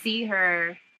actually see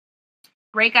her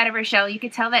break out of her shell. You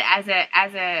could tell that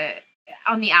as a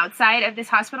on the outside of this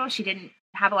hospital, she didn't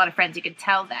have a lot of friends. You could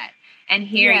tell that. And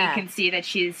here you can see that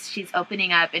she's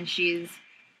opening up, and she's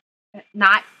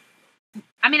not,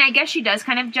 I mean, I guess she does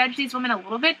kind of judge these women a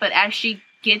little bit, but as she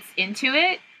gets into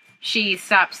it, she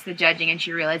stops the judging, and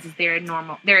she realizes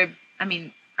I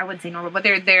mean, I wouldn't say normal, but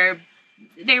they're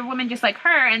women just like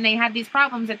her, and they have these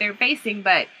problems that they're facing,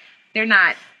 but they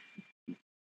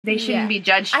shouldn't be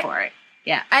judged for it.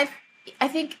 Yeah. I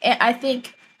think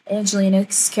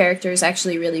Angelina's character is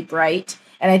actually really bright,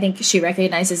 and I think she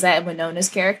recognizes that in Winona's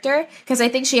character, because I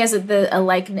think she has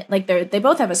they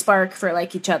both have a spark for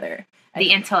like each other.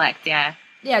 The intellect, yeah.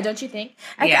 Yeah, don't you think?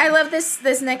 I love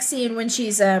this next scene when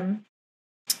she sees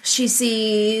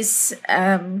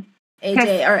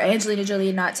AJ or Angelina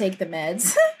Jolie not take the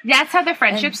meds. That's how the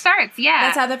friendship starts. Yeah,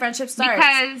 that's how the friendship starts.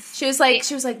 Because she was like,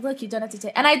 look, you don't have to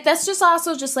take. And that's just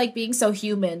also just like being so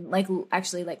human. Like,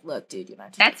 actually, like, look, dude, you're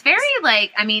not. That's very like,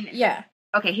 I mean, yeah.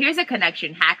 Okay, here's a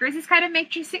connection. Hackers is kind of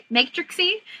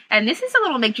matrixy, and this is a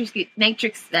little matrix. Blah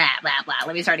blah blah.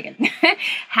 Let me start again.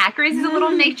 Hackers is a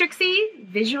little matrixy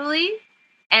visually.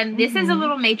 And this is a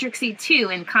little matrixy too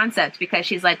in concept, because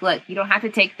she's like, look, you don't have to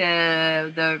take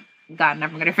the God,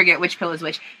 I'm going to forget which pill is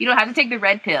which. You don't have to take the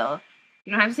red pill.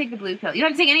 You don't have to take the blue pill. You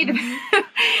don't have to take any of the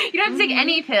you don't have to take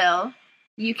any pill.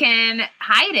 You can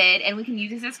hide it, and we can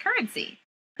use this as currency.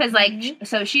 Because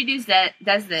so she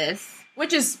does this,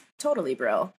 which is totally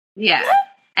bro. Yeah.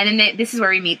 And then this is where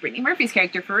we meet Brittany Murphy's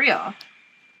character for real.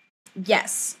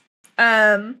 Yes.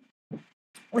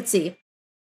 Let's see.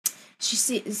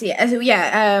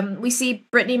 We see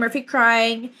Brittany Murphy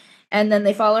crying, and then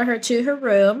they follow her to her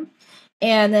room,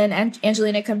 and then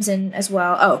Angelina comes in as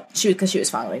well. Oh, because she was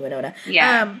following Winona.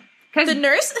 Yeah. Because the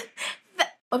nurse.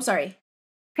 I'm sorry.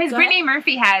 Because Brittany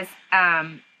Murphy has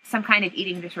some kind of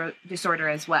eating disorder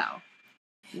as well,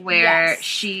 where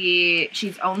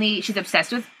she's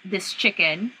obsessed with this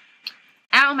chicken.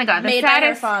 Oh my god, made by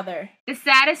her father. The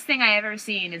saddest thing I ever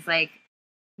seen is like.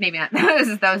 Maybe not.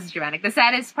 that was dramatic. The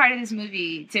saddest part of this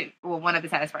movie, one of the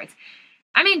saddest parts.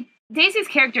 I mean, Daisy's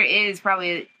character is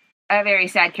probably a very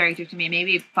sad character to me.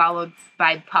 Maybe followed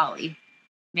by Polly,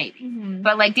 maybe. Mm-hmm.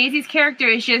 But like Daisy's character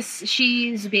is just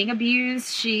she's being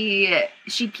abused. She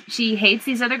hates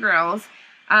these other girls,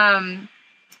 and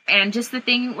just the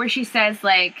thing where she says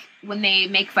like when they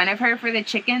make fun of her for the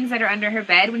chickens that are under her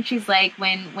bed, when she's like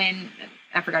when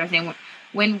I forgot his name.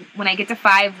 When I get to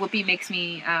 5, Whoopi makes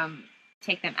me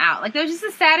take them out. Like, that was just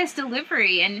the saddest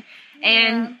delivery.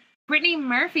 And Brittany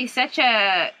Murphy's such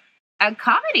a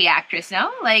comedy actress,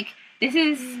 no? Like, this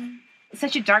is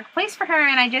such a dark place for her,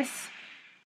 and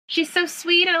she's so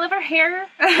sweet, and I love her hair.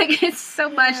 Like, it's so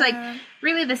much, like,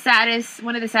 really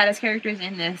one of the saddest characters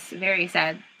in this very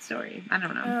sad story. I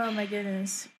don't know. Oh, my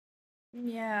goodness.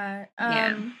 Yeah.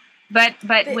 But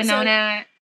Winona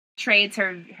trades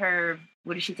her,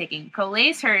 what is she taking?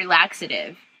 Colace, her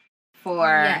laxative,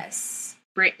 for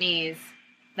Brittany's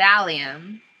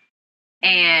Valium,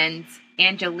 and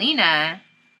Angelina,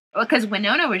 because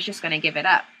Winona was just going to give it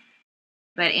up,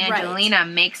 but Angelina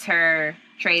makes her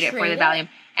trade it for the Valium,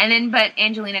 but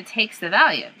Angelina takes the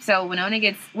Valium. So Winona,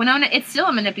 it's still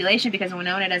a manipulation because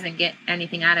Winona doesn't get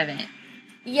anything out of it.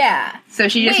 Yeah. So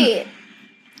she just wait.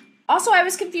 Also, I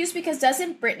was confused because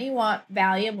doesn't Brittany want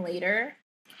Valium later?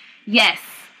 Yes,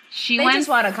 they just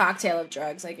want a cocktail of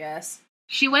drugs, I guess.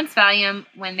 She wants Valium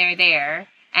when they're there,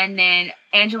 and then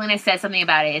Angelina says something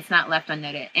about it. It's not left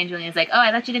unnoted. Angelina's like, oh,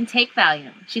 I thought you didn't take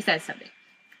Valium. She says something.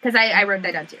 Because I wrote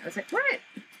that down too. I was like, what?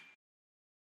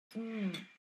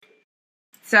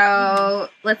 So,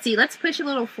 let's see. Let's push a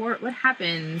little forward. What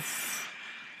happens?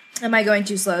 Am I going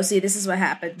too slow? See, this is what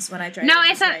happens when I try to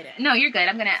write it. No, you're good.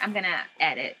 I'm gonna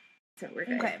edit. So we're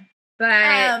good. Okay.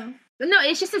 But, no,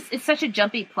 it's just, it's such a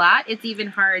jumpy plot. It's even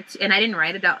hard and I didn't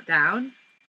write it down.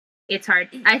 It's hard.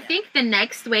 Yeah. I think the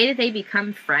next way that they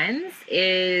become friends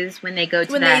is when they go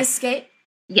to they escape?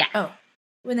 Yeah. Oh.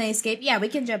 When they escape? Yeah, we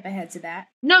can jump ahead to that.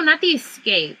 No, not the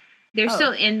escape. They're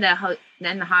still in the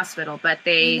hospital, but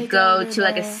they go to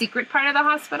like a secret part of the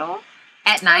hospital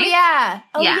at night. Oh, yeah.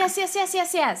 Oh, yeah. Yes.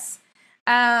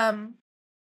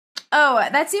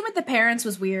 That scene with the parents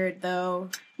was weird, though.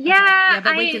 Yeah,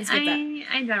 but we can skip that.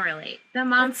 I don't relate. The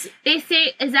mom, they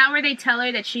say, is that where they tell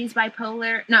her that she's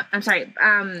bipolar? No, I'm sorry.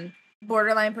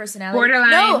 Borderline personality.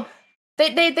 Borderline.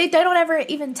 They don't ever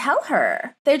even tell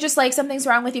her. They're just like, something's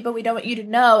wrong with you, but we don't want you to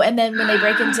know. And then when they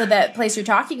break into that place you're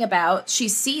talking about, she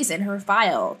sees in her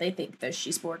file, they think that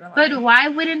she's borderline. But why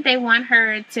wouldn't they want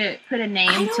her to put a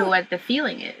name to what the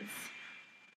feeling is?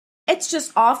 It's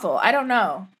just awful. I don't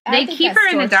know. They keep her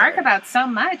in the dark about so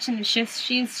much, and it's just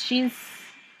she's.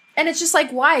 And it's just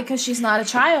like, why? Because she's not a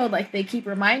child. Like, they keep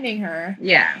reminding her.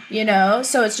 Yeah. You know?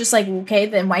 So it's just like, okay,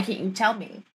 then why can't you tell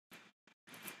me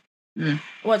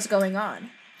what's going on?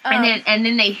 And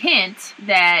then they hint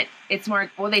that it's more,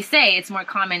 well, they say it's more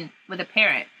common with a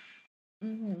parent.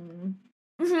 Mm-hmm.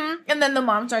 Mm-hmm. And then the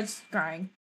mom starts crying.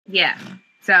 Yeah.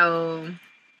 So.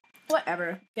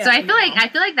 Whatever. So I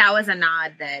feel like that was a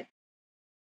nod that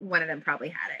one of them probably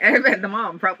had it. The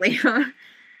mom probably.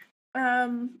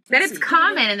 That it's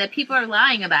common and that people are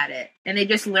lying about it, and they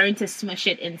just learn to smush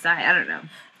it inside. I don't know.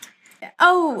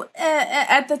 Oh,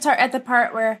 at the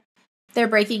part where they're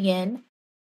breaking in,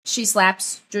 she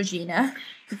slaps Georgina.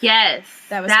 Yes,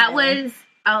 that was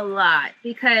a lot,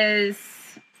 because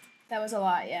that was a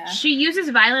lot. Yeah, she uses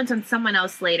violence on someone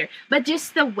else later, but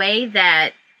just the way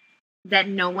that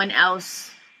no one else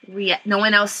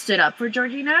stood up for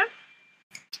Georgina,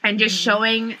 and just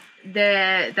showing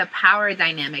the power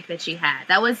dynamic that she had.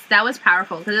 That was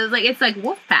powerful, because it's like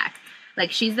wolf pack.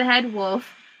 Like, she's the head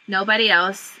wolf, nobody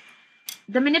else.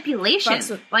 The manipulation,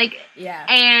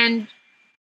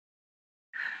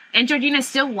 and Georgina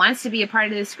still wants to be a part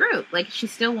of this group. Like, she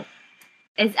still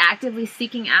is actively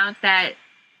seeking out that.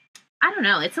 I don't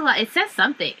know. It's a lot. It says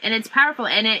something, and it's powerful,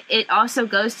 and it also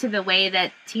goes to the way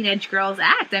that teenage girls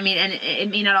act. I mean, and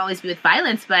it may not always be with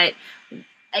violence, but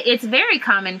it's very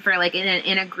common for, like,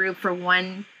 in a group, for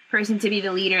one person to be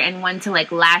the leader and one to,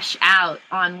 like, lash out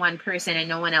on one person and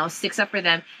no one else sticks up for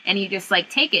them, and you just, like,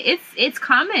 take it. It's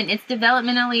common. It's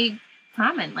developmentally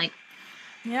common. Like,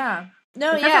 yeah.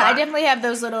 No, yeah, I definitely have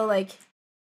those little, like,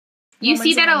 you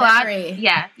see that a lot.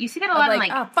 Yeah, you see that a lot.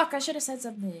 Like, oh fuck, I should have said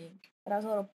something, but I was a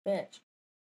little bitch.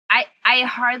 I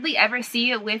hardly ever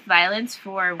see it with violence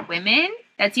for women.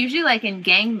 That's usually, like, in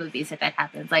gang movies that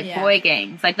happens, like boy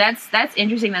gangs. Like, that's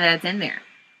interesting that that's in there.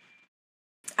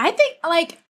 I think,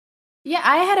 like, yeah,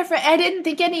 I had a friend. I didn't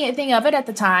think anything of it at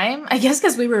the time. I guess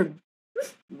because we were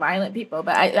violent people.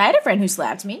 But I had a friend who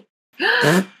slapped me.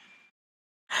 Yeah,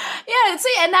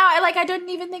 see, and now I didn't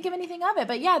even think of anything of it.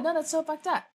 But yeah, no, that's so fucked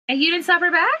up. And you didn't slap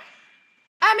her back?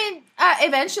 I mean,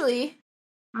 eventually.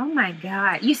 Oh my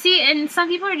god! You see, and some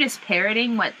people are just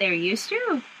parroting what they're used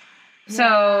to.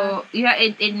 So yeah,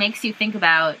 it makes you think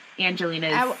about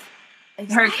Angelina's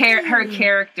her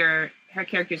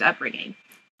character's upbringing.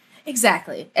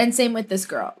 Exactly, and same with this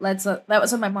girl. That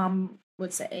was what my mom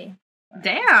would say.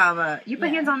 Damn, you put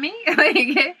hands on me,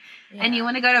 and you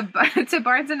want to go to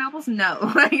Barnes and Nobles? No,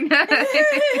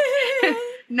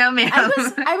 no, ma'am.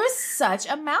 I was such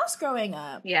a mouse growing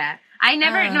up. Yeah, I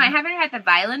haven't had the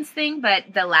violence thing, but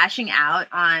the lashing out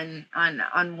on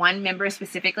one member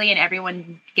specifically, and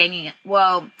everyone ganging.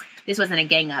 Well, this wasn't a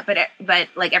gang up, but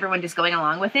like everyone just going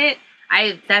along with it.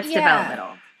 That's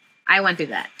developmental. I went through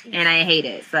that, and I hate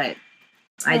it, but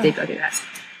I did go through that.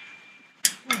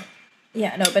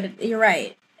 Yeah, no, but you're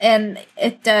right, and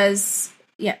it does.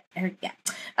 Yeah.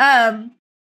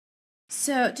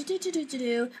 So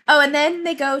oh, and then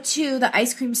they go to the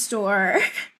ice cream store.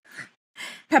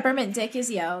 Peppermint Dick is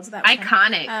yelled. That was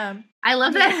iconic. I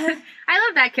love that. I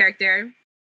love that character.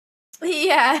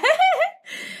 Yeah.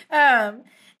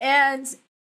 And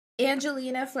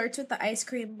Angelina flirts with the ice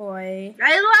cream boy.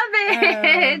 I love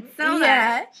it so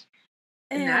much.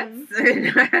 And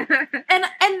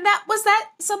that was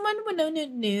that someone Winona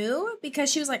knew because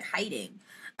she was like hiding.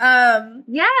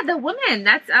 Yeah, the woman.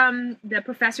 That's the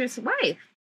professor's wife.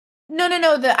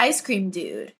 No, the ice cream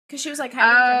dude. Because she was like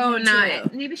hiding from him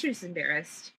too. Maybe she was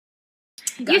embarrassed.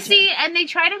 Gotcha. You see, and they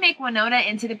try to make Winona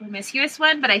into the promiscuous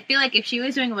one, but I feel like if she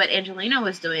was doing what Angelina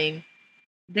was doing,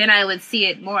 then I would see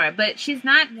it more. But she's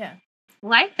not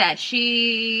like that.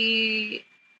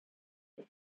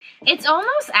 It's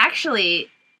almost actually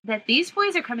that these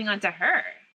boys are coming onto her.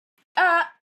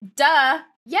 Duh.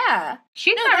 Yeah.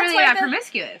 She's not really that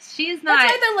promiscuous. She's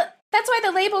not. That's why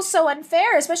the label's so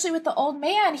unfair, especially with the old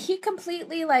man. He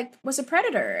completely, was a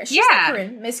predator. She's not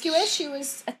promiscuous. She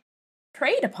was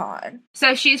preyed upon.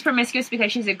 So she's promiscuous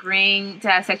because she's agreeing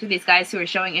to have sex with these guys who are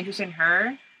showing interest in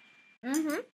her?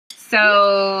 Mm-hmm.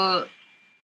 So...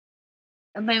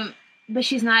 But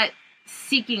she's not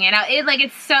seeking it out.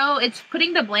 It's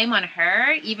putting the blame on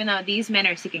her, even though these men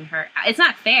are seeking her. It's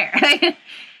not fair.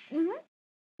 Mm-hmm.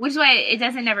 Which is why it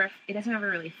doesn't ever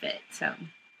really fit. So,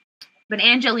 but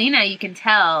Angelina, you can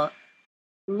tell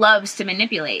loves to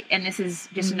manipulate, and this is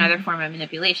just another form of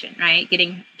manipulation, right?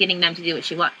 Getting them to do what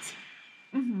she wants.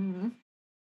 Mm-hmm.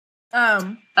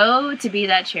 Oh, to be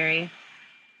that cherry.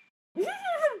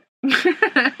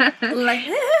 Like,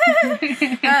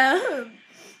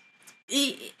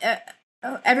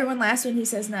 everyone laughs when he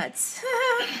says nuts.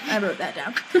 I wrote that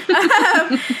down.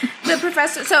 The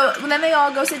professor. So then they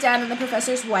all go sit down, and the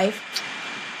professor's wife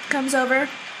comes over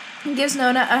and gives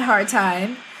Nona a hard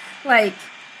time, like,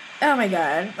 oh my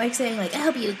god, like saying like, I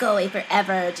hope you go away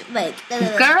forever, like,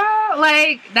 girl,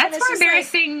 like that's more just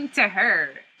embarrassing to her,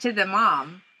 to the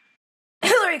mom.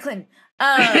 Hillary Clinton.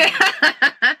 And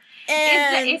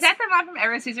is that the mom from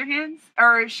Edward Scissorhands?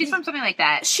 Or she's from something like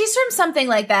that? She's from something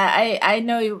like that. I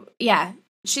know. Yeah,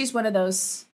 she's one of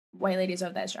those white ladies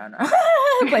of that genre.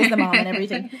 Plays the mom and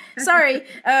everything. Sorry.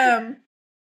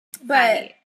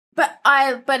 But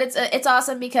it's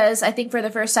awesome because I think for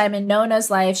the first time in Nona's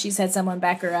life, she's had someone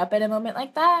back her up in a moment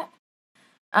like that.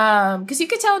 Because you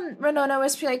could tell Renona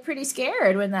was like pretty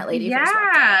scared when that lady first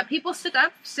walked out. People stood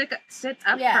up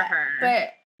for her.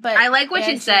 But I like what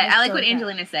she said. I like what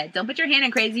Angelina said. Don't put your hand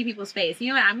in crazy people's face. You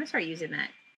know what? I'm gonna start using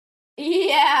that.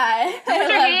 Yeah, Don't put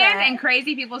your hand in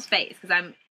crazy people's face because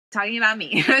I'm talking about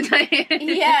me.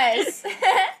 Yes.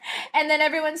 And then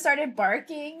everyone started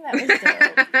barking. That was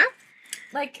dope.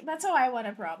 Like, that's how I want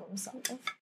to problem solve.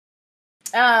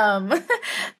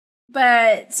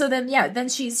 But so then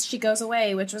she goes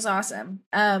away, which was awesome.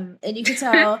 And you could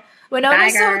tell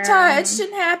Winona's so touched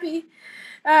and happy.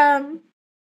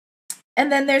 And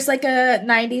then there's like a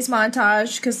 90s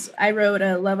montage, because I wrote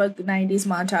a love a 90s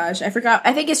montage. I forgot.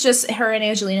 I think it's just her and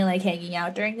Angelina like hanging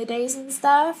out during the days and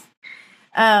stuff.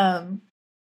 Right?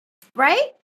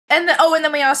 And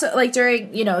then we also like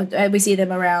during, we see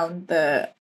them around the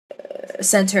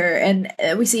center, and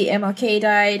we see MLK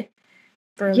died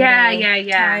for a little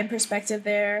time perspective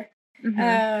there.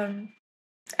 Mm-hmm.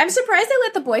 I'm surprised they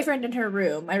let the boyfriend in her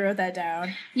room. I wrote that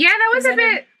down. Yeah, that was a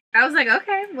bit. I was like,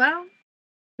 okay, well,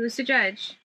 who's to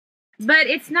judge? But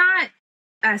it's not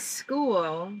a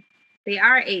school. They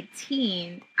are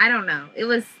 18. I don't know. It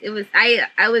was.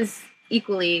 I was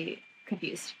equally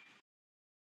confused.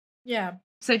 Yeah.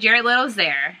 So Jared Little's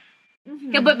there.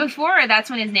 Mm-hmm. Yeah, but before, that's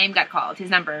when his name got called,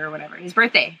 his number or whatever, his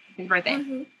birthday.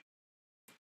 Mm-hmm.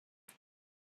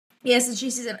 Yes, and she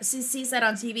sees that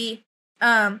on TV.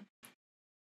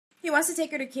 He wants to take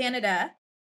her to Canada.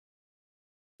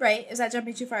 Right? Is that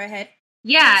jumping too far ahead?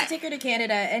 Yeah. He wants to take her to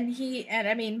Canada, and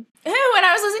I mean, when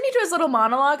I was listening to his little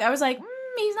monologue, I was like,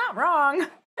 he's not wrong.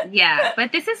 Yeah,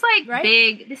 but this is like right?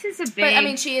 big. This is a big. But I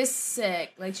mean, she is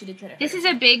sick. Like, she did try to. This is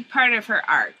a big part of her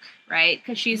arc, right?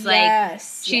 Because she's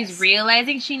she's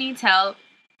realizing she needs help.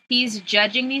 He's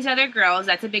judging these other girls.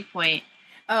 That's a big point.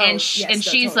 Oh, and she's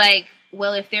totally. Like,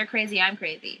 well, if they're crazy, I'm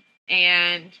crazy,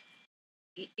 and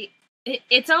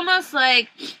it's almost like,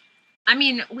 I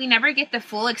mean, we never get the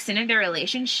full extent of their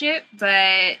relationship,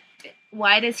 but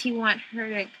why does he want her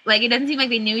to, like, it doesn't seem like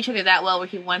they knew each other that well where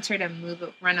he wants her to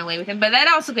run away with him, but that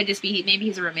also could just be, maybe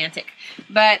he's a romantic,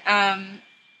 but,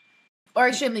 or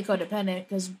extremely codependent,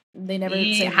 because they never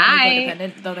say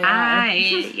codependent, though they are.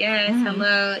 Yes,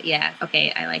 hello, yeah,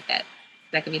 okay, I like that.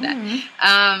 That could be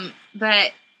that.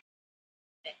 But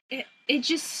it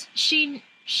just, she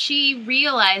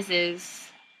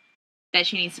realizes that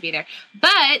she needs to be there,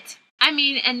 but I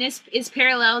mean, and this is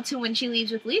parallel to when she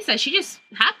leaves with Lisa. She just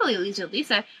happily leaves with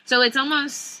Lisa. So it's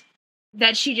almost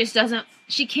that she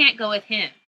can't go with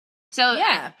him. So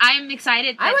yeah. I'm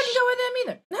excited. I wouldn't go with him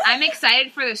either. I'm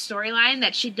excited for the storyline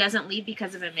that she doesn't leave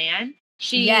because of a man.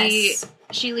 She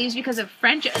leaves because of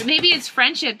friendship. Maybe it's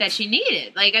friendship that she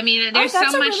needed. Like, I mean, there's so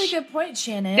much. That's a really good point,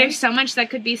 Shannon. There's so much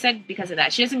that could be said because of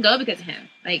that. She doesn't go because of him.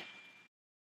 Like,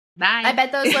 bye. I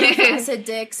bet those little flaccid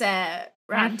dicks at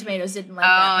Rotten Tomatoes didn't like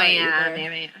that. Oh, yeah.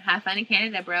 Maybe. Have fun in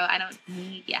Canada, bro. I don't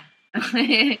need,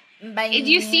 Bye. Did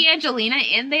you see Angelina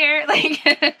in there? Like,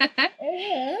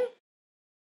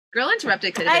 Girl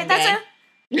Interrupted could have been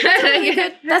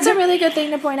that's a really good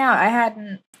thing to point out. I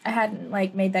hadn't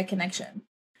like made that connection.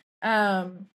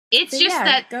 It's just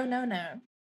that go no.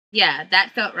 Yeah,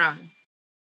 that felt wrong.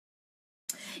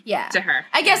 Yeah, to her,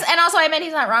 I guess, and also I meant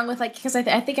he's not wrong with like, because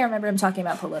I think I remember him talking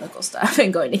about political stuff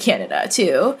and going to Canada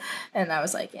too, and I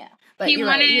was like, yeah, but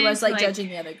he was like judging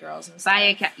the other girls and stuff.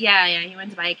 He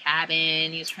went to buy a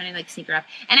cabin. He was trying to like sneak her up,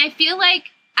 and I feel like,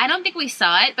 I don't think we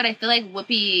saw it, but I feel like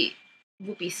Whoopi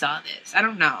saw this. I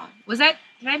don't know. Did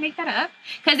I make that up?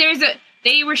 Because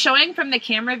they were showing from the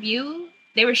camera view.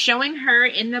 They were showing her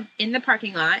in the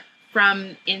parking lot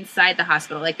from inside the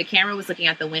hospital. Like, the camera was looking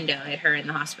out the window at her in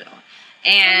the hospital.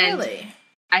 And really?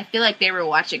 I feel like they were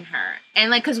watching her. And,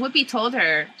 like, because Whoopi told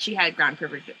her she had ground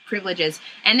privileges.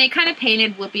 And they kind of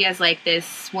painted Whoopi as, like,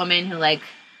 this woman who, like,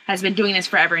 has been doing this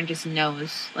forever and just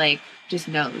knows,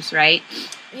 right?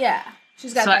 Yeah.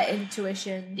 She's got that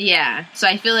intuition. Yeah. So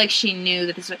I feel like she knew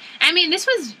that this was... I mean, this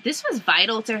was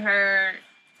vital to her...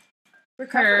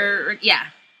 Recovery. Yeah.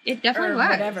 It definitely was.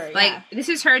 Whatever, yeah. Like, this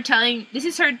is her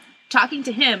talking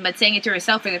to him, but saying it to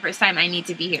herself for the first time, I need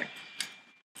to be here.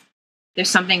 There's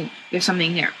something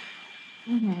here.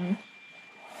 Mm-hmm.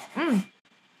 I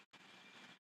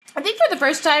think for the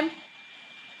first time,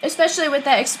 especially with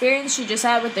that experience she just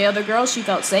had with the other girls, she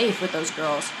felt safe with those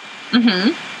girls.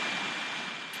 Mm-hmm.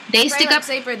 They stick up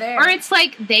safer there. Or it's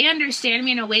like they understand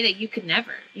me in a way that you could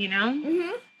never, you know?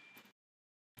 Mm-hmm.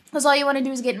 Because all you want to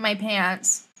do is get in my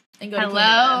pants and go to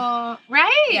Canada.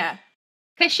 Right? Yeah.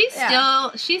 Because she's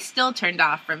still turned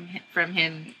off from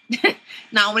him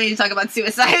not wanting to talk about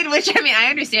suicide, which, I mean, I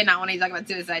understand not wanting to talk about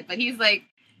suicide, but he's like,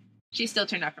 she's still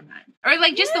turned off from that. Or,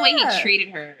 like, just the way he treated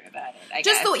her about it, I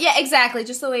guess. Exactly.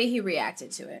 Just the way he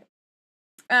reacted to it.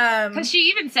 Because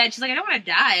she even said, she's like, I don't want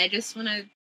to die. I just want to,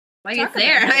 like, it's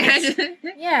there.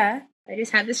 Yeah. I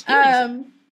just had this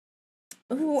feeling.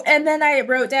 And then I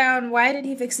wrote down, why did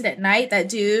he fix it at night? That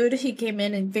dude, he came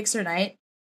in and fixed her light.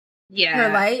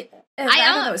 And I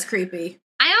thought that was creepy.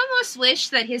 I almost wish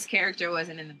that his character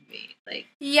wasn't in the movie. Like,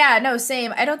 yeah, no,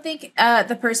 same. I don't think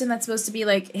the person that's supposed to be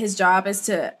like his job is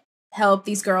to help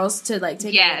these girls to like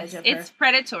take advantage of her. It's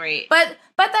predatory. But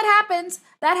that happens,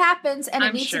 and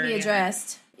it needs to be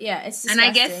addressed. Yeah, it's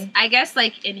disgusting. And I guess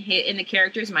like in the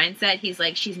character's mindset, he's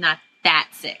like, she's not that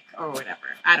sick or whatever.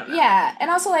 I don't know. Yeah,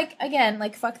 and also like again,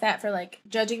 like fuck that for like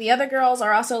judging the other girls,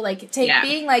 or also like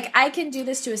being like, I can do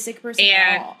this to a sick person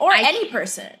at all, or any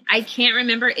person. I can't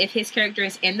remember if his character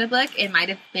is in the book. It might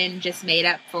have been just made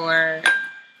up for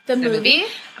the movie,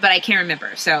 but I can't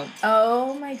remember. So,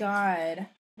 oh my god,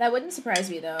 that wouldn't surprise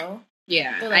me though.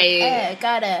 Yeah, like,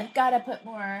 gotta put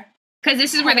more. Because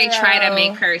this is where they try to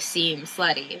make her seem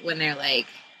slutty when they're like,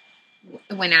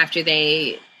 when after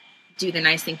they do the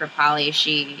nice thing for Polly,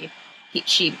 she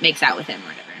makes out with him or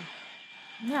whatever.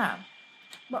 Yeah.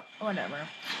 Well, whatever.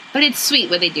 But it's sweet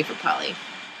what they do for Polly.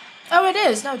 Oh, it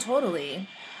is. No, totally.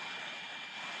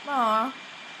 Aw.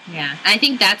 Yeah. I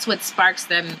think that's what sparks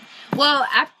them. Well,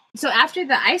 so after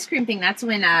the ice cream thing, that's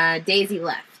when Daisy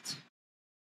left.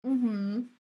 Mm-hmm.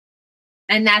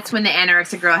 And that's when the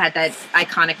anorexic girl had that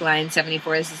iconic line,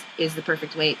 74 is the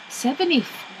perfect weight. 74.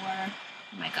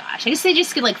 Oh my gosh. I guess they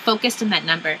just get like focused on that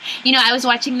number. You know, I was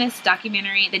watching this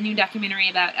documentary, the new documentary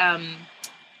about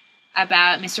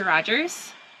Mr.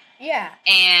 Rogers. Yeah.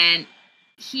 And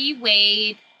he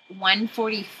weighed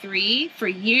 143 for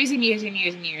years and years and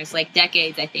years and years, like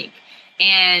decades, I think.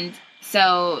 And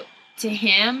so to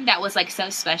him, that was like so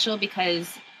special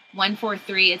because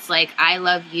 143, it's like, I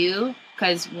love you.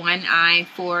 Because 1 I,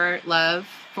 4 love,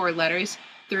 4 letters,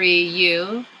 3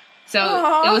 you. So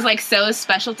Aww. It was like so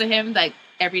special to him. Like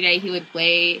every day he would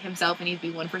weigh himself and he'd be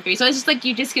 143. So it's just like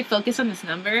you just get focused on this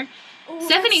number. Ooh,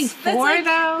 74 like,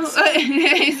 though.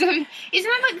 Isn't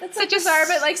that like that's such like bizarre,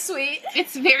 but like sweet?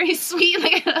 It's very sweet.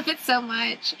 Like I love it so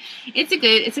much. It's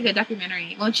a good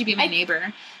documentary. Won't You Be My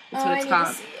Neighbor? That's what it's called.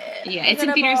 To see it. Yeah, it's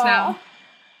in theaters now.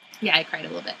 Yeah, I cried a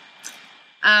little bit.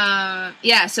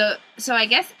 Yeah, so I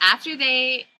guess after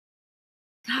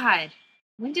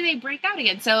when do they break out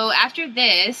again? So after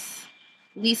this,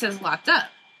 Lisa's locked up.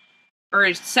 Or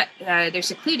they're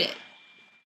secluded.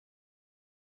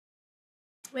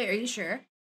 Wait, are you sure?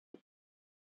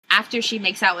 After she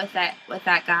makes out with that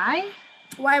guy?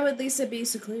 Why would Lisa be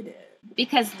secluded?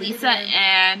 Because Lisa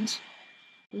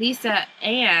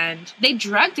and they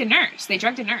drugged a nurse.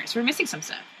 We're missing some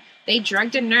stuff. They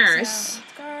drugged a nurse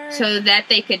so that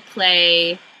they could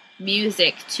play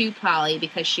music to Polly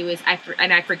because she was, I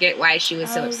forget why she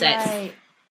was so upset. Right.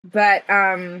 But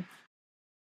right.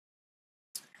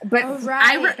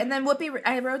 And then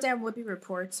I wrote down Whoopi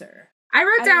reports her. I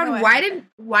wrote down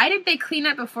why did they clean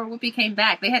up before Whoopi came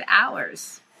back? They had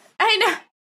hours. I know.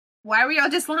 Why were y'all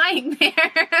just lying there?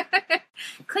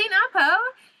 Clean up, ho.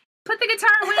 Put the guitar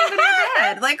away under your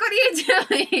bed. Like, what are you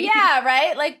doing? Yeah,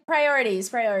 right? Like, priorities.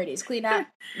 Clean up,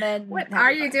 then... What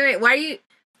are you doing? Why are you...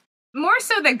 More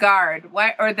so the guard,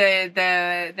 or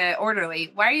the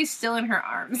orderly. Why are you still in her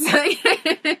arms?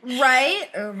 Right?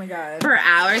 Oh, my God. For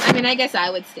hours? I mean, I guess I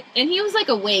would stay. And he was, like,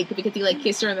 awake because he, like,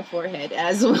 kissed her on the forehead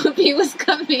as Whoopi was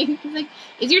coming. He's like,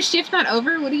 is your shift not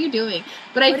over? What are you doing?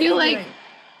 But I feel like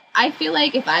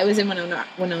if I was in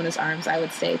Winona's arms, I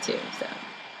would stay, too. So,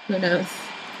 who knows?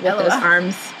 What those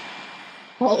arms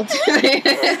hold.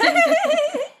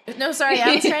 No, sorry,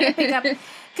 I was trying to pick up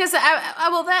Because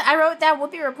I wrote down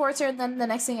Whoopi reports her, and then the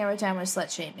next thing I wrote down was slut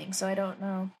shaming. So I don't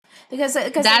know because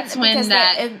that's when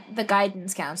the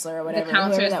guidance counselor or whatever the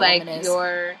counselor's like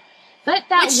you're. But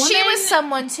that Which woman, she was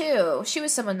someone too. She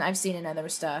was someone I've seen in other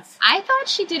stuff. I thought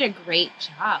she did a great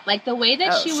job. Like the way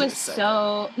that she was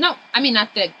so no, I mean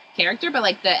not the character, but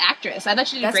like the actress. I thought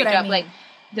she did a great job. Like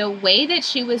the way that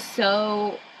she was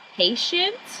so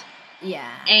patient,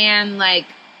 and like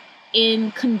in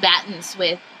combatants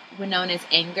with Winona's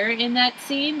anger in that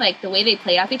scene. Like the way they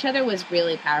played off each other was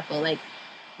really powerful. Like,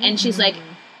 and she's like.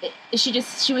 She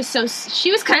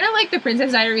was kind of like the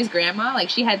Princess Diaries grandma. Like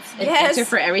she had an answer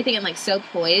for everything and like so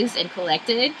poised and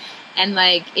collected. And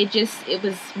like, it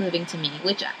was moving to me,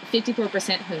 which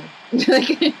 54% who?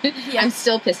 Like, I'm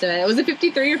still pissed about it. Was it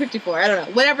 53 or 54? I don't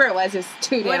know. Whatever it was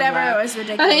too damn low. It was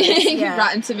ridiculous.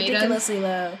 Rotten Tomatoes. Ridiculously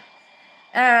low.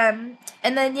 And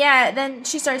then, then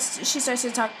she starts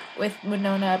to talk with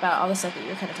Winona about all the stuff that you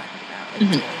were kind of talking about. Like,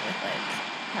 dealing with like,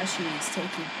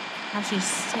 how she's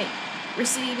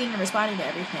receiving and responding to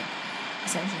everything,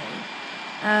 essentially.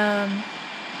 And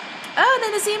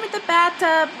then the scene with the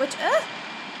bathtub, which,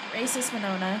 racist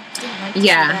Winona. Didn't like to see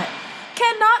that.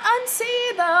 Cannot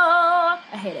unsee, though.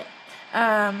 I hate it.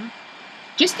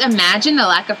 Just imagine the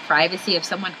lack of privacy of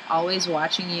someone always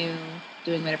watching you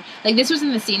doing whatever. Like, this was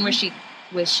in the scene where she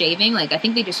was shaving. Like, I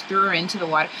think they just threw her into the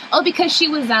water. Oh, because she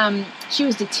was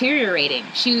deteriorating.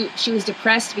 She was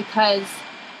depressed because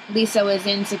Lisa was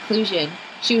in seclusion.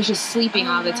 She was just sleeping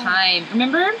all the time.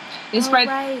 Remember? This part,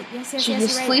 right. Yes, she's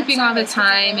just sleeping all the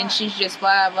time, and she's just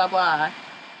blah, blah, blah.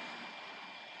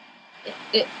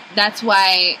 That's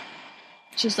why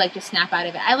she's like, to snap out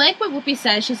of it. I like what Whoopi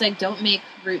says. She's like, don't make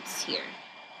roots here.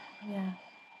 Yeah.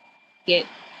 Get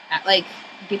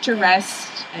your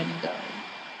rest and go.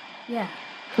 Yeah.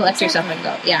 Collect yourself and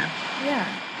go. Yeah. Yeah.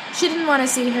 She didn't want to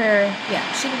see her.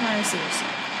 Yeah, she didn't want to see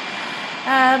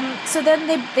herself. So then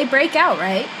they break out,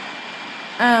 right?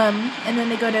 And then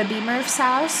they go to B. Murph's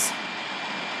house.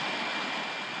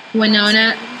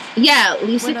 Winona,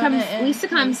 Lisa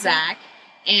comes back,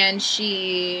 and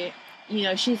she,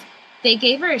 they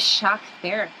gave her a shock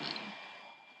therapy.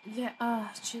 Yeah,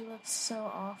 she looks so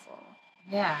awful.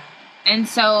 Yeah. And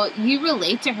so you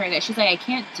relate to her that she's like, I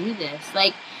can't do this.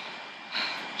 Like,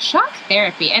 shock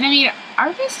therapy. And I mean,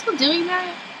 are they still doing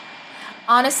that?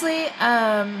 Honestly,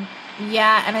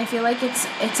 yeah, and I feel like it's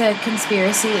a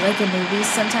conspiracy, like in movies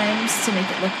sometimes, to make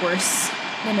it look worse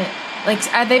than it.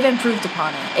 Like they've improved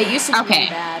upon it. It used to be really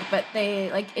bad, but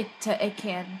they it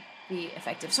can be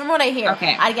effective. So from what I hear,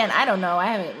 again, I don't know. I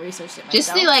haven't researched it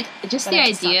myself. Just the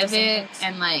idea of it,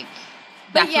 and like,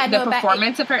 the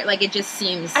performance of her, like it just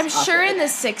seems. I'm sure in the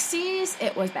 '60s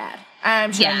it was bad.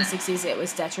 I'm sure in the '60s it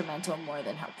was detrimental more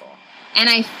than helpful. And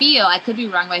I could be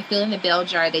wrong, but I feel in the Bell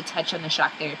Jar they touch on the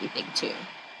shock therapy thing too.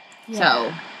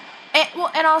 Yeah. So,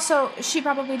 and also she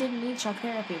probably didn't need shock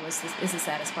therapy. Is the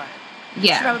saddest part.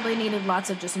 Yeah. She probably needed lots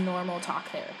of just normal talk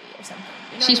therapy or something.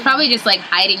 She's probably just like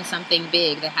hiding something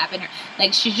big that happened to her.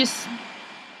 Like she just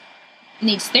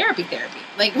needs therapy.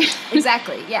 Like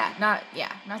exactly. Yeah. Not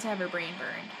to have her brain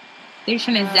burned. They're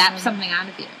trying to zap something out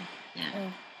of you.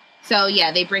 Yeah. So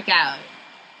yeah, they break out.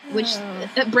 Which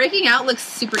breaking out looks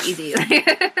super easy.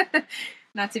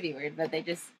 Not to be weird, but they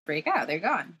just break out. They're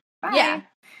gone. Bye. Yeah.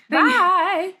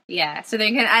 Bye. Yeah. So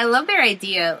I love their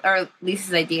idea, or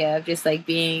Lisa's idea of just like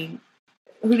being.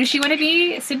 Who does she want to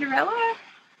be? Cinderella?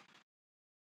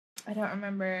 I don't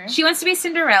remember. She wants to be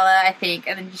Cinderella, I think,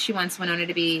 and then she wants Winona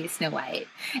to be Snow White.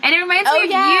 And it reminds me of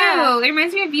you. It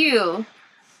reminds me of you.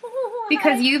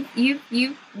 Because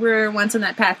you were once on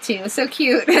that path too. So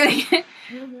cute.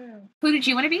 Who did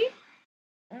you want to be?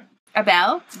 A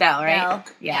Belle? Belle, right? Belle.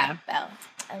 Yeah. Belle.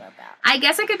 I love Belle. I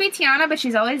guess I could be Tiana, but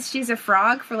she's a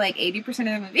frog for like 80% of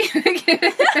the movie.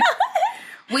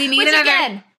 We need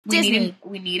Disney.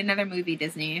 We need another movie,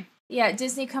 Disney. Yeah,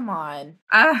 Disney, come on.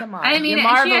 Come on. I mean, you're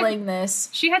marveling this.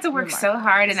 She had to work so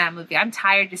hard in that movie. I'm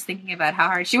tired just thinking about how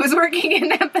hard she was working in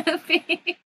that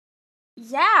movie.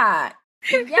 Yeah.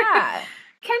 Yeah.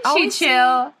 Can she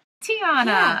chill? Tiana.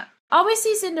 Yeah. All we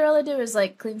see Cinderella do is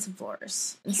like clean some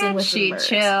floors. Can she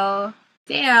chill?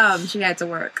 Damn, she had to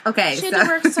work. Okay, she had to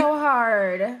work so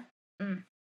hard.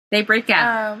 They break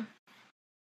out.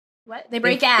 What? They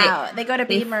break out. They go to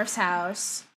B. Murph's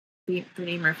house.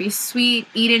 Brittany Murphy, sweet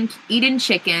Eden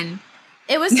chicken.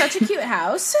 It was such a cute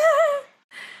house.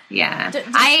 Yeah,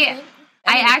 I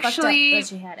actually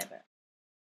she had it, but.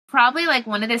 Probably like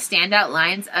one of the standout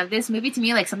lines of this movie to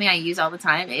me, like something I use all the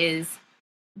time, is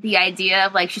the idea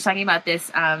of like she's talking about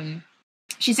this.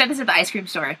 She said this at the ice cream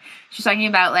store. She's talking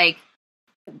about like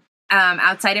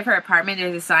outside of her apartment,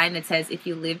 there's a sign that says, "If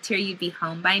you lived here, you'd be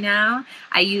home by now."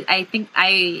 I think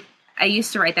I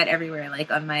used to write that everywhere, like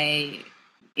on my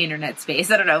internet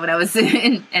space. I don't know, when I was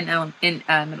in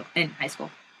high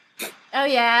school. Oh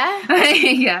yeah,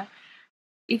 yeah.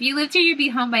 If you lived here, you'd be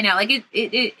home by now. Like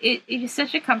it is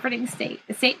such a comforting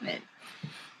statement.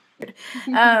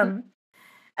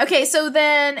 Okay, so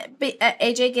then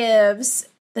AJ gives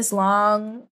this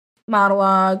long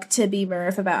monologue to B.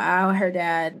 Murph about how her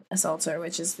dad assaults her,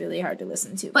 which is really hard to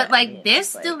listen to. But like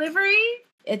this delivery,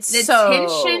 it's the so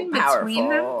tension powerful. between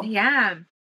them, yeah,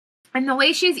 and the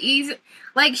way she's easy,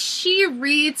 like she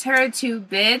reads her to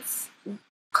bits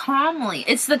calmly.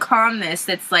 It's the calmness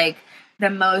that's like the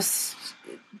most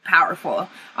powerful,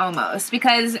 almost,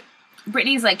 because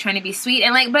Brittany's like trying to be sweet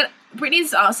and like, but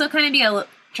Brittany's also kind of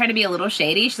trying to be a little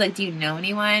shady. She's like, "Do you know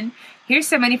anyone? Here's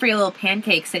some money for your little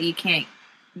pancakes that you can't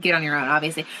get on your own,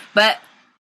 obviously." But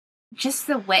just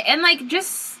the way, and like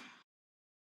just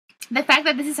the fact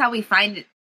that this is how we find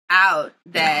out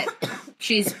that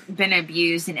she's been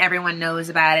abused and everyone knows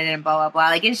about it and blah blah blah.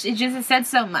 Like it said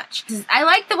so much. I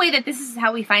like the way that this is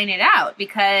how we find it out,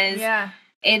 because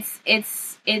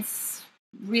it's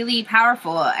really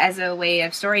powerful as a way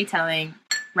of storytelling,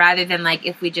 rather than like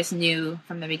if we just knew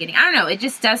from the beginning. I don't know. It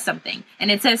just does something, and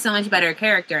it says so much better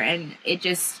character, and it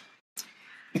just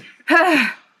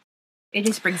it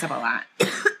just brings up a lot.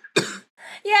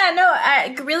 Yeah, no,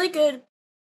 really good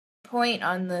point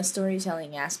on the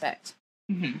storytelling aspect.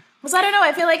 Because I don't know,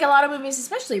 I feel like a lot of movies,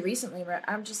 especially recently, where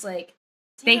I'm just like,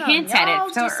 they hint at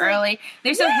it so early. Like,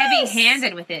 they're so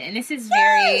heavy-handed with it, and this is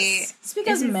very. It's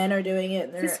because men are doing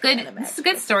it. And this is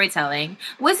good storytelling.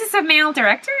 Was this a male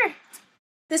director?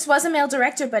 This was a male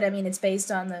director, but I mean, it's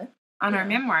based on her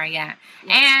memoir, yeah.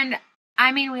 And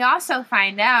I mean, we also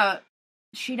find out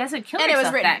she doesn't kill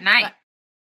herself that night.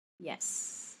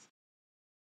 Yes,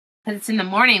 because it's in the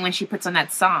morning when she puts on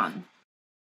that song.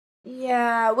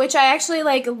 Yeah, which I actually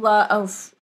like.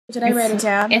 Love. Did I write it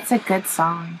down? It's a good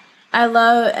song. I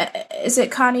love. Is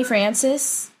it Connie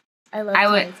Francis? I love.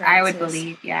 I would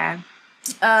believe, yeah.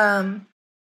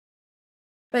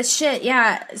 But shit,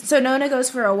 yeah. So Nona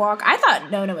goes for a walk. I thought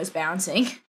Nona was bouncing.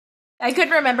 I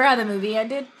couldn't remember how the movie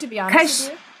ended, to be honest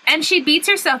with you. And she beats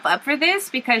herself up for this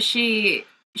because she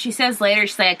says later,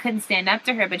 she's like, I couldn't stand up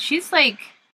to her, but she's like,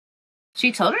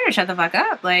 she told her to shut the fuck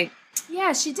up. Like,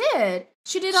 yeah, she did.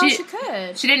 She did all she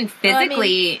could. She didn't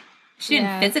physically,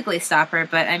 physically stop her,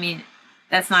 but I mean,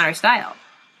 that's not her style.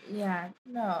 Yeah,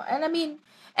 no. And I mean,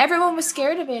 everyone was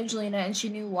scared of Angelina, and she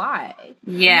knew why.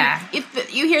 Yeah.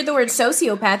 If you hear the word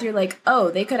sociopath, you're like, oh,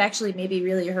 they could actually maybe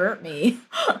really hurt me.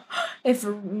 But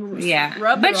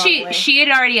she had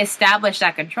already established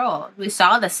that control. We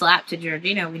saw the slap to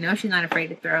Georgina. We know she's not afraid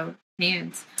to throw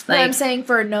hands. Like, I'm saying,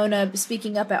 for Nona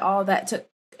speaking up at all,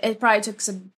 it probably took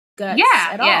some guts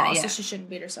at all, so she shouldn't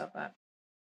beat herself up.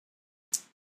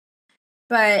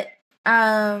 But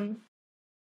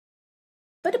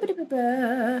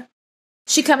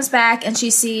she comes back and she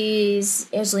sees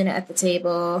Angelina at the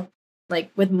table,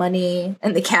 like with money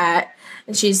and the cat,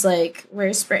 and she's like,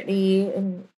 "Where's Brittany?"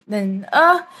 And then,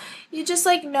 you just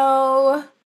like know.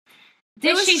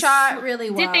 It was shot really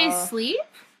well. Did they sleep?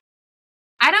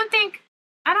 I don't think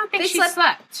she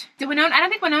slept. I don't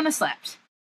think Winona slept.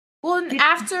 Well,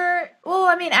 after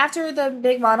the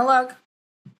big monologue,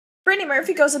 Brittany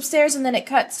Murphy goes upstairs, and then it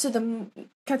cuts to the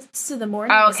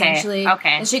morning, essentially. Okay.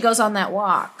 And she goes on that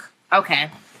walk. Okay.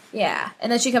 Yeah,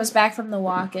 and then she comes back from the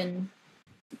walk, and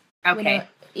okay.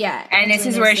 Yeah. And this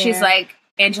is where she's like,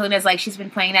 Angelina's like, she's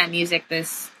been playing that music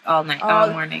all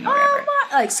morning, or whatever.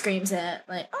 Like screams it,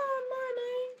 like, "Oh,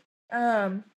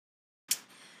 morning."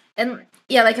 And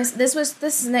yeah, like this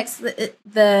is next.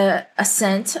 The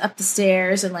ascent up the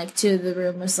stairs and like to the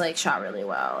room was like shot really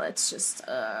well. It's just.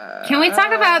 Can we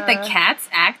talk about the cat's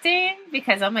acting?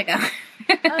 Because oh my god,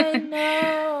 I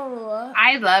know.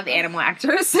 I love animal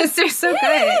actors. They're so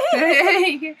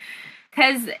good.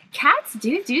 Because cats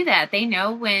do that. They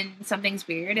know when something's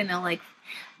weird, and they'll like.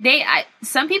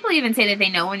 Some people even say that they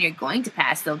know when you're going to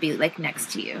pass. They'll be like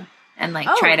next to you and like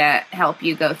try to help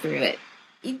you go through it.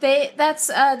 They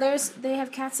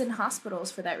have cats in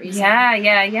hospitals for that reason.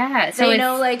 Yeah. So they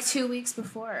know like 2 weeks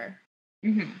before.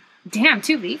 Mm-hmm. Damn,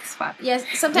 2 weeks. Fuck. Yes.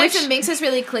 Sometimes when Minx is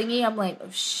really clingy, I'm like, oh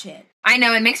shit. I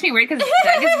know, it makes me weird because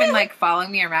Doug has been like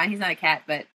following me around. He's not a cat,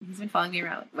 but he's been following me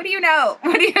around. What do you know?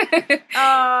 What do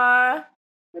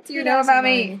you know about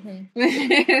me?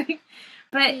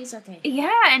 But he's okay. Yeah,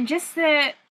 and just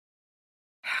the.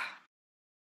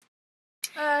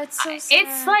 It's so sad.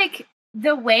 It's like.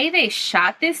 The way they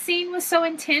shot this scene was so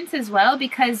intense as well,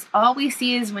 because all we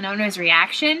see is Winona's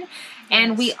reaction,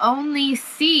 and we only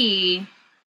see.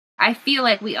 I feel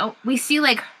like we see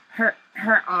like her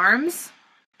arms,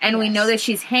 and we know that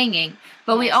she's hanging,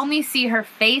 but we only see her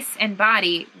face and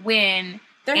body when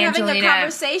they're having a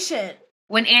conversation.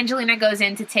 When Angelina goes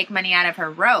in to take money out of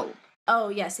her robe. Oh,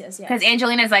 yes. Because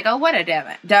Angelina's like, oh, what a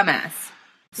dumbass.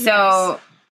 So,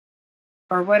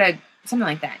 or what a, something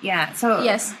like that. Yeah. So.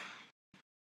 Yes.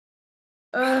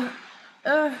 And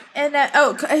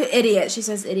idiot. She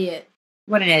says idiot.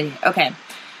 What an idiot. Okay.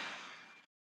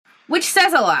 Which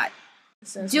says a lot.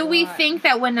 Do we think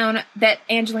that that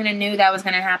Angelina knew that was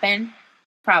going to happen?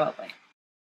 Probably.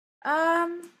 I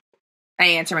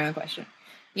answer my own question.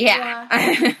 Yeah.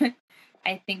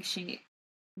 I think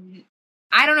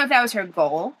I don't know if that was her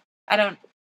goal. I don't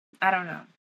know.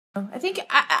 I think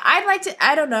I'd like to.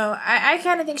 I don't know. I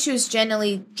kind of think she was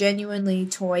genuinely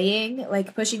toying,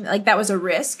 like pushing, like that was a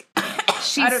risk.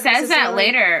 She says that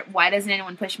later. Why doesn't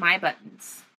anyone push my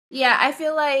buttons? Yeah, I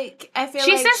feel like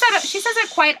she says that. She says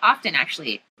it quite often.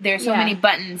 Actually, there's so many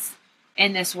buttons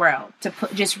in this world to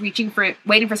just waiting for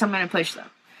someone to push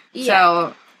them. Yeah.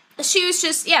 So. She was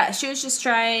just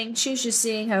trying. She was just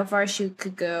seeing how far she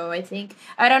could go. I think.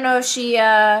 I don't know if she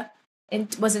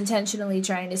was intentionally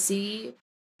trying to see.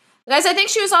 Guys, I think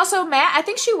she was also mad. I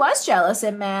think she was jealous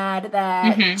and mad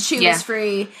that she was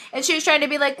free, and she was trying to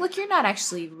be like, "Look, you're not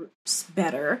actually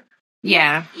better.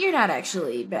 Yeah, you're not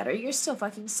actually better. You're still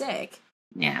fucking sick."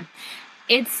 Yeah,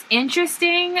 it's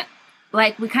interesting.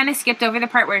 Like we kind of skipped over the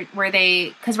part where they,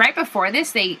 because right before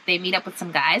this they meet up with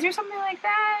some guys or something like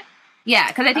that. Yeah,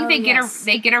 because I think they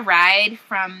get a ride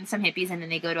from some hippies and then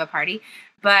they go to a party.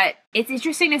 But it's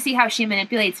interesting to see how she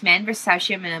manipulates men versus how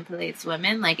she manipulates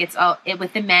women. Like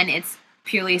with the men, it's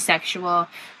purely sexual,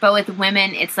 but with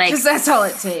women, it's like because that's all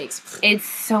it takes. It's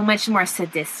so much more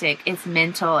sadistic. It's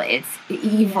mental. It's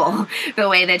evil. Yeah. The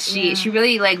way that she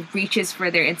really like reaches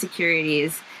for their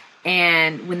insecurities,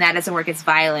 and when that doesn't work, it's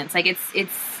violence. Like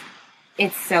it's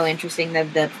so interesting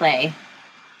the play.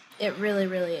 It really,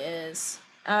 really is.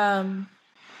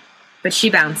 But she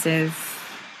bounces.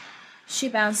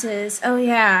 Oh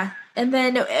yeah, and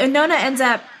then Nona ends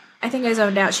up. I think I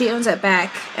zoned out. She owns it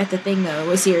back at the thing though.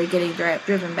 Was here getting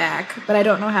driven back, but I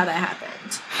don't know how that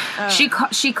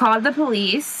happened. She called the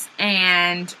police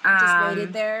and just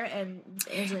waited there and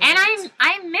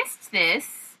I missed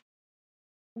this.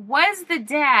 Was the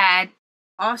dad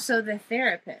also the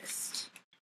therapist?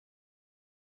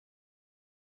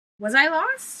 Was I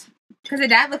lost? Because the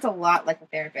dad looked a lot like the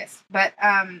therapist, but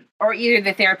or either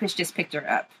the therapist just picked her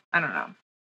up. I don't know.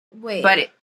 Wait,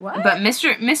 what? But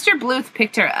Mr. Bluth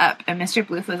picked her up, and Mr.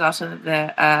 Bluth was also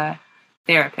the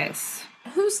therapist.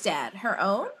 Whose dad? Her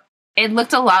own? It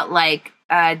looked a lot like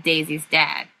Daisy's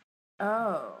dad.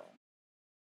 Oh,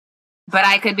 but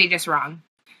I could be just wrong.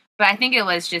 But I think it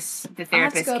was just the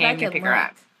therapist came to pick her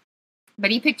up.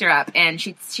 But he picked her up, and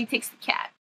she takes the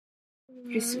cat.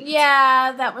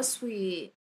 Yeah, that was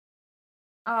sweet.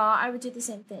 Oh, I would do the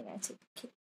same thing. I take the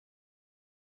kid.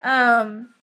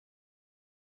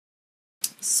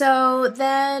 So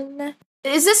then,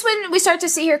 is this when we start to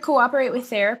see her cooperate with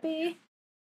therapy?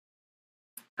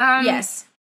 Yes.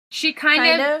 She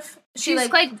kind of. She's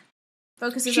like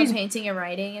focuses on painting and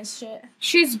writing and shit.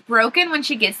 She's broken when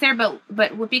she gets there, but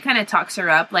Whoopi kind of talks her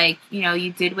up. Like, you know,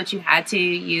 you did what you had to.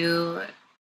 You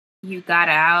got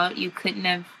out. You couldn't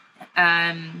have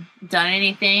done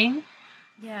anything.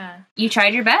 Yeah, you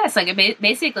tried your best, like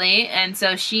basically, and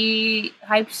so she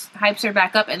hypes her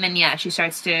back up, and then she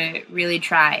starts to really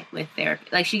try with therapy.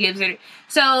 Like she gives her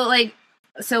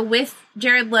so with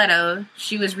Jared Leto,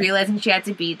 she was realizing she had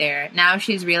to be there. Now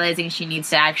she's realizing she needs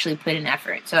to actually put in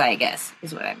effort. So I guess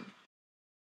is what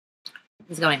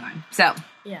is going on. So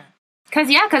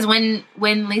because when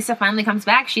Lisa finally comes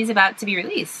back, she's about to be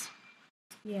released.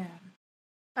 Yeah.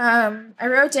 I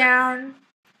wrote down.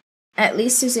 At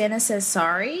least Susanna says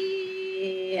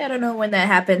sorry. I don't know when that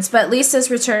happens, but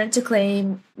Lisa's returned to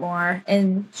claim more,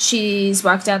 and she's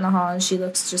walked down the hall, and she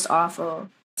looks just awful,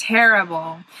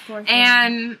 terrible,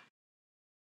 and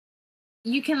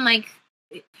you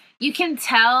can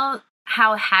tell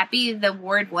how happy the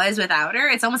ward was without her.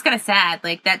 It's almost kind of sad,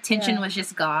 like that tension was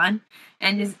just gone,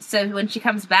 and so when she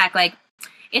comes back, like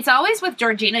it's always with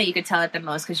Georgina, you could tell it the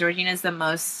most because Georgina's the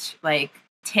most like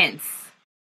tense.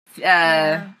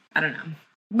 I don't know.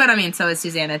 But I mean, so is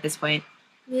Susanna at this point.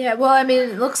 Yeah, well, I mean,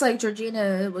 it looks like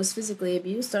Georgina was physically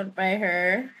abused by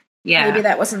her. Yeah. Maybe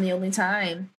that wasn't the only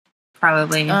time.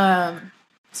 Probably.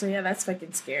 So yeah, that's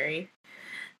fucking scary.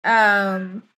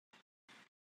 But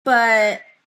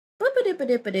what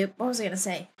was I gonna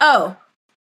say? Oh,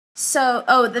 So,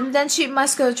 then she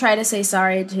must go try to say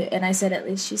sorry to, and I said at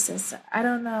least she says, I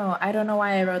don't know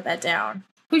why I wrote that down.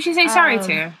 Who'd she say sorry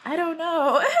to? I don't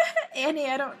know. Annie,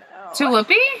 I don't know. To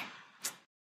Whoopi?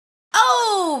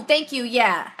 Oh, thank you.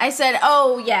 Yeah. I said,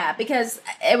 oh, yeah, because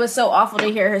it was so awful to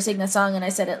hear her sing the song, and I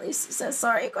said, at least she says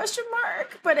sorry, ?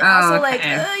 But it also,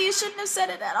 okay. You shouldn't have said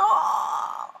it at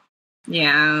all.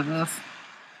 Yeah.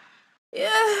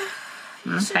 Yeah.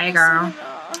 Okay, girl.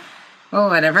 Oh,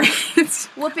 whatever.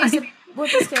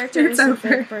 Whoopi's character is a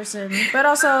big person. But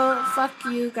also, fuck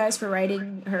you guys for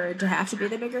writing her to have to be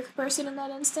the bigger person in that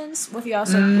instance. Whoopi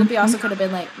also could have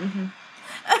been like,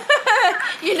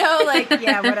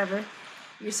 yeah, whatever.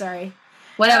 You're sorry.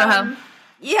 Whatever, huh?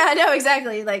 Yeah, no,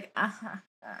 exactly. Like,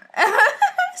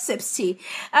 sips tea.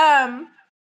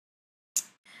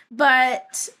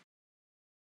 But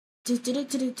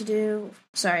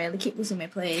sorry, I keep losing my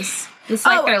place. It's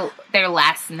like their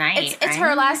last night. It's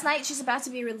her last night. She's about to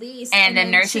be released. And the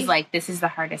nurse is like, this is the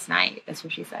hardest night. That's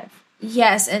what she says.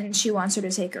 Yes, and she wants her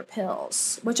to take her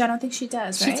pills, which I don't think she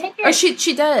does, right? Or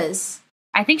she does.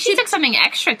 I think she took something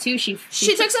extra, too. She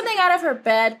took something out of her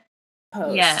bed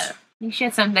post. Yeah. I think she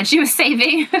had something that she was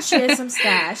saving. She had some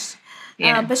stash.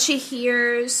 Yeah. But she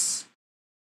hears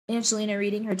Angelina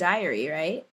reading her diary,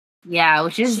 right? Yeah,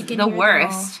 which is the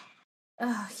worst.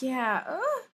 Oh, yeah.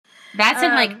 That's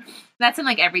in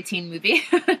like every teen movie.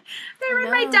 They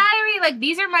read my diary. Like,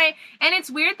 these are my, and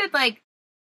it's weird that like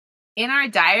in our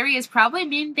diary is probably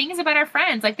mean things about our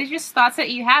friends. Like, there's just thoughts that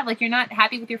you have. Like, you're not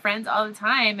happy with your friends all the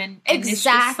time, and exactly. It's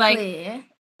just like,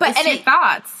 but it's your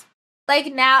thoughts.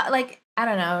 Like now, like I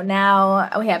don't know.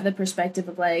 Now we have the perspective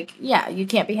of like, yeah, you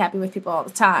can't be happy with people all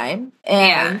the time,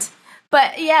 and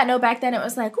but yeah, no. Back then it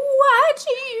was like, what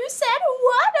you said?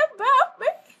 What about me?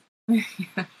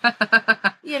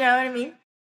 You know what I mean?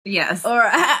 Yes. Or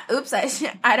oops,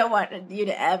 I don't want you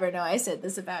to ever know I said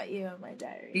this about you in my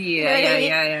diary. Yeah, you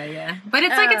know yeah. But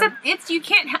it's like it's you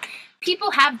can't.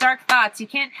 People have dark thoughts. You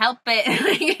can't help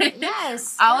it.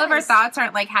 Yes. All of our thoughts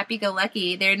aren't like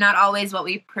happy-go-lucky. They're not always what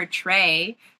we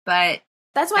portray, but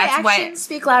that's why actions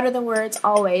speak louder than words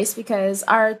always, because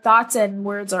our thoughts and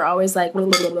words are always like blah,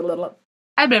 blah, blah, blah, blah.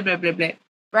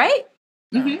 Right?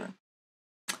 Mm-hmm.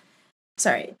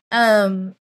 Sorry.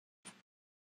 And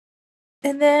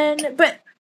then, but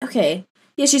okay.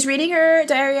 Yeah, she's reading her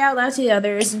diary out loud to the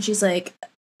others, and she's like,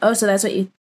 oh, so that's what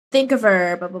you think of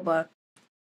her, blah, blah, blah.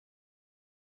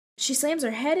 She slams her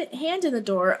hand in the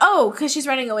door. Oh, because she's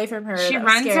running away from her. She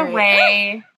runs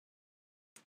away.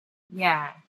 Yeah.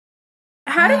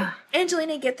 How did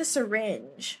Angelina get the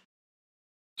syringe?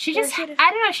 She just, I don't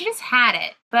know, she just had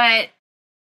it. But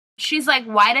she's like,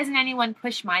 why doesn't anyone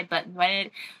push my button?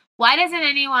 Why doesn't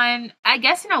anyone, I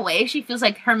guess in a way, she feels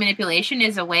like her manipulation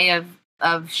is a way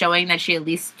of showing that she at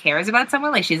least cares about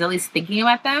someone. Like, she's at least thinking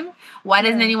about them. Why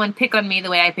doesn't anyone pick on me the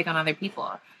way I pick on other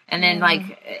people? And then,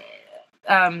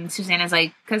 Susanna's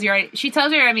like, because she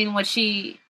tells her, I mean, what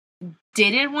she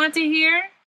didn't want to hear.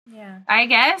 Yeah. I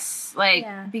guess.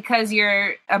 Because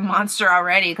you're a monster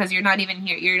already, because you're not even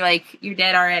here. You're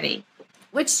dead already.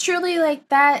 Which truly,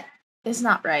 that is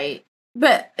not right.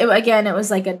 But, it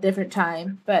was like a different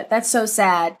time. But that's so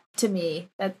sad to me.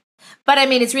 But, I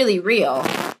mean, it's really real.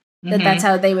 That's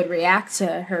how they would react to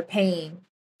her pain.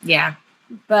 Yeah.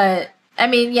 But, I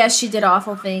mean, yes, she did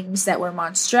awful things that were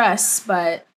monstrous,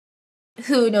 but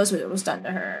who knows what was done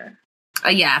to her?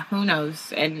 Yeah, who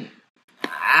knows? And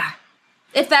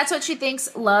if that's what she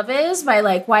thinks love is, by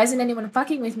why isn't anyone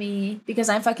fucking with me? Because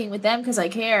I'm fucking with them because I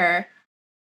care.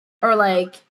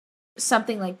 Or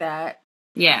something like that.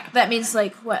 Yeah. That means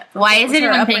what? Why is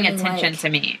anyone paying attention to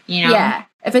me? You know? Yeah.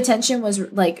 If attention was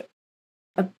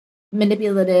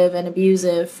manipulative and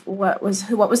abusive, what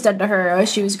was done to her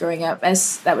as she was growing up,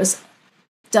 as that was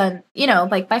done,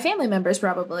 by family members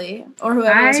probably, or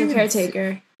whoever was her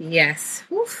caretaker. Yes.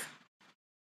 Oof.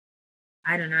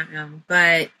 I do not know,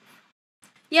 but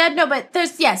yeah, no, but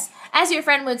there's as your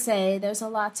friend would say, there's a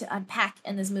lot to unpack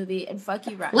in this movie, and fuck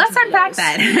you, Rotten Let's Tomatoes. unpack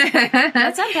that.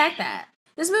 Let's unpack that.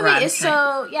 This movie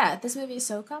is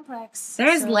so complex.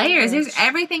 There's layers. There's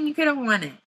everything you could have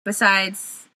wanted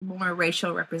besides more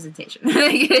racial representation.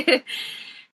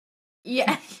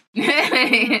 Yeah.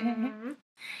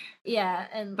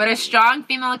 Yeah, but a strong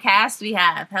female cast we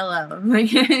have. Hello.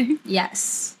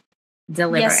 Yes.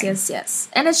 Delivering. Yes.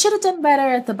 And it should have done better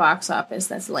at the box office.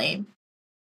 That's lame.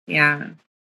 Yeah.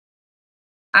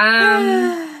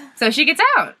 So she gets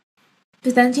out.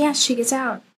 But then, she gets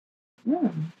out.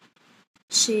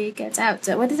 She gets out.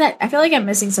 So what is that? I feel like I'm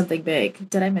missing something big.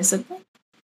 Did I miss something?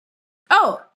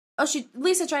 Oh,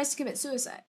 Lisa tries to commit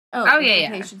suicide. Oh,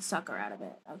 yeah. Patients talk her out of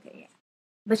it. Okay, yeah.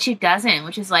 But she doesn't,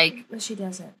 which is But she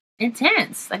doesn't.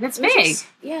 intense. Like, that's big.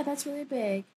 That's really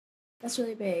big. That's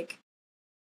really big.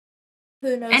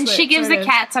 Who knows? And she gives the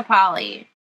cat to Polly.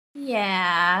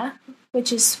 Yeah,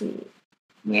 which is sweet.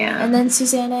 Yeah. And then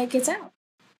Susanna gets out.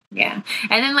 Yeah.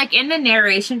 And then, like, in the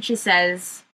narration, she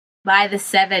says, by the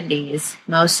 70s,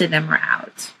 most of them were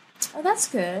out. Oh, that's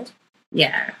good.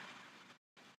 Yeah.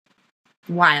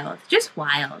 Wild. Just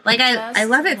wild. Like, I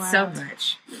love it so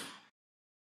much.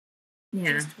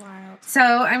 Yeah. Just wild. So,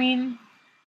 I mean,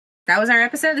 that was our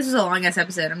episode. This was a long-ass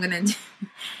episode. I'm going to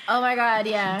oh, my God,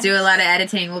 yeah. do a lot of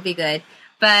editing. We'll be good.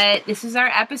 But this is our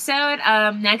episode.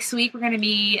 Next week, we're going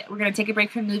to take a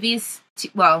break from movies,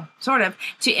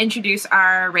 to introduce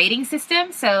our rating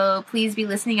system. So please be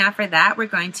listening out for that. We're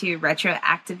going to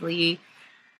retroactively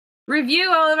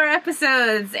review all of our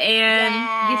episodes and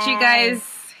get you guys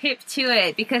hip to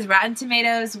it, because Rotten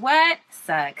Tomatoes, what?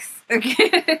 Sucks.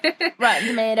 Rotten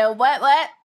Tomato, what?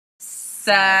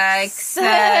 Sucks. If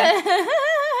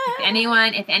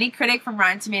any critic from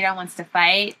Rotten Tomato wants to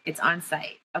fight, it's on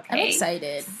site. Okay. I'm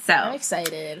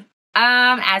excited.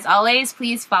 As always,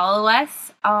 please follow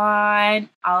us on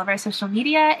all of our social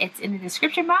media. It's in the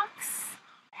description box.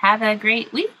 Have a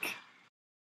great week.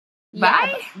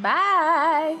 Bye.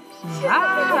 Bye.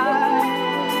 Bye.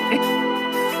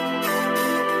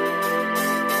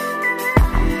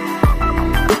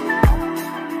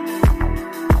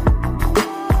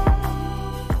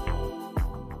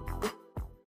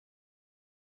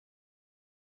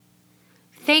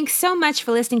 Thanks so much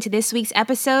for listening to this week's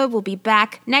episode. We'll be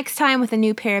back next time with a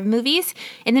new pair of movies.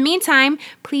 In the meantime,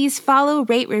 please follow,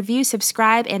 rate, review,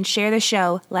 subscribe, and share the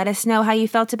show. Let us know how you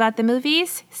felt about the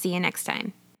movies. See you next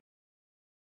time.